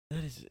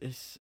 That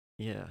is.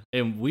 Yeah.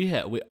 And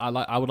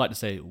I would like to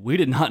say we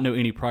did not know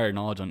any prior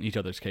knowledge on each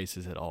other's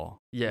cases at all.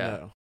 Yeah.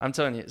 No. I'm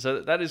telling you. So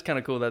that is kind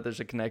of cool that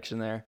there's a connection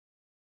there.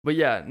 But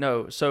yeah,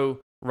 no. So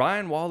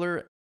Ryan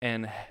Waller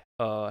and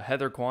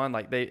Heather Kwan,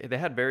 like they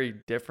had very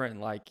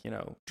different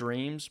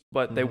dreams,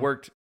 but they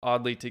worked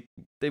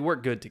they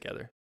worked good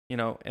together, in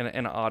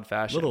an odd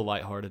fashion. Little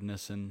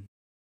lightheartedness in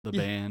the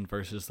band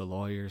versus the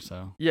lawyer,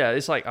 so. Yeah,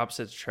 it's like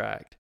opposites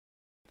attract.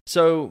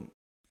 So,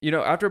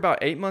 after about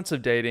 8 months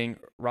of dating,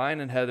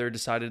 Ryan and Heather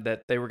decided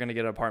that they were going to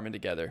get an apartment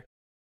together.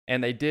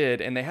 And they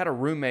did, and they had a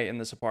roommate in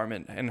this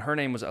apartment, and her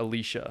name was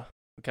Alicia,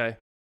 okay?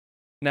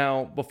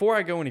 Now, before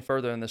I go any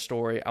further in this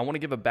story, I want to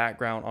give a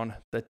background on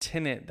the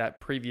tenant that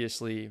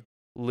previously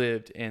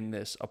lived in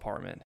this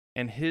apartment,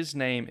 and his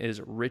name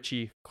is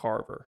Richie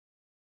Carver.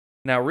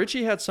 Now,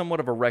 Richie had somewhat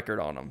of a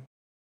record on him,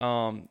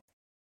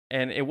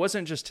 and it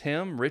wasn't just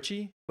him,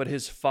 Richie, but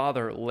his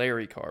father,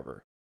 Larry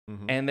Carver.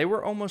 Mm-hmm. And they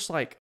were almost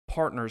like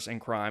partners in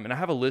crime. And I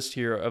have a list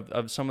here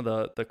of some of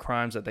the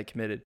crimes that they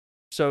committed.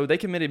 So they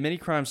committed many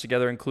crimes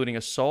together, including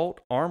assault,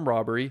 armed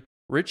robbery.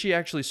 Richie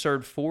actually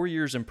served 4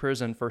 years in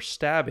prison for a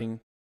stabbing.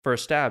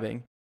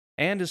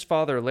 And his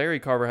father, Larry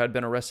Carver, had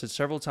been arrested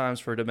several times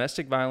for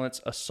domestic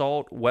violence,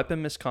 assault,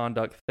 weapon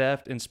misconduct,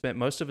 theft, and spent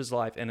most of his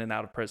life in and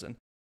out of prison.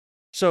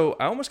 So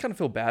I almost kind of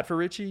feel bad for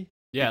Richie.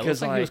 Yeah, it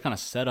looks like he was kind of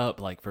set up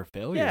for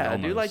failure. Yeah,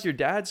 almost. Dude, like your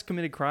dad's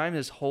committed crime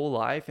his whole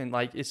life, and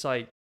it's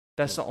like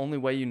that's the only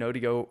way to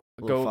go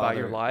about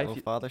your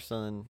life. Father,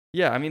 son.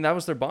 Yeah, I mean that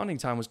was their bonding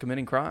time, was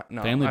committing crime.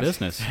 No, family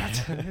business.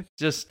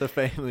 Just the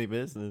family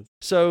business.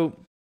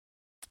 So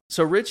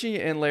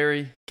Richie and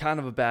Larry, kind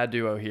of a bad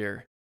duo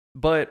here,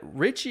 but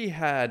Richie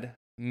had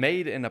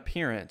made an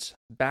appearance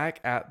back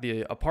at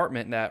the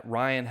apartment that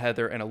Ryan,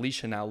 Heather, and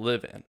Alicia now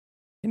live in,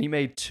 and he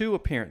made 2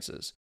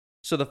 appearances.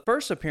 So the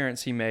first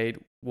appearance he made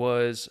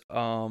was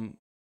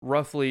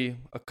roughly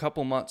a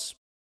couple months.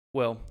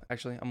 Well,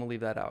 actually, I'm going to leave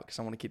that out because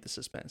I want to keep the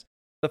suspense.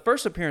 The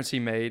first appearance he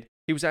made,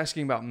 he was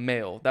asking about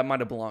mail that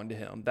might have belonged to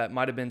him, that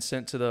might have been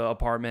sent to the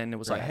apartment, and it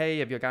was like, hey,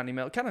 have you got any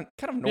mail? Kind of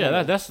normal.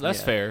 Yeah,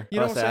 that's fair. You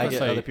know what I'm saying? I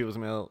get other people's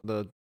mail,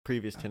 the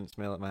previous tenants'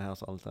 mail at my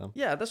house all the time.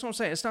 Yeah, that's what I'm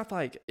saying. It's not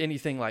like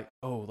anything like,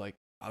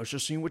 I was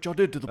just seeing what y'all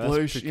did to the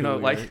place,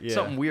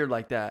 something weird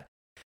like that.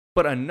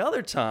 But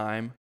another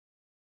time,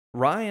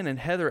 Ryan and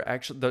Heather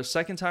actually, the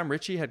second time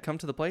Richie had come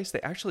to the place,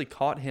 they actually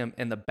caught him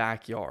in the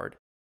backyard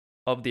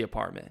of the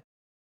apartment.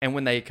 And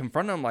when they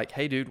confronted him, like,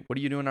 hey, dude, what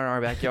are you doing in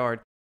our backyard?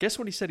 Guess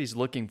what he said he's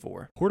looking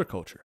for?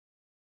 Horticulture.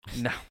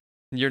 No,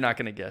 you're not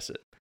going to guess it.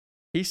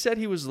 He said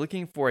he was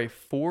looking for a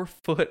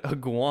 4-foot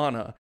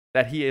iguana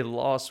that he had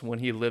lost when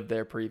he lived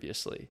there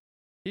previously.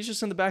 He's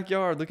just in the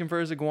backyard looking for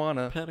his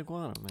iguana. Pet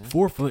iguana, man.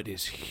 4 foot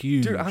is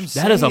huge. Dude,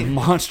 that is a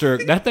monster.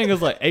 That thing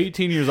is like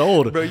 18 years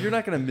old. Bro, you're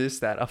not going to miss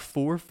that. A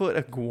 4-foot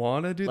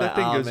iguana, dude? That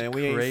thing goes man,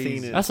 we crazy.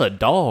 ain't seen it. That's a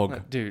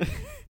dog. Dude.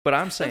 But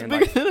I'm saying,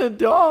 bigger than a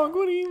dog.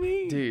 What do you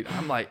mean? Dude,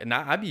 I'm like,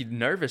 I'd be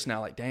nervous now.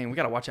 Like, dang, we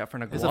got to watch out for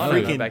an iguana.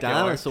 There's a freaking in our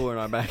backyard. dinosaur in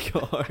our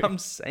backyard. I'm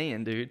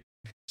saying, dude.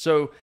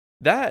 So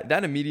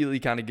that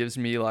immediately kind of gives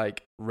me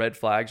like red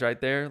flags right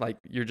there. Like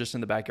you're just in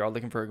the backyard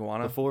looking for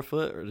iguana. The 4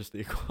 foot or just the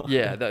iguana?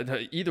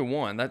 Yeah, either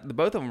one.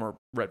 Both of them are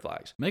red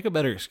flags. Make a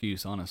better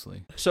excuse,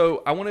 honestly.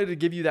 So I wanted to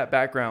give you that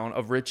background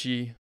of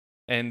Richie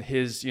and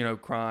his,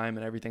 crime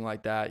and everything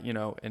like that,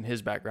 and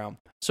his background.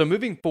 So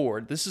moving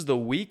forward, this is the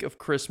week of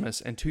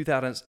Christmas in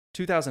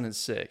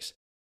 2006.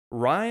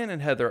 Ryan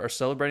and Heather are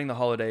celebrating the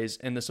holidays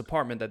in this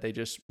apartment that they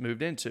just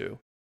moved into.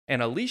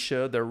 And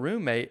Alicia, their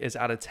roommate, is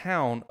out of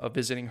town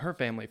visiting her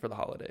family for the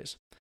holidays.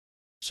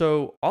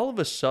 So all of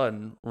a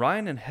sudden,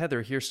 Ryan and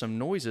Heather hear some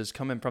noises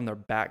coming from their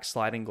back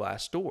sliding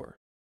glass door.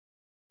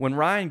 When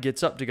Ryan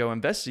gets up to go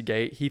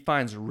investigate, he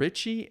finds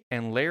Richie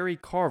and Larry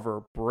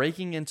Carver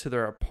breaking into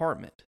their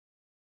apartment.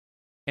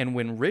 And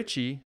when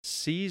Richie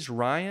sees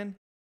Ryan,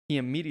 he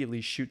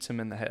immediately shoots him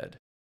in the head.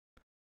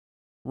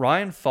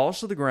 Ryan falls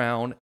to the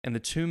ground, and the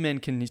 2 men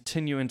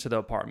continue into the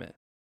apartment.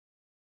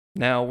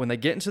 Now, when they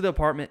get into the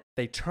apartment,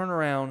 they turn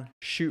around,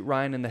 shoot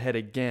Ryan in the head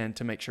again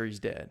to make sure he's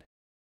dead.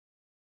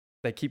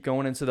 They keep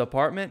going into the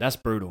apartment. That's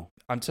brutal.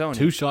 I'm telling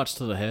you. 2 shots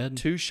to the head?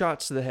 2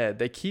 shots to the head.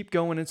 They keep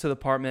going into the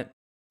apartment.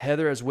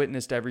 Heather has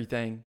witnessed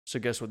everything, so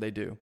guess what they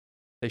do?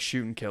 They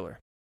shoot and kill her.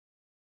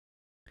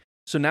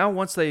 So now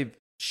once they've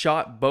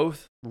shot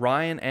both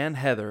Ryan and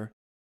Heather,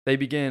 they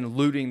begin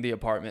looting the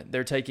apartment.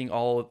 They're taking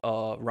all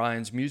of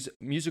Ryan's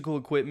musical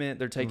equipment.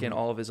 They're taking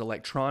all of his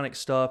electronic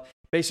stuff.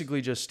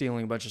 Basically just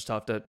stealing a bunch of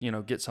stuff to,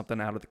 get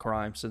something out of the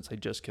crime since they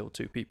just killed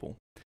 2 people.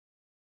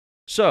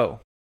 So,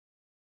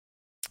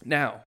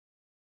 now,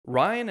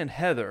 Ryan and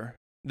Heather,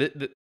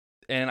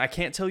 and I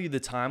can't tell you the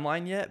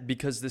timeline yet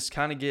because this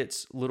kind of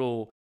gets a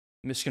little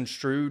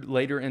misconstrued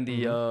later in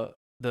the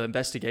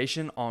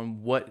investigation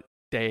on what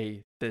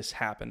day this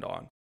happened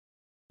on.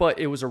 But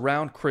it was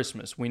around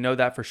Christmas. We know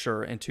that for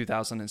sure in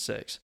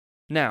 2006.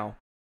 Now,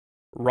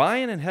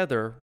 Ryan and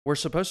Heather were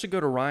supposed to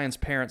go to Ryan's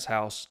parents'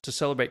 house to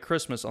celebrate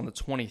Christmas on the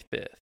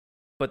 25th,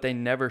 but they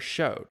never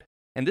showed.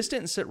 And this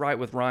didn't sit right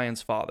with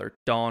Ryan's father,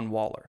 Don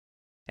Waller.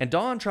 And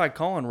Don tried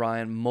calling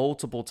Ryan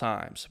multiple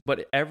times,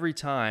 but every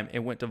time it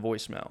went to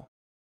voicemail.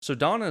 So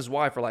Don and his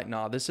wife are like,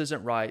 nah, this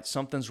isn't right.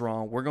 Something's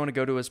wrong. We're going to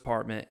go to his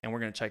apartment and we're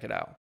going to check it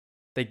out.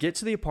 They get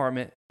to the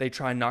apartment. They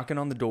try knocking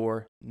on the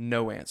door.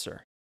 No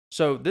answer.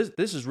 So this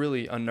is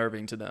really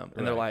unnerving to them.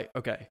 And they're like,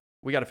 okay,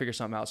 we got to figure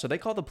something out. So they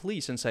call the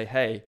police and say,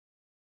 hey,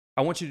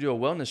 I want you to do a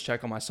wellness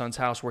check on my son's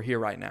house. We're here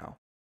right now.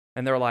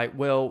 And they're like,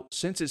 well,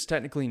 since it's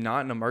technically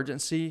not an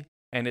emergency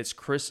and it's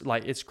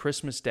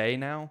Christmas Day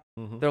now,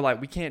 they're like,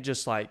 we can't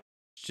just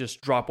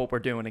drop what we're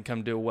doing and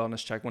come do a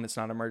wellness check when it's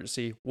not an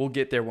emergency. We'll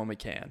get there when we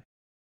can.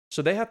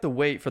 So they have to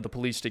wait for the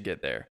police to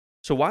get there.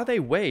 So while they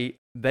wait,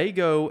 they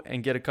go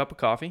and get a cup of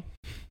coffee.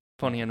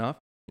 Funny enough,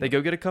 they go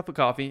get a cup of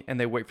coffee and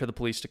they wait for the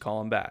police to call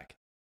them back.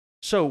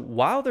 So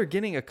while they're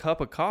getting a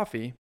cup of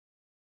coffee,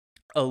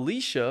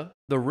 Alicia,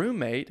 the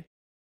roommate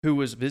who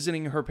was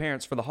visiting her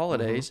parents for the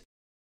holidays,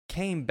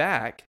 came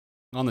back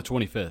on the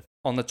 25th.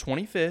 On the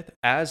 25th,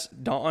 as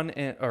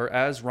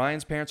as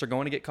Ryan's parents are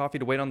going to get coffee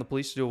to wait on the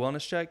police to do a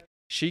wellness check,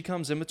 she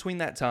comes in between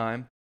that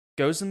time,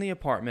 goes in the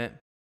apartment,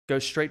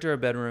 goes straight to her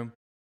bedroom,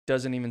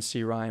 doesn't even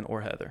see Ryan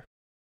or Heather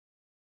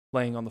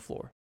laying on the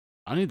floor.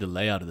 I need the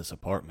layout of this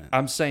apartment.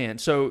 I'm saying,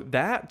 so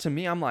that to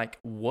me, I'm like,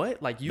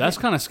 what? Like that's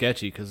kind of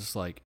sketchy because it's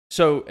like.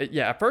 So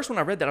yeah, at first when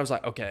I read that, I was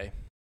like, okay,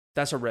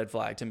 that's a red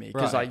flag to me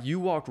because like you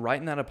walked right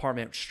in that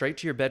apartment straight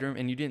to your bedroom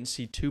and you didn't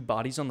see two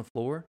bodies on the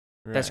floor.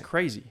 Right. That's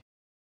crazy.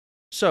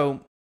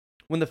 So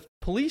when the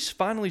police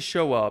finally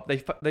show up,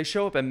 they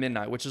show up at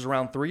midnight, which is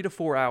around 3 to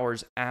 4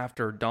 hours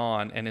after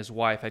Don and his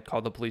wife had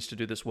called the police to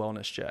do this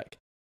wellness check.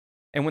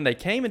 And when they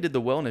came and did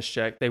the wellness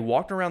check, they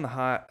walked around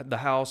the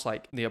house,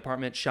 like the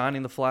apartment,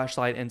 shining the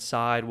flashlight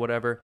inside,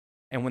 whatever.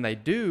 And when they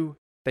do,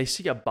 they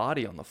see a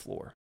body on the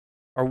floor,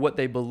 or what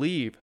they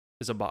believe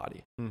is a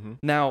body.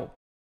 Now,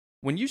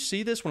 when you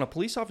see this, when a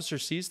police officer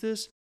sees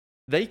this,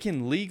 they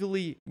can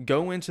legally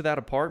go into that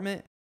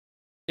apartment.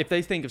 If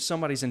they think if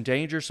somebody's in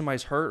danger,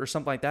 somebody's hurt or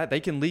something like that, they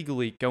can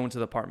legally go into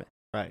the apartment.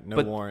 Right.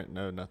 No warrant,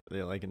 no nothing.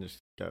 They can just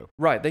go.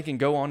 Right. They can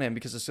go on in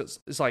because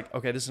it's like,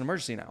 okay, this is an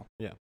emergency now.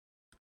 Yeah.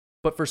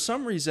 But for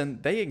some reason,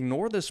 they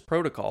ignore this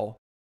protocol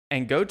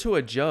and go to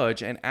a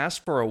judge and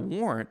ask for a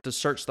warrant to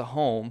search the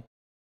home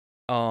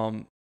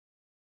and,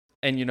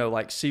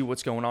 see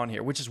what's going on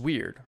here, which is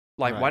weird.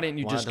 Like, why didn't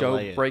you just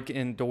go break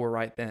in door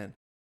right then?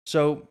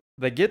 So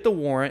they get the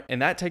warrant,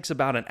 and that takes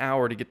about an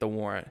hour to get the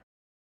warrant.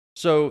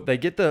 So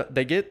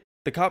the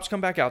cops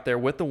come back out there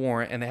with the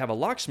warrant, and they have a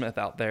locksmith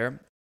out there,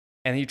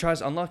 and he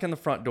tries unlocking the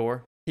front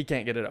door. He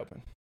can't get it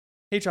open.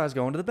 He tries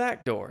going to the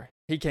back door.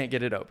 He can't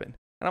get it open.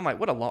 And I'm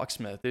like, what a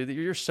locksmith, dude.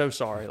 You're so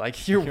sorry.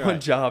 Like, you're one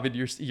job, and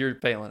you're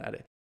failing at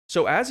it.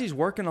 So as he's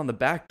working on the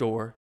back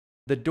door,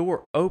 the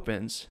door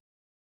opens,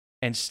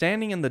 and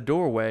standing in the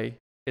doorway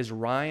is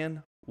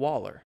Ryan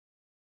Waller.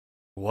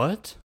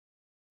 What?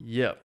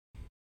 Yep.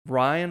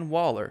 Ryan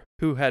Waller,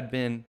 who had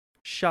been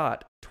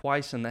shot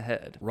twice in the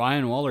head.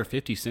 Ryan Waller,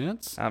 50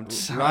 cents?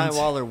 Ryan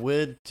Waller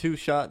with 2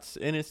 shots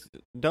in his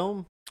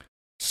dome?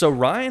 So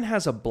Ryan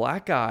has a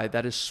black eye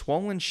that is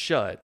swollen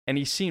shut, and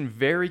he seemed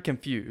very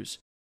confused.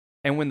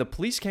 And when the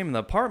police came in the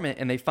apartment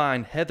and they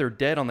find Heather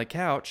dead on the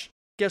couch,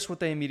 guess what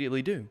they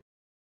immediately do?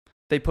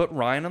 They put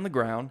Ryan on the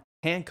ground,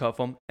 handcuff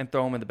him, and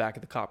throw him in the back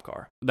of the cop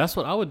car. That's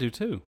what I would do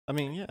too. I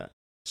mean, yeah.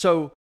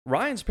 So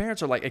Ryan's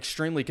parents are like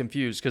extremely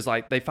confused because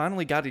like they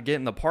finally got to get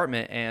in the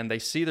apartment and they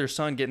see their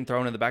son getting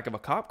thrown in the back of a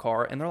cop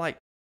car and they're like,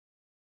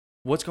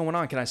 what's going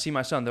on? Can I see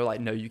my son? They're like,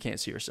 no, you can't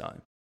see your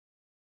son.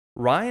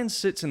 Ryan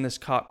sits in this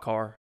cop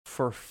car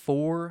for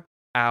 4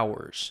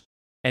 hours.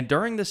 And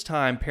during this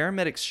time,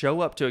 paramedics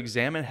show up to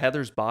examine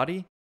Heather's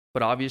body,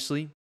 but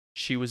obviously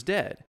she was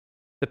dead.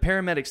 The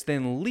paramedics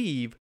then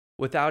leave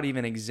without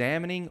even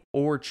examining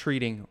or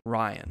treating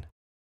Ryan.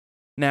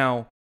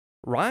 Now,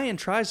 Ryan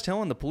tries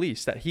telling the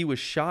police that he was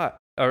shot,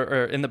 or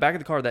in the back of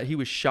the car, that he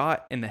was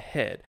shot in the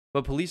head.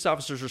 But police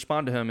officers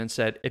respond to him and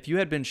said, if you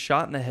had been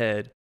shot in the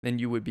head, then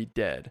you would be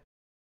dead.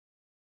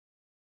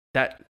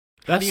 That's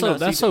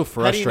so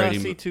frustrating. How do you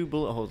not see 2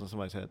 bullet holes in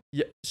somebody's head?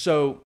 Yeah.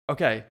 So,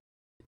 okay.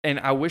 And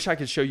I wish I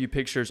could show you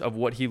pictures of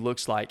what he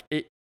looks like.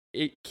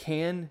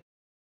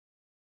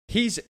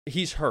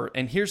 He's hurt.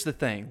 And here's the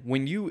thing.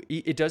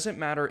 It doesn't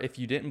matter if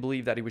you didn't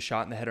believe that he was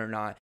shot in the head or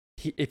not.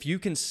 If you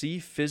can see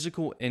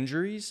physical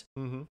injuries,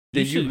 then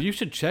you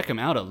should check him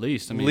out at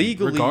least. I mean,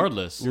 legally,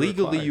 regardless.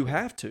 Legally, you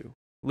have to.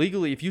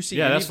 Legally, if you see...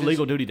 Yeah, that's the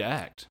legal duty to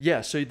act.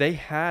 Yeah, so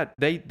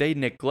they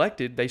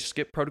neglected, they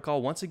skipped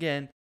protocol once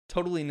again,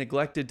 totally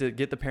neglected to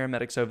get the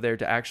paramedics over there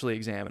to actually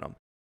examine him.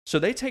 So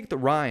they take the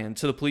Ryan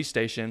to the police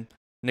station,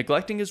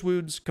 neglecting his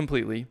wounds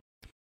completely.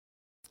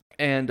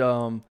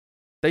 And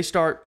They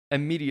start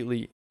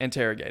immediately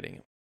interrogating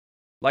him.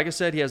 Like I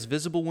said, he has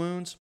visible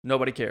wounds.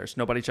 Nobody cares.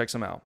 Nobody checks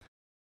him out.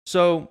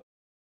 So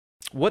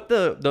what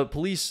the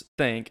police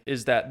think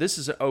is that this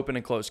is an open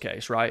and closed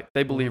case, right?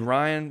 They believe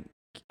Ryan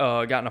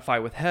got in a fight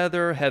with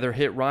Heather. Heather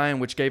hit Ryan,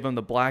 which gave him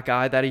the black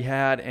eye that he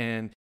had.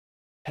 And,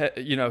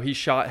 he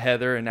shot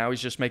Heather, and now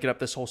he's just making up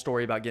this whole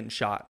story about getting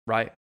shot,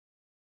 right?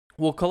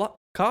 Well,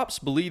 cops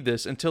believe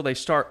this until they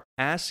start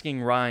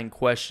asking Ryan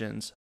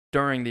questions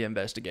during the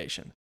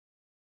investigation.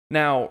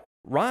 Now,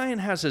 Ryan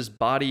has his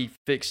body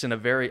fixed in a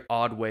very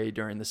odd way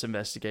during this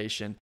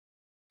investigation.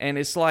 And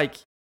it's like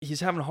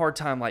he's having a hard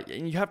time,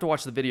 and you have to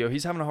watch the video,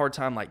 he's having a hard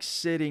time,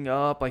 sitting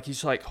up.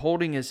 He's,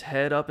 holding his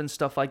head up and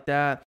stuff like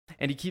that.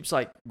 And he keeps,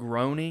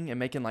 groaning and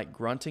making,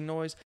 grunting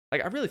noise.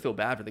 I really feel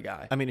bad for the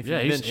guy. I mean, if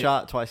you've been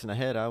shot twice in the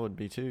head, I would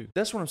be too.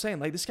 That's what I'm saying.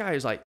 This guy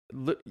is,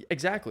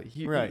 exactly.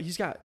 He's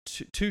got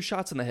two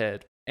shots in the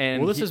head.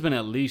 And this has been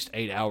at least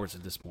 8 hours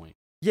at this point.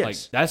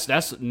 Yes.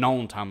 That's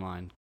known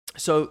timeline.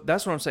 So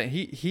that's what I'm saying.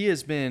 He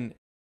has been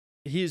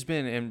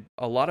in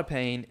a lot of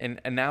pain, and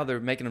now they're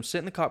making him sit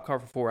in the cop car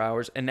for 4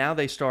 hours, and now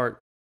they start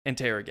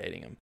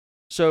interrogating him.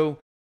 So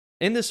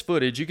in this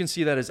footage, you can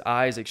see that his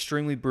eye is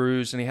extremely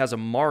bruised, and he has a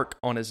mark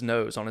on his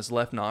nose, on his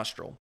left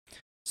nostril.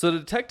 So the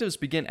detectives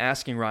begin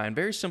asking Ryan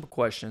very simple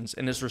questions,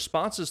 and his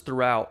responses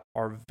throughout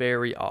are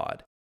very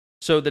odd.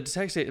 So the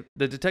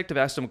detective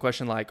asked him a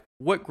question like,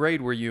 "What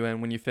grade were you in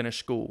when you finished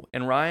school?"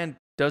 And Ryan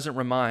doesn't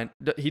respond.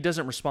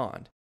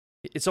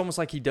 It's almost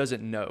like he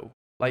doesn't know.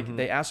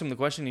 They asked him the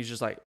question, he's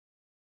just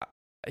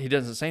he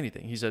doesn't say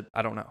anything. He said,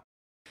 "I don't know."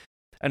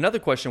 Another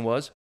question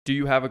was, "Do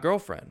you have a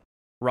girlfriend?"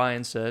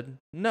 Ryan said,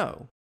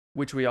 "No,"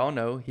 which we all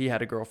know he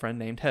had a girlfriend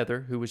named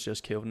Heather who was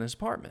just killed in his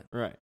apartment.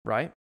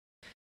 Right?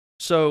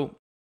 So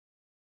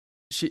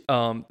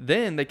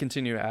then they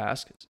continue to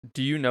ask,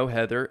 "Do you know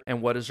Heather,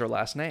 and what is her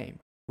last name?"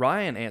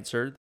 Ryan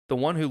answered, "The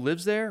one who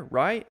lives there,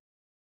 right?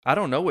 I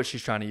don't know what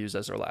she's trying to use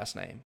as her last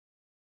name."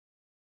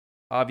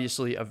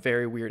 Obviously, a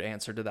very weird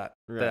answer to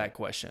that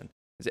question.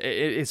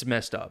 It's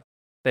messed up.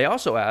 They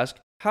also asked,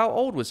 "How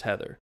old was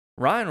Heather?"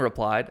 Ryan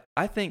replied,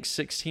 "I think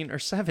 16 or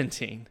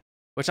 17."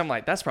 Which I'm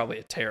like, that's probably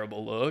a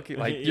terrible look.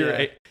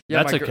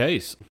 That's a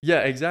case.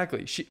 Yeah,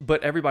 exactly.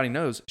 But everybody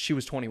knows she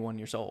was 21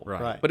 years old.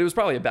 Right. But it was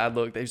probably a bad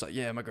look. They was like,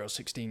 "Yeah, my girl's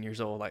 16 years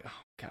old." Oh,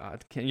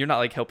 God. You're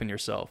not, helping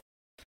yourself.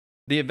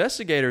 The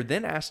investigator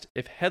then asked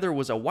if Heather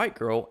was a white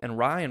girl, and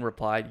Ryan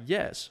replied,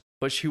 "Yes,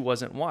 but she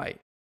wasn't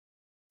white."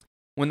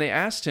 When they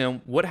asked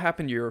him, "What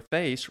happened to your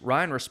face?"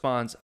 Ryan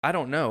responds, "I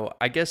don't know.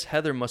 I guess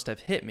Heather must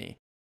have hit me."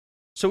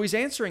 So he's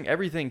answering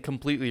everything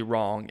completely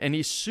wrong, and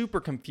he's super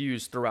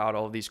confused throughout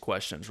all of these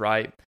questions,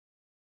 right?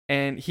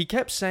 And he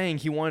kept saying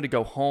he wanted to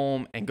go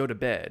home and go to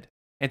bed.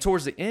 And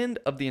towards the end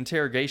of the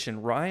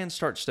interrogation, Ryan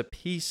starts to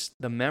piece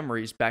the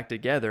memories back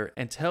together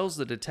and tells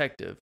the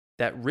detective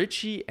that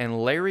Richie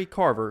and Larry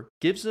Carver,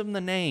 gives them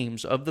the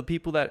names of the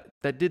people that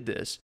did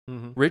this.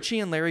 Richie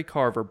and Larry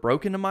Carver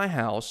broke into my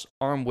house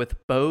armed with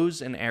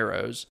bows and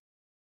arrows.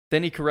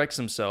 Then he corrects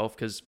himself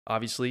because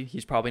obviously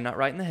he's probably not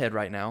right in the head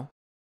right now.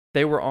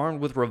 They were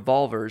armed with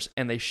revolvers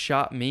and they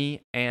shot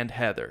me and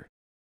Heather.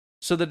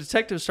 So the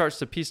detective starts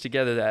to piece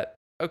together that,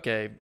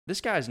 okay,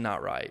 this guy's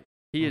not right.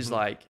 He is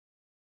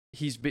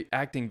he's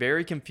acting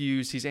very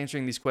confused. He's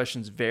answering these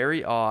questions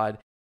very odd.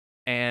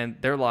 And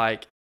they're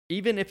like,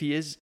 even if he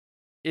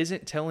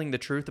isn't telling the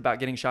truth about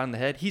getting shot in the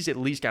head, he's at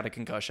least got a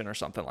concussion or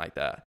something like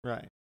that.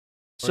 Right.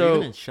 So, or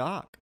even in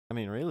shock. I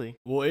mean, really.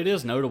 Well, it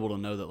is notable to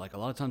know that a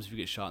lot of times if you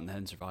get shot in the head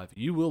and survive,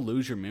 you will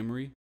lose your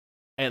memory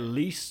at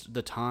least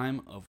the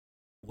time of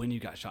when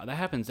you got shot. That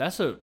happens. That's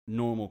a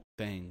normal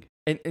thing.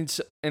 And that's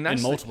in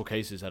multiple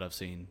cases that I've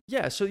seen.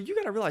 Yeah, so you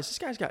got to realize this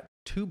guy's got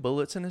 2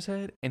 bullets in his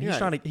head, and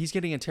he's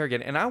getting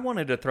interrogated. And I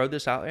wanted to throw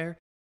this out there.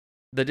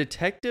 The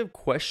detective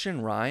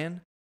questioned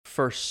Ryan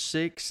for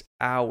 6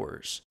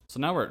 hours. So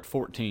now we're at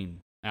 14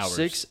 hours.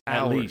 6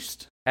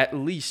 hours. At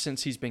least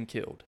since he's been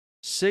killed.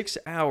 6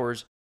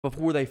 hours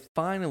before they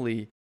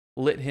finally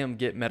let him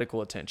get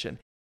medical attention.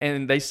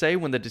 And they say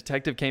when the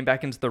detective came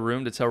back into the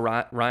room to tell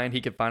Ryan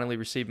he could finally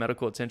receive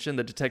medical attention,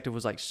 the detective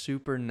was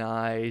super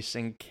nice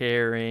and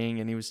caring.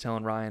 And he was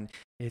telling Ryan,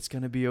 "It's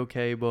going to be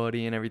okay,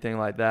 buddy," and everything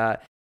like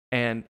that.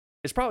 And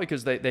it's probably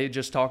because they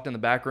just talked in the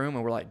back room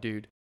and were like,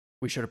 "Dude,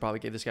 we should have probably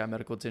gave this guy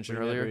medical attention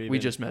earlier. We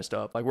just messed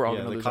up. We're all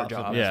going to lose our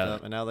job." Yeah.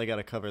 And now they got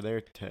to cover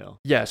their tail.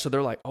 Yeah. So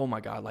they're like, "Oh my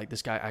God,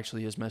 this guy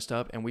actually is messed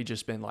up." And we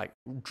just been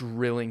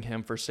drilling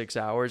him for 6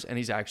 hours and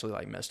he's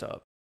actually messed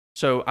up.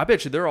 So I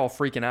bet you they're all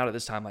freaking out at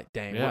this time.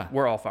 Dang,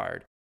 we're all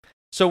fired.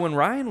 So when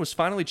Ryan was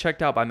finally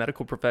checked out by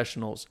medical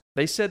professionals,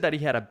 they said that he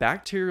had a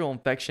bacterial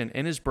infection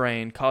in his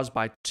brain caused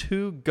by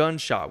 2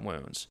 gunshot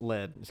wounds.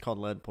 Lead. It's called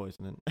lead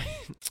poisoning.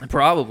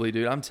 Probably,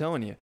 dude. I'm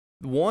telling you.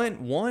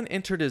 One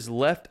entered his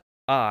left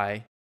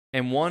eye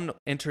and one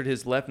entered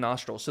his left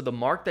nostril. So the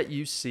mark that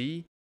you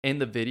see in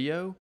the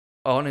video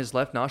on his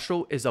left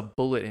nostril is a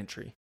bullet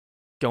entry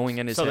going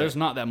in his head. So there's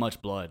not that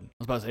much blood. I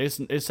was about to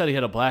say, it said he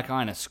had a black eye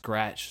and a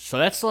scratch. So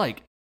that's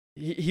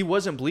he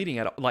wasn't bleeding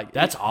at all.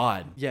 That's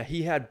odd. Yeah,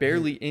 he had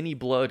barely any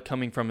blood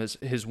coming from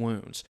his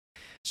wounds.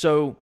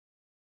 So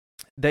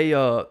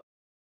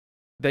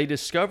they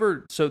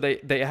discovered, so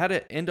they had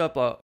to end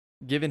up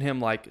giving him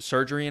like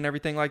surgery and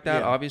everything like that,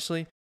 Yeah.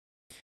 obviously.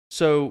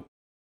 So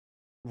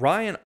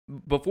Ryan,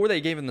 before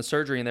they gave him the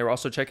surgery and they were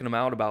also checking him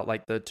out about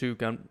like the 2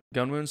 gun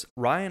wounds,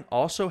 Ryan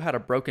also had a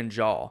broken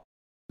jaw,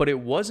 but it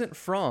wasn't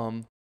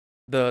from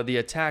the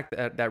attack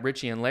that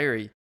Richie and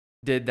Larry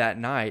did that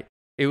night.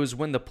 It was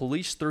when the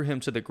police threw him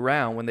to the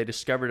ground when they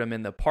discovered him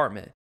in the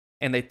apartment.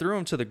 And they threw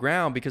him to the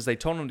ground because they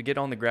told him to get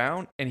on the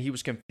ground, and he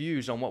was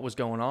confused on what was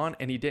going on,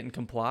 and he didn't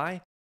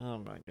comply. Oh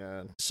my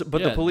God. So,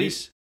 but the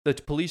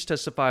police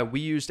testify we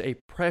used a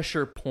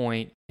pressure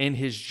point in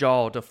his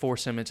jaw to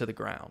force him into the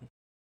ground.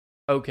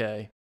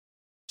 Okay.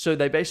 So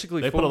they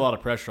basically put a lot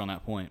of pressure on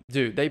that point.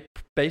 Dude, they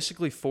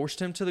basically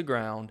forced him to the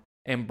ground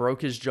and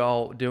broke his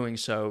jaw doing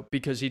so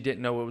because he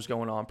didn't know what was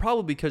going on.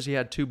 Probably because he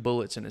had 2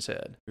 bullets in his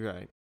head.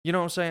 Right. You know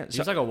what I'm saying?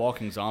 He's like a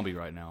walking zombie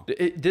right now.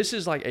 This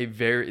is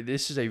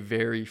a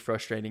very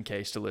frustrating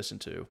case to listen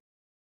to.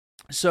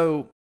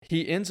 So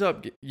he ends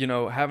up,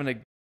 having to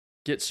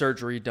get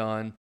surgery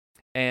done,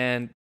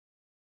 and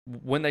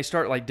when they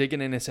start like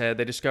digging in his head,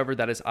 they discovered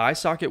that his eye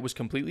socket was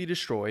completely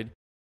destroyed.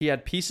 He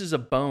had pieces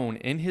of bone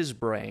in his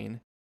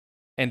brain,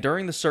 and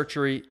during the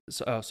surgery,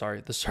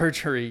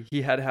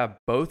 he had to have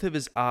both of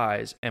his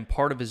eyes and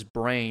part of his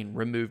brain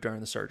removed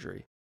during the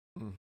surgery.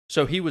 Mm.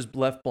 So he was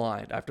left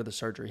blind after the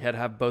surgery. He had to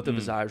have both of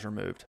his eyes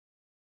removed.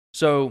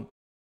 So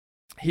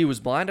he was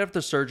blind after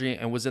the surgery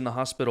and was in the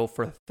hospital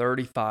for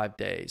 35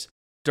 days.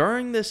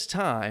 During this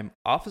time,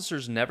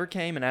 officers never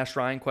came and asked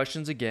Ryan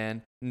questions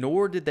again,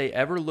 nor did they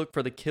ever look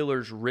for the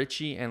killers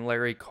Richie and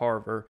Larry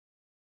Carver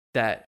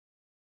that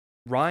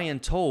Ryan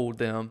told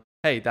them,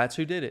 hey, that's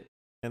who did it.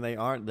 And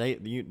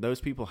those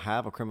people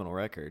have a criminal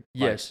record.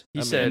 Yes.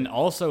 He said. And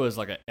also is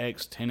like an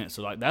ex-tenant.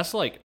 So like that's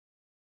like,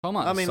 talking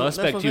about the that's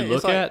suspect what you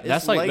look at,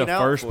 that's like the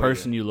first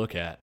person you look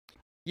at.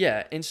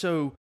 Yeah. And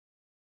so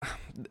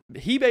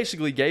he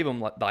basically gave them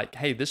like,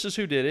 hey, this is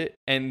who did it.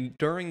 And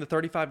during the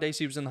 35 days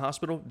he was in the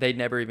hospital, they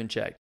never even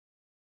checked.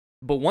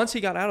 But once he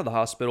got out of the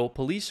hospital,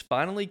 police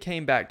finally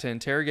came back to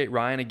interrogate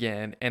Ryan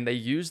again, and they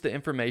used the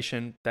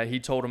information that he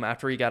told them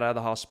after he got out of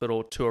the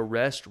hospital to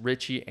arrest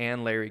Richie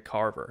and Larry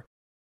Carver.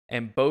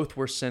 And both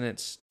were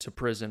sentenced to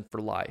prison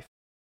for life.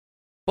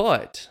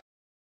 But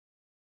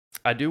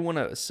I do want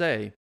to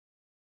say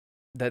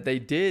that they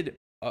did,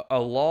 a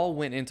law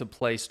went into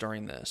place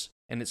during this,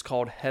 and it's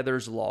called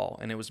Heather's Law,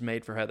 and it was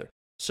made for Heather.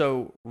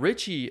 So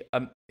Richie,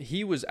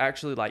 he was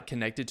actually like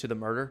connected to the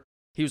murder.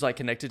 He was like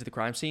connected to the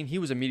crime scene. He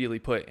was immediately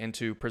put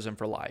into prison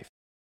for life.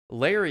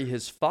 Larry,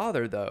 his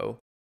father, though,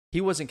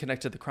 he wasn't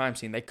connected to the crime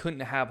scene. They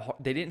didn't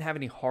have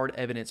any hard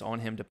evidence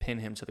on him to pin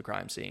him to the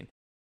crime scene.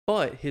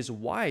 But his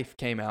wife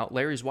came out,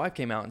 Larry's wife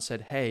came out and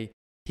said, hey,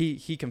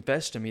 he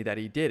confessed to me that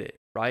he did it,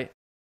 right?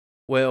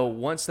 Well,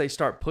 once they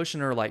start pushing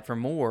her like for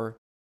more,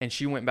 and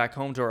she went back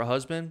home to her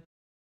husband,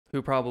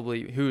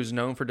 who is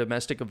known for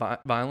domestic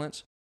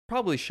violence,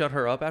 probably shut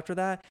her up after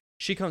that.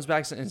 She comes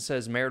back and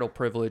says, marital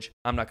privilege,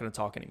 I'm not going to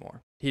talk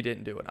anymore. He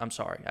didn't do it. I'm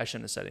sorry. I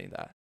shouldn't have said any of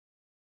that.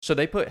 So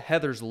they put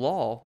Heather's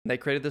Law, and they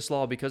created this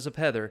law because of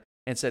Heather,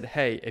 and said,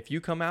 hey, if you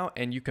come out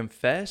and you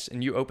confess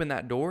and you open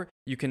that door,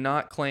 you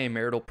cannot claim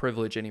marital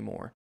privilege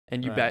anymore.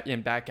 And you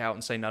back out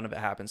and say none of it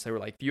happens. They were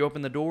like, if you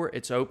open the door,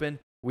 it's open,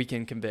 we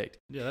can convict.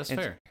 Yeah, that's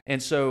fair.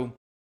 And so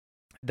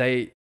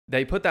they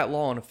put that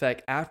law in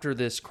effect after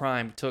this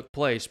crime took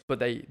place, but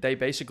they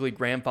basically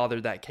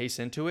grandfathered that case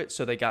into it,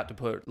 so they got to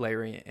put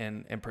Larry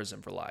in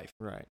prison for life.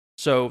 Right.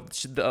 So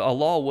a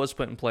law was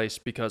put in place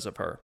because of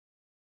her.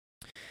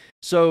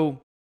 So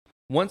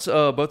once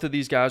both of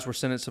these guys were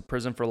sentenced to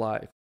prison for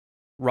life,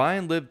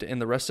 Ryan lived in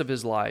the rest of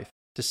his life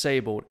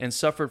disabled and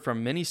suffered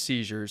from many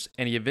seizures,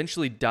 and he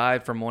eventually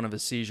died from one of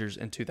his seizures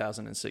in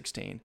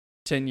 2016,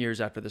 10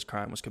 years after this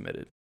crime was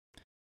committed.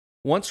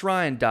 Once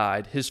Ryan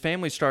died, his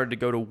family started to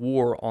go to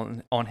war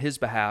on his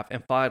behalf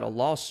and filed a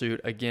lawsuit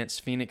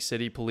against Phoenix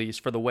City Police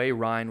for the way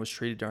Ryan was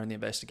treated during the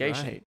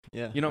investigation. Right.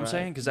 Yeah. You know what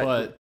I'm saying?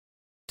 But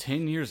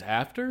 10 years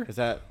after? Is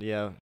that,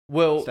 yeah.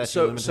 Well,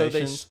 so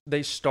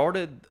they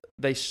started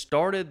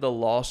the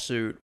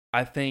lawsuit,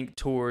 I think,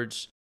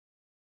 towards,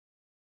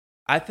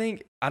 I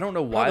don't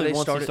know why probably they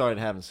once started. He started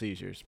having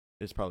seizures.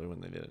 It's probably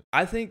when they did it.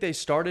 I think they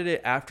started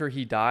it after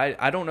he died.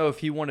 I don't know if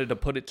he wanted to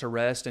put it to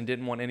rest and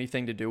didn't want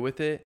anything to do with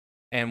it.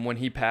 And when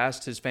he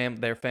passed,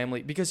 their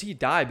family, because he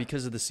died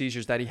because of the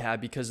seizures that he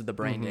had because of the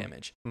brain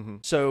damage. Mm-hmm.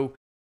 So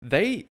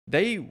they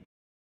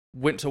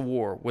went to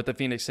war with the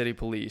Phoenix City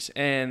Police,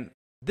 and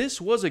this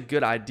was a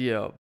good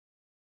idea,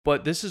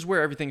 but this is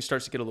where everything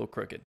starts to get a little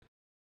crooked.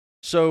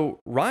 So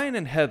Ryan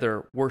and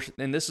Heather were,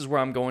 and this is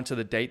where I'm going to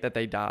the date that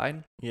they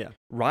died. Yeah.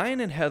 Ryan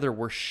and Heather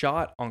were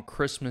shot on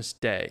Christmas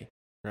Day.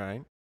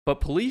 Right.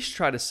 But police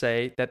try to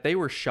say that they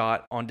were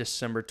shot on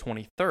December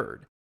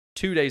 23rd,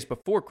 2 days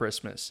before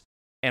Christmas.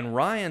 And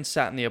Ryan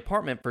sat in the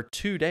apartment for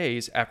 2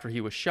 days after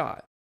he was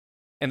shot.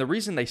 And the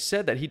reason they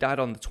said that he died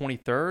on the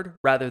 23rd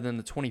rather than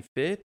the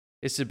 25th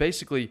is to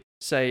basically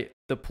say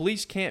the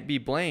police can't be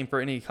blamed for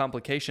any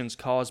complications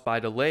caused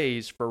by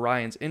delays for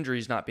Ryan's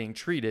injuries not being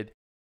treated.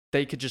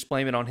 they could just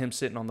blame it on him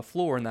sitting on the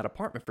floor in that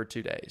apartment for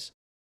 2 days.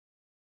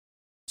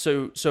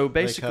 So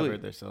basically, they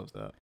covered themselves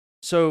up.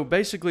 So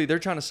basically, they're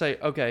trying to say,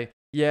 okay,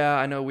 yeah,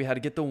 I know we had to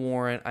get the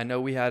warrant. I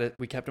know we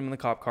kept him in the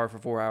cop car for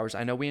 4 hours.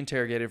 I know we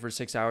interrogated for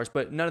 6 hours,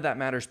 but none of that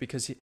matters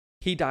because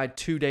he died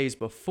 2 days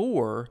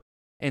before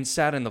and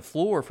sat in the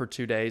floor for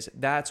 2 days.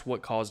 That's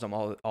what caused him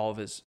all of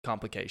his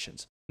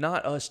complications,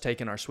 not us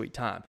taking our sweet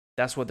time.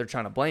 That's what they're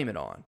trying to blame it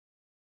on.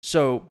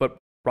 So, but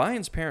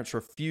Ryan's parents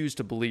refused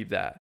to believe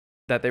that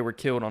they were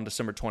killed on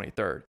December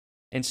 23rd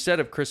instead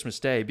of Christmas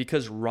Day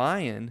because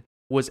Ryan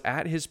was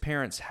at his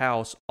parents'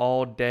 house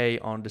all day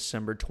on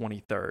December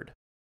 23rd.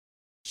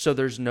 So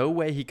there's no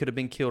way he could have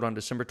been killed on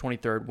December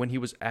 23rd when he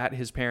was at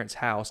his parents'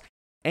 house.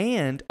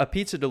 And a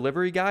pizza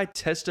delivery guy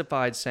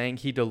testified saying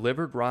he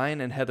delivered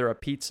Ryan and Heather a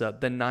pizza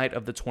the night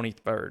of the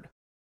 23rd,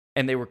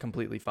 and they were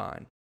completely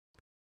fine.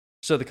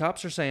 So the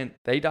cops are saying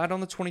they died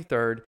on the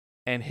 23rd,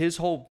 and his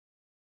whole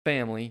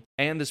family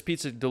and this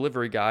pizza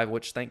delivery guy,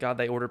 which thank God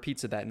they ordered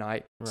pizza that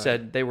night,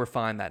 said they were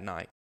fine that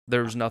night.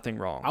 There was nothing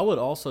wrong. I would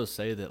also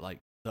say that like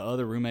the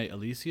other roommate,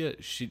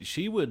 Alicia,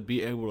 she would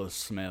be able to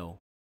smell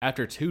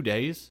after 2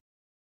 days.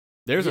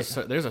 There's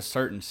a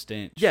certain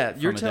stench. Yeah,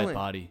 from you're a telling dead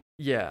body.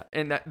 Yeah,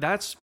 and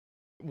that's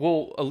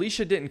well,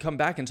 Alicia didn't come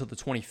back until the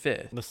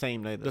 25th. The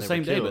same day.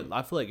 But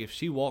I feel like if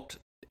she walked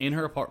in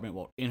her apartment,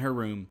 walked in her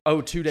room,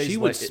 2 days she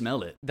later, would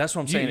smell it. That's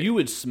what I'm saying. You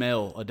would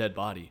smell a dead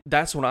body.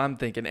 That's what I'm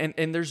thinking.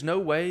 And there's no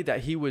way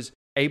that he was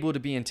able to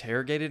be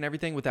interrogated and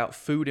everything without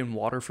food and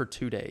water for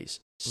 2 days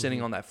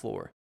sitting on that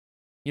floor.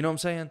 You know what I'm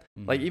saying?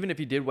 Mm-hmm. Like, even if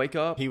he did wake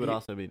up, he would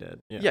also be dead.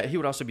 Yeah, he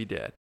would also be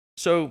dead.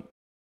 So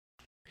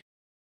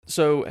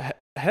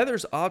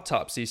Heather's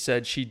autopsy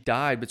said she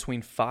died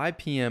between 5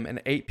 p.m.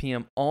 and 8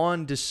 p.m.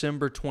 on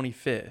December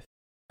 25th.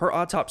 Her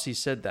autopsy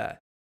said that.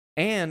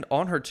 And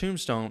on her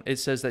tombstone, it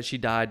says that she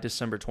died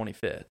December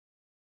 25th.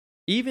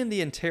 Even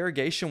the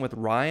interrogation with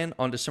Ryan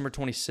on December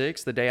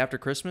 26th, the day after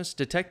Christmas,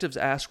 detectives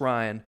asked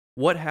Ryan,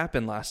 what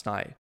happened last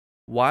night?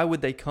 Why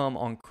would they come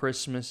on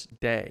Christmas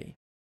Day?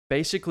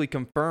 Basically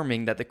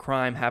confirming that the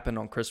crime happened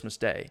on Christmas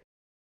Day.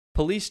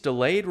 Police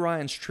delayed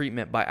Ryan's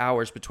treatment by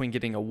hours between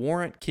getting a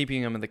warrant,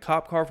 keeping him in the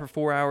cop car for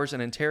 4 hours,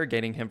 and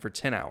interrogating him for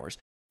 10 hours.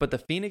 But the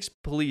Phoenix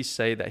police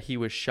say that he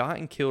was shot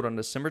and killed on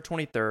December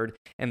 23rd,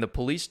 and the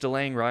police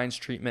delaying Ryan's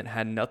treatment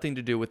had nothing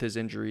to do with his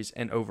injuries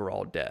and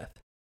overall death.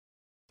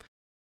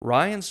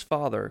 Ryan's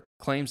father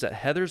claims that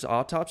Heather's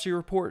autopsy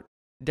report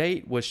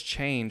date was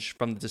changed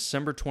from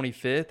December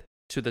 25th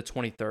to the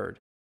 23rd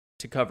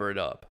to cover it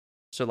up.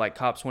 So, like,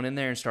 cops went in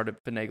there and started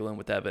finagling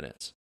with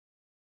evidence.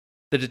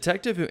 The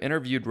detective who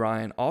interviewed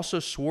Ryan also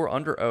swore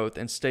under oath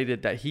and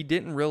stated that he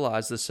didn't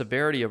realize the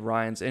severity of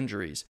Ryan's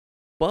injuries.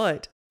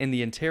 But in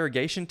the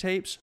interrogation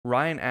tapes,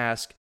 Ryan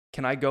asked,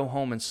 "Can I go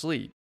home and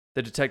sleep?"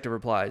 The detective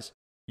replies,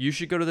 "You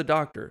should go to the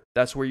doctor.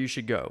 That's where you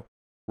should go."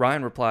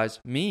 Ryan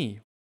replies, "Me?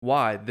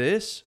 Why,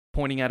 this?"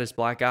 Pointing at his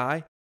black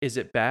eye. "Is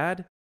it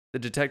bad?" The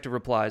detective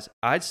replies,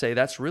 "I'd say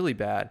that's really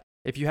bad.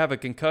 If you have a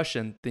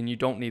concussion, then you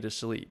don't need to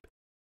sleep."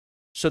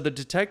 So the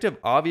detective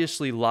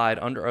obviously lied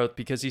under oath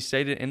because he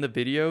stated in the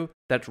video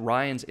that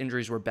Ryan's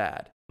injuries were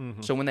bad.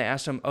 Mm-hmm. So when they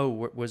asked him,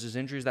 was his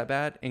injuries that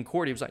bad? In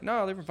court, he was like,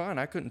 no, they were fine.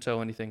 I couldn't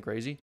tell anything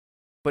crazy.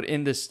 But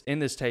in this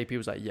tape, he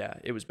was like, yeah,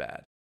 it was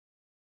bad.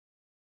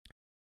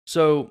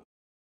 So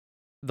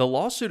the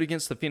lawsuit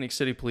against the Phoenix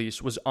City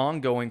Police was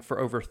ongoing for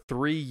over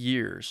 3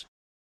 years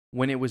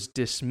when it was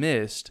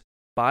dismissed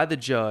by the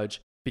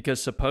judge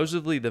because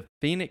supposedly the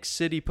Phoenix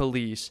City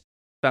Police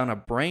found a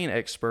brain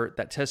expert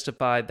that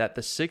testified that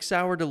the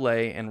 6-hour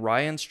delay in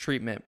Ryan's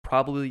treatment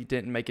probably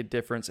didn't make a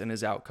difference in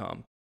his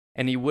outcome,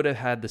 and he would have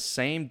had the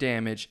same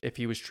damage if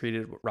he was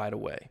treated right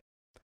away.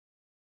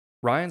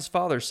 Ryan's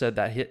father said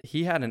that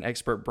he had an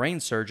expert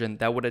brain surgeon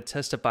that would have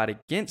testified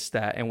against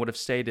that and would have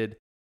stated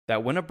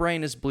that when a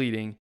brain is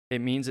bleeding, it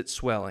means it's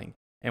swelling,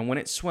 and when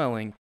it's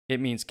swelling, it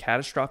means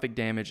catastrophic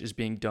damage is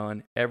being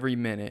done every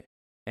minute,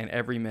 and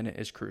every minute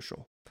is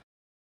crucial.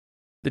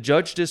 The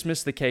judge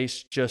dismissed the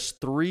case just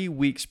 3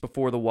 weeks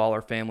before the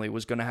Waller family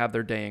was going to have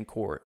their day in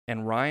court,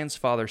 and Ryan's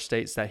father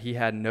states that he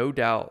had no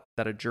doubt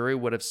that a jury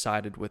would have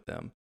sided with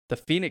them. The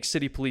Phoenix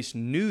City Police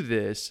knew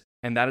this,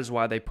 and that is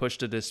why they pushed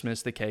to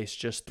dismiss the case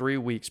just 3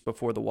 weeks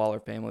before the Waller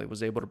family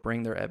was able to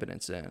bring their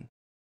evidence in.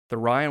 The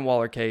Ryan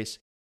Waller case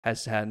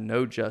has had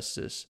no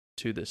justice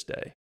to this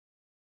day.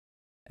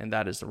 And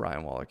that is the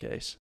Ryan Waller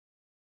case.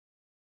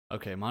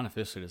 Okay, mine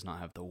officially does not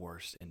have the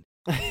worst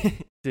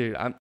ending. Dude,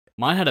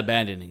 mine had a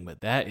bad ending,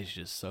 but that is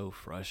just so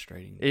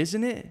frustrating.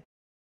 Isn't it?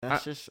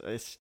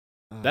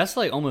 That's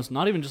like almost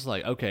not even just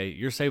like, okay,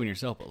 you're saving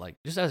yourself, but like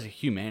just as a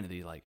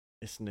humanity, like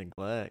it's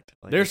neglect.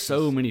 Like, there's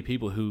so many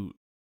people who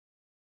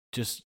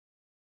just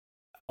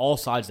all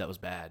sides that was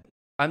bad.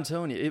 I'm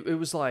telling you, it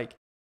was like,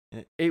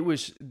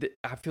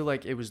 I feel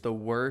like it was the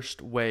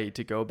worst way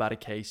to go about a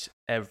case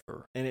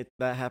ever. And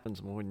that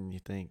happens more than you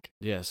think.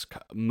 Yes.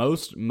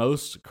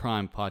 Most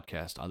crime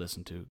podcasts I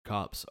listen to,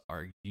 cops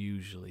are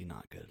usually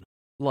not good.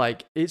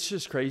 Like, it's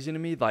just crazy to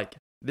me. Like,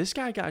 this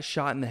guy got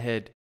shot in the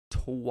head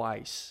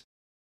twice,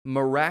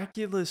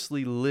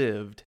 miraculously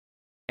lived,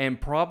 and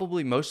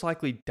probably most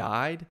likely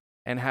died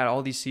and had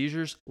all these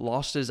seizures,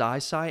 lost his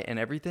eyesight and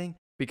everything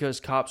because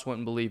cops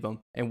wouldn't believe him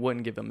and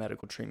wouldn't give him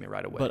medical treatment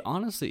right away. But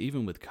honestly,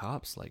 even with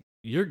cops, like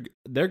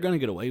they're gonna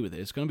get away with it.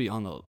 It's gonna be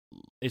on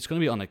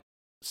the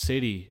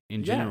city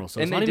in general. So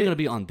it's not even gonna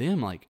be on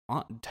them. Like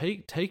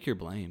take your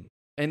blame.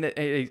 And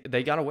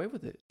they got away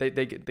with it.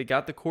 They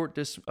got the court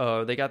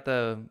they got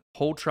the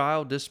whole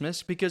trial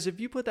dismissed, because if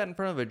you put that in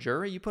front of a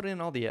jury, you put in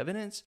all the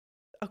evidence,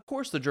 of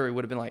course the jury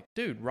would have been like,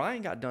 dude,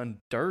 Ryan got done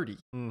dirty.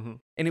 Mm-hmm.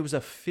 And it was a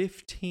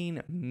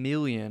 $15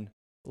 million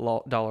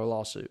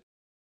lawsuit.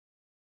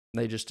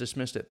 They just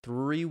dismissed it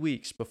 3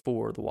 weeks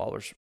before the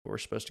Wallers were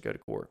supposed to go to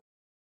court.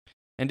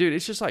 And dude,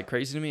 it's just like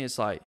crazy to me. It's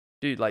like,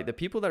 dude, like the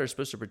people that are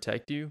supposed to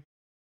protect you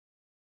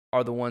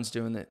are the ones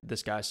doing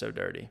this guy so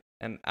dirty.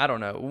 And I don't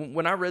know.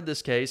 When I read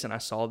this case and I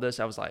saw this,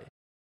 I was like,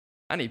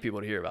 I need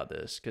people to hear about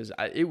this, because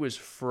it was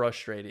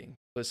frustrating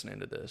listening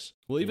to this.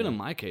 Well, even in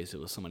my case, it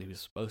was somebody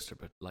who's supposed to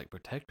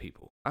protect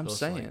people. I'm so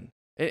saying,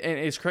 and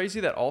it's crazy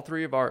that all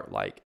three of our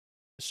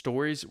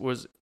stories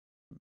was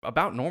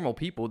about normal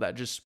people that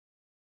just,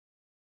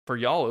 for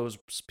y'all, it was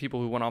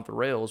people who went off the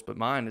rails, but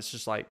mine, it's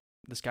just like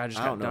this guy just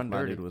got done dirty. I don't know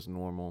if my dude was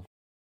normal.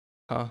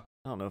 Huh?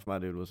 I don't know if my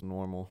dude was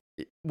normal.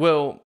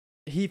 Well,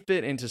 he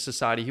fit into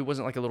society. He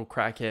wasn't like a little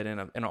crackhead in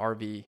an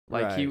RV.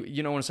 Like right.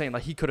 you know what I'm saying?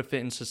 Like he could have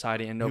fit in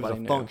society and nobody knew.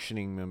 He was a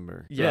functioning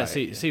member. Yeah.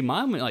 Right. See,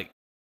 mine went like,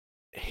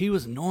 he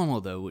was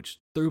normal though, which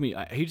threw me.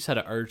 He just had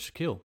an urge to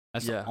kill.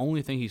 That's the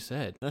only thing he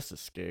said. That's the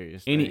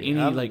scariest. And thing. he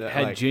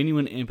had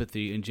genuine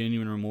empathy and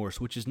genuine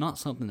remorse, which is not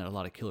something that a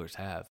lot of killers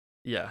have.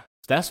 Yeah.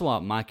 That's why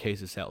my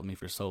case has sat with me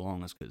for so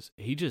long, is because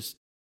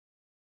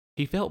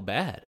he felt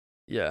bad.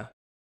 Yeah.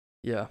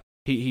 Yeah.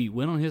 He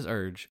went on his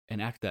urge,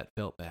 and after that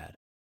felt bad.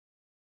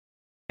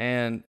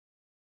 And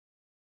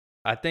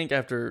I think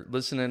after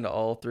listening to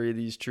all three of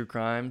these true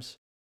crimes,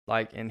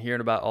 and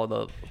hearing about all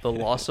the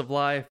loss of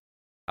life,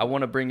 I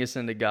want to bring us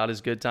into God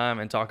is Good Time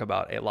and talk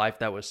about a life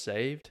that was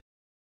saved.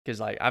 Because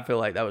I feel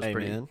like that was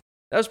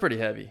pretty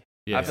heavy.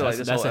 Yeah, I feel like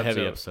that's a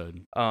heavy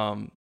episode.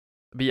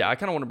 But yeah, I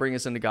kind of want to bring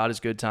us into God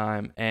is Good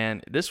Time,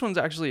 and this one's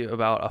actually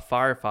about a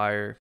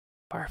firefighter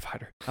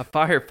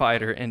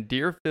in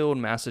Deerfield,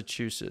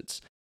 Massachusetts.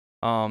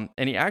 And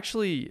he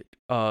actually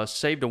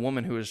saved a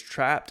woman who was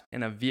trapped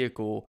in a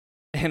vehicle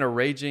in a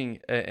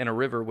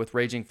river with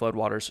raging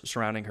floodwaters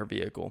surrounding her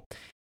vehicle.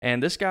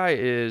 And this guy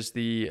is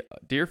the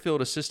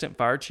Deerfield Assistant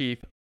Fire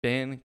Chief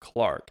Ben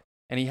Clark,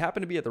 and he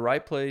happened to be at the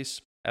right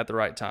place at the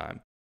right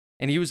time.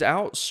 And he was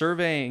out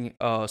surveying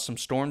some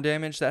storm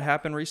damage that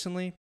happened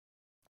recently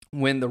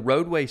when the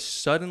roadway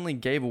suddenly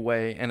gave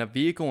away and a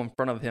vehicle in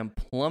front of him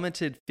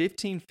plummeted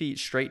 15 feet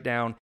straight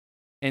down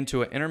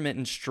into an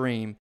intermittent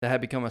stream that had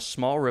become a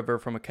small river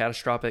from a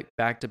catastrophic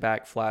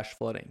back-to-back flash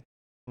flooding.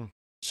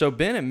 So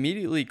Ben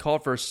immediately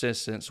called for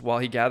assistance while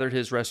he gathered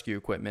his rescue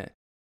equipment.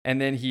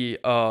 And then he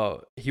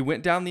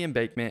went down the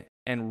embankment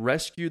and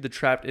rescued the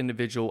trapped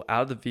individual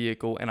out of the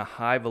vehicle in a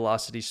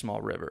high-velocity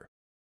small river.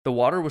 The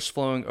water was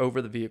flowing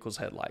over the vehicle's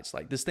headlights.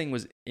 Like, this thing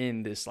was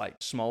in this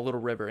small little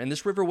river, and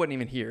this river wasn't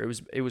even here.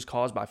 It was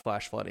caused by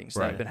flash floodings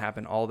that had been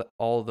happening all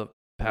the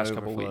past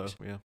couple weeks.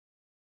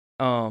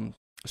 Yeah.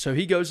 So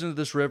he goes into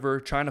this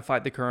river trying to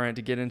fight the current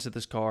to get into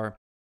this car,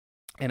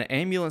 and an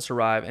ambulance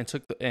arrived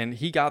and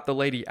he got the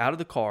lady out of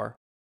the car,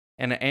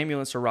 and an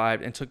ambulance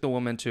arrived and took the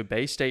woman to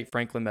Bay State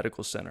Franklin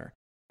Medical Center.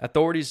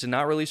 Authorities did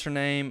not release her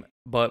name,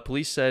 but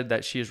police said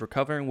that she is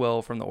recovering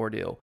well from the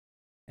ordeal.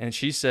 And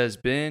she says,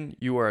 Ben,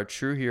 you are a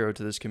true hero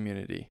to this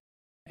community.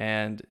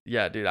 And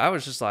yeah, dude, I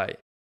was just like,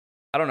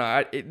 I don't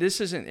know.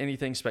 This isn't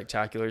anything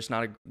spectacular. It's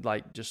not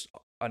just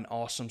an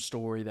awesome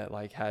story that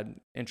had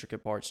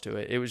intricate parts to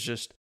it. It was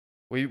just,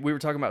 we were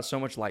talking about so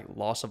much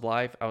loss of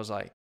life. I was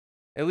like,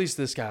 at least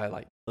this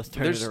guy, let's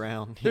turn it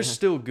around. They're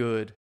still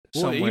good.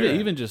 Well,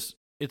 even just,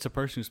 it's a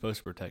person who's supposed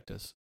to protect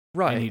us.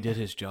 Right. And he did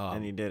his job.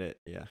 And he did it,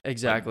 yeah.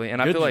 Exactly. And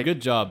I feel like...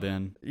 Good job,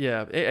 Ben.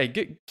 Yeah.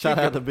 Hey, shout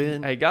out to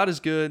Ben. Hey, God is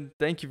good.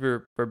 Thank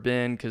you for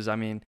Ben, because,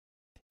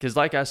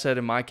 like I said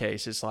in my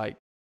case, it's like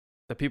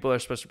the people that are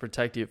supposed to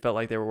protect you, it felt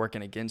like they were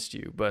working against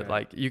you.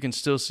 But, you can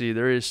still see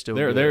there is still...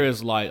 There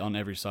is light on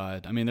every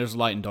side. There's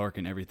light and dark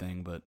in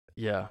everything, but...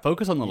 Yeah.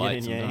 Focus on the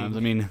light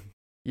sometimes.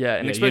 Yeah,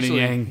 and especially...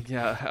 yin and yang.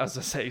 Yeah, I was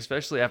going to say,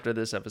 especially after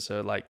this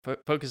episode,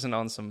 focusing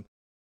on some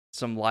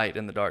light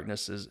in the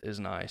darkness is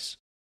nice.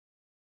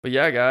 But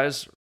yeah,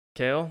 guys...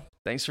 Kale,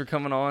 thanks for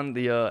coming on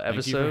the episode.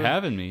 Thank you for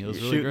having me. It was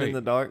really shooting great. in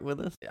the dark with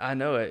us. I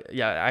know it.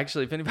 Yeah,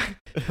 actually, if anybody,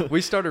 we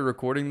started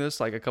recording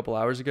this a couple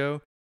hours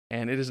ago,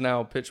 and it is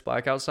now pitch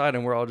black outside,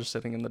 and we're all just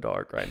sitting in the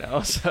dark right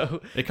now.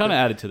 So it kind of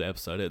added to the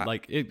episode.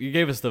 It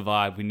gave us the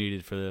vibe we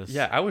needed for this.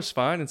 Yeah, I was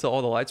fine until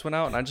all the lights went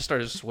out, and I just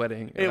started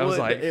sweating. And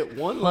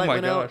one light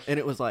went out, and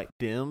it was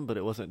dim, but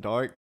it wasn't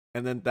dark.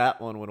 And then that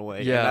one went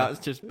away. Yeah. And now it's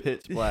just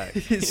pitch black.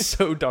 It's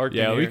so dark.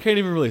 Yeah, we can't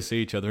even really see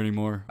each other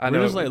anymore. We're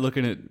just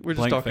looking at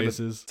blank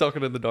faces.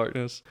 Talking in the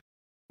darkness.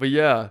 But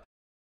yeah.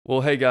 Well,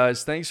 hey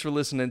guys, thanks for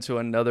listening to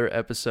another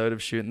episode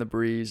of Shooting the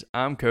Breeze.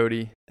 I'm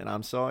Cody. And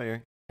I'm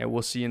Sawyer. And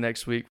we'll see you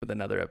next week with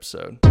another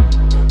episode.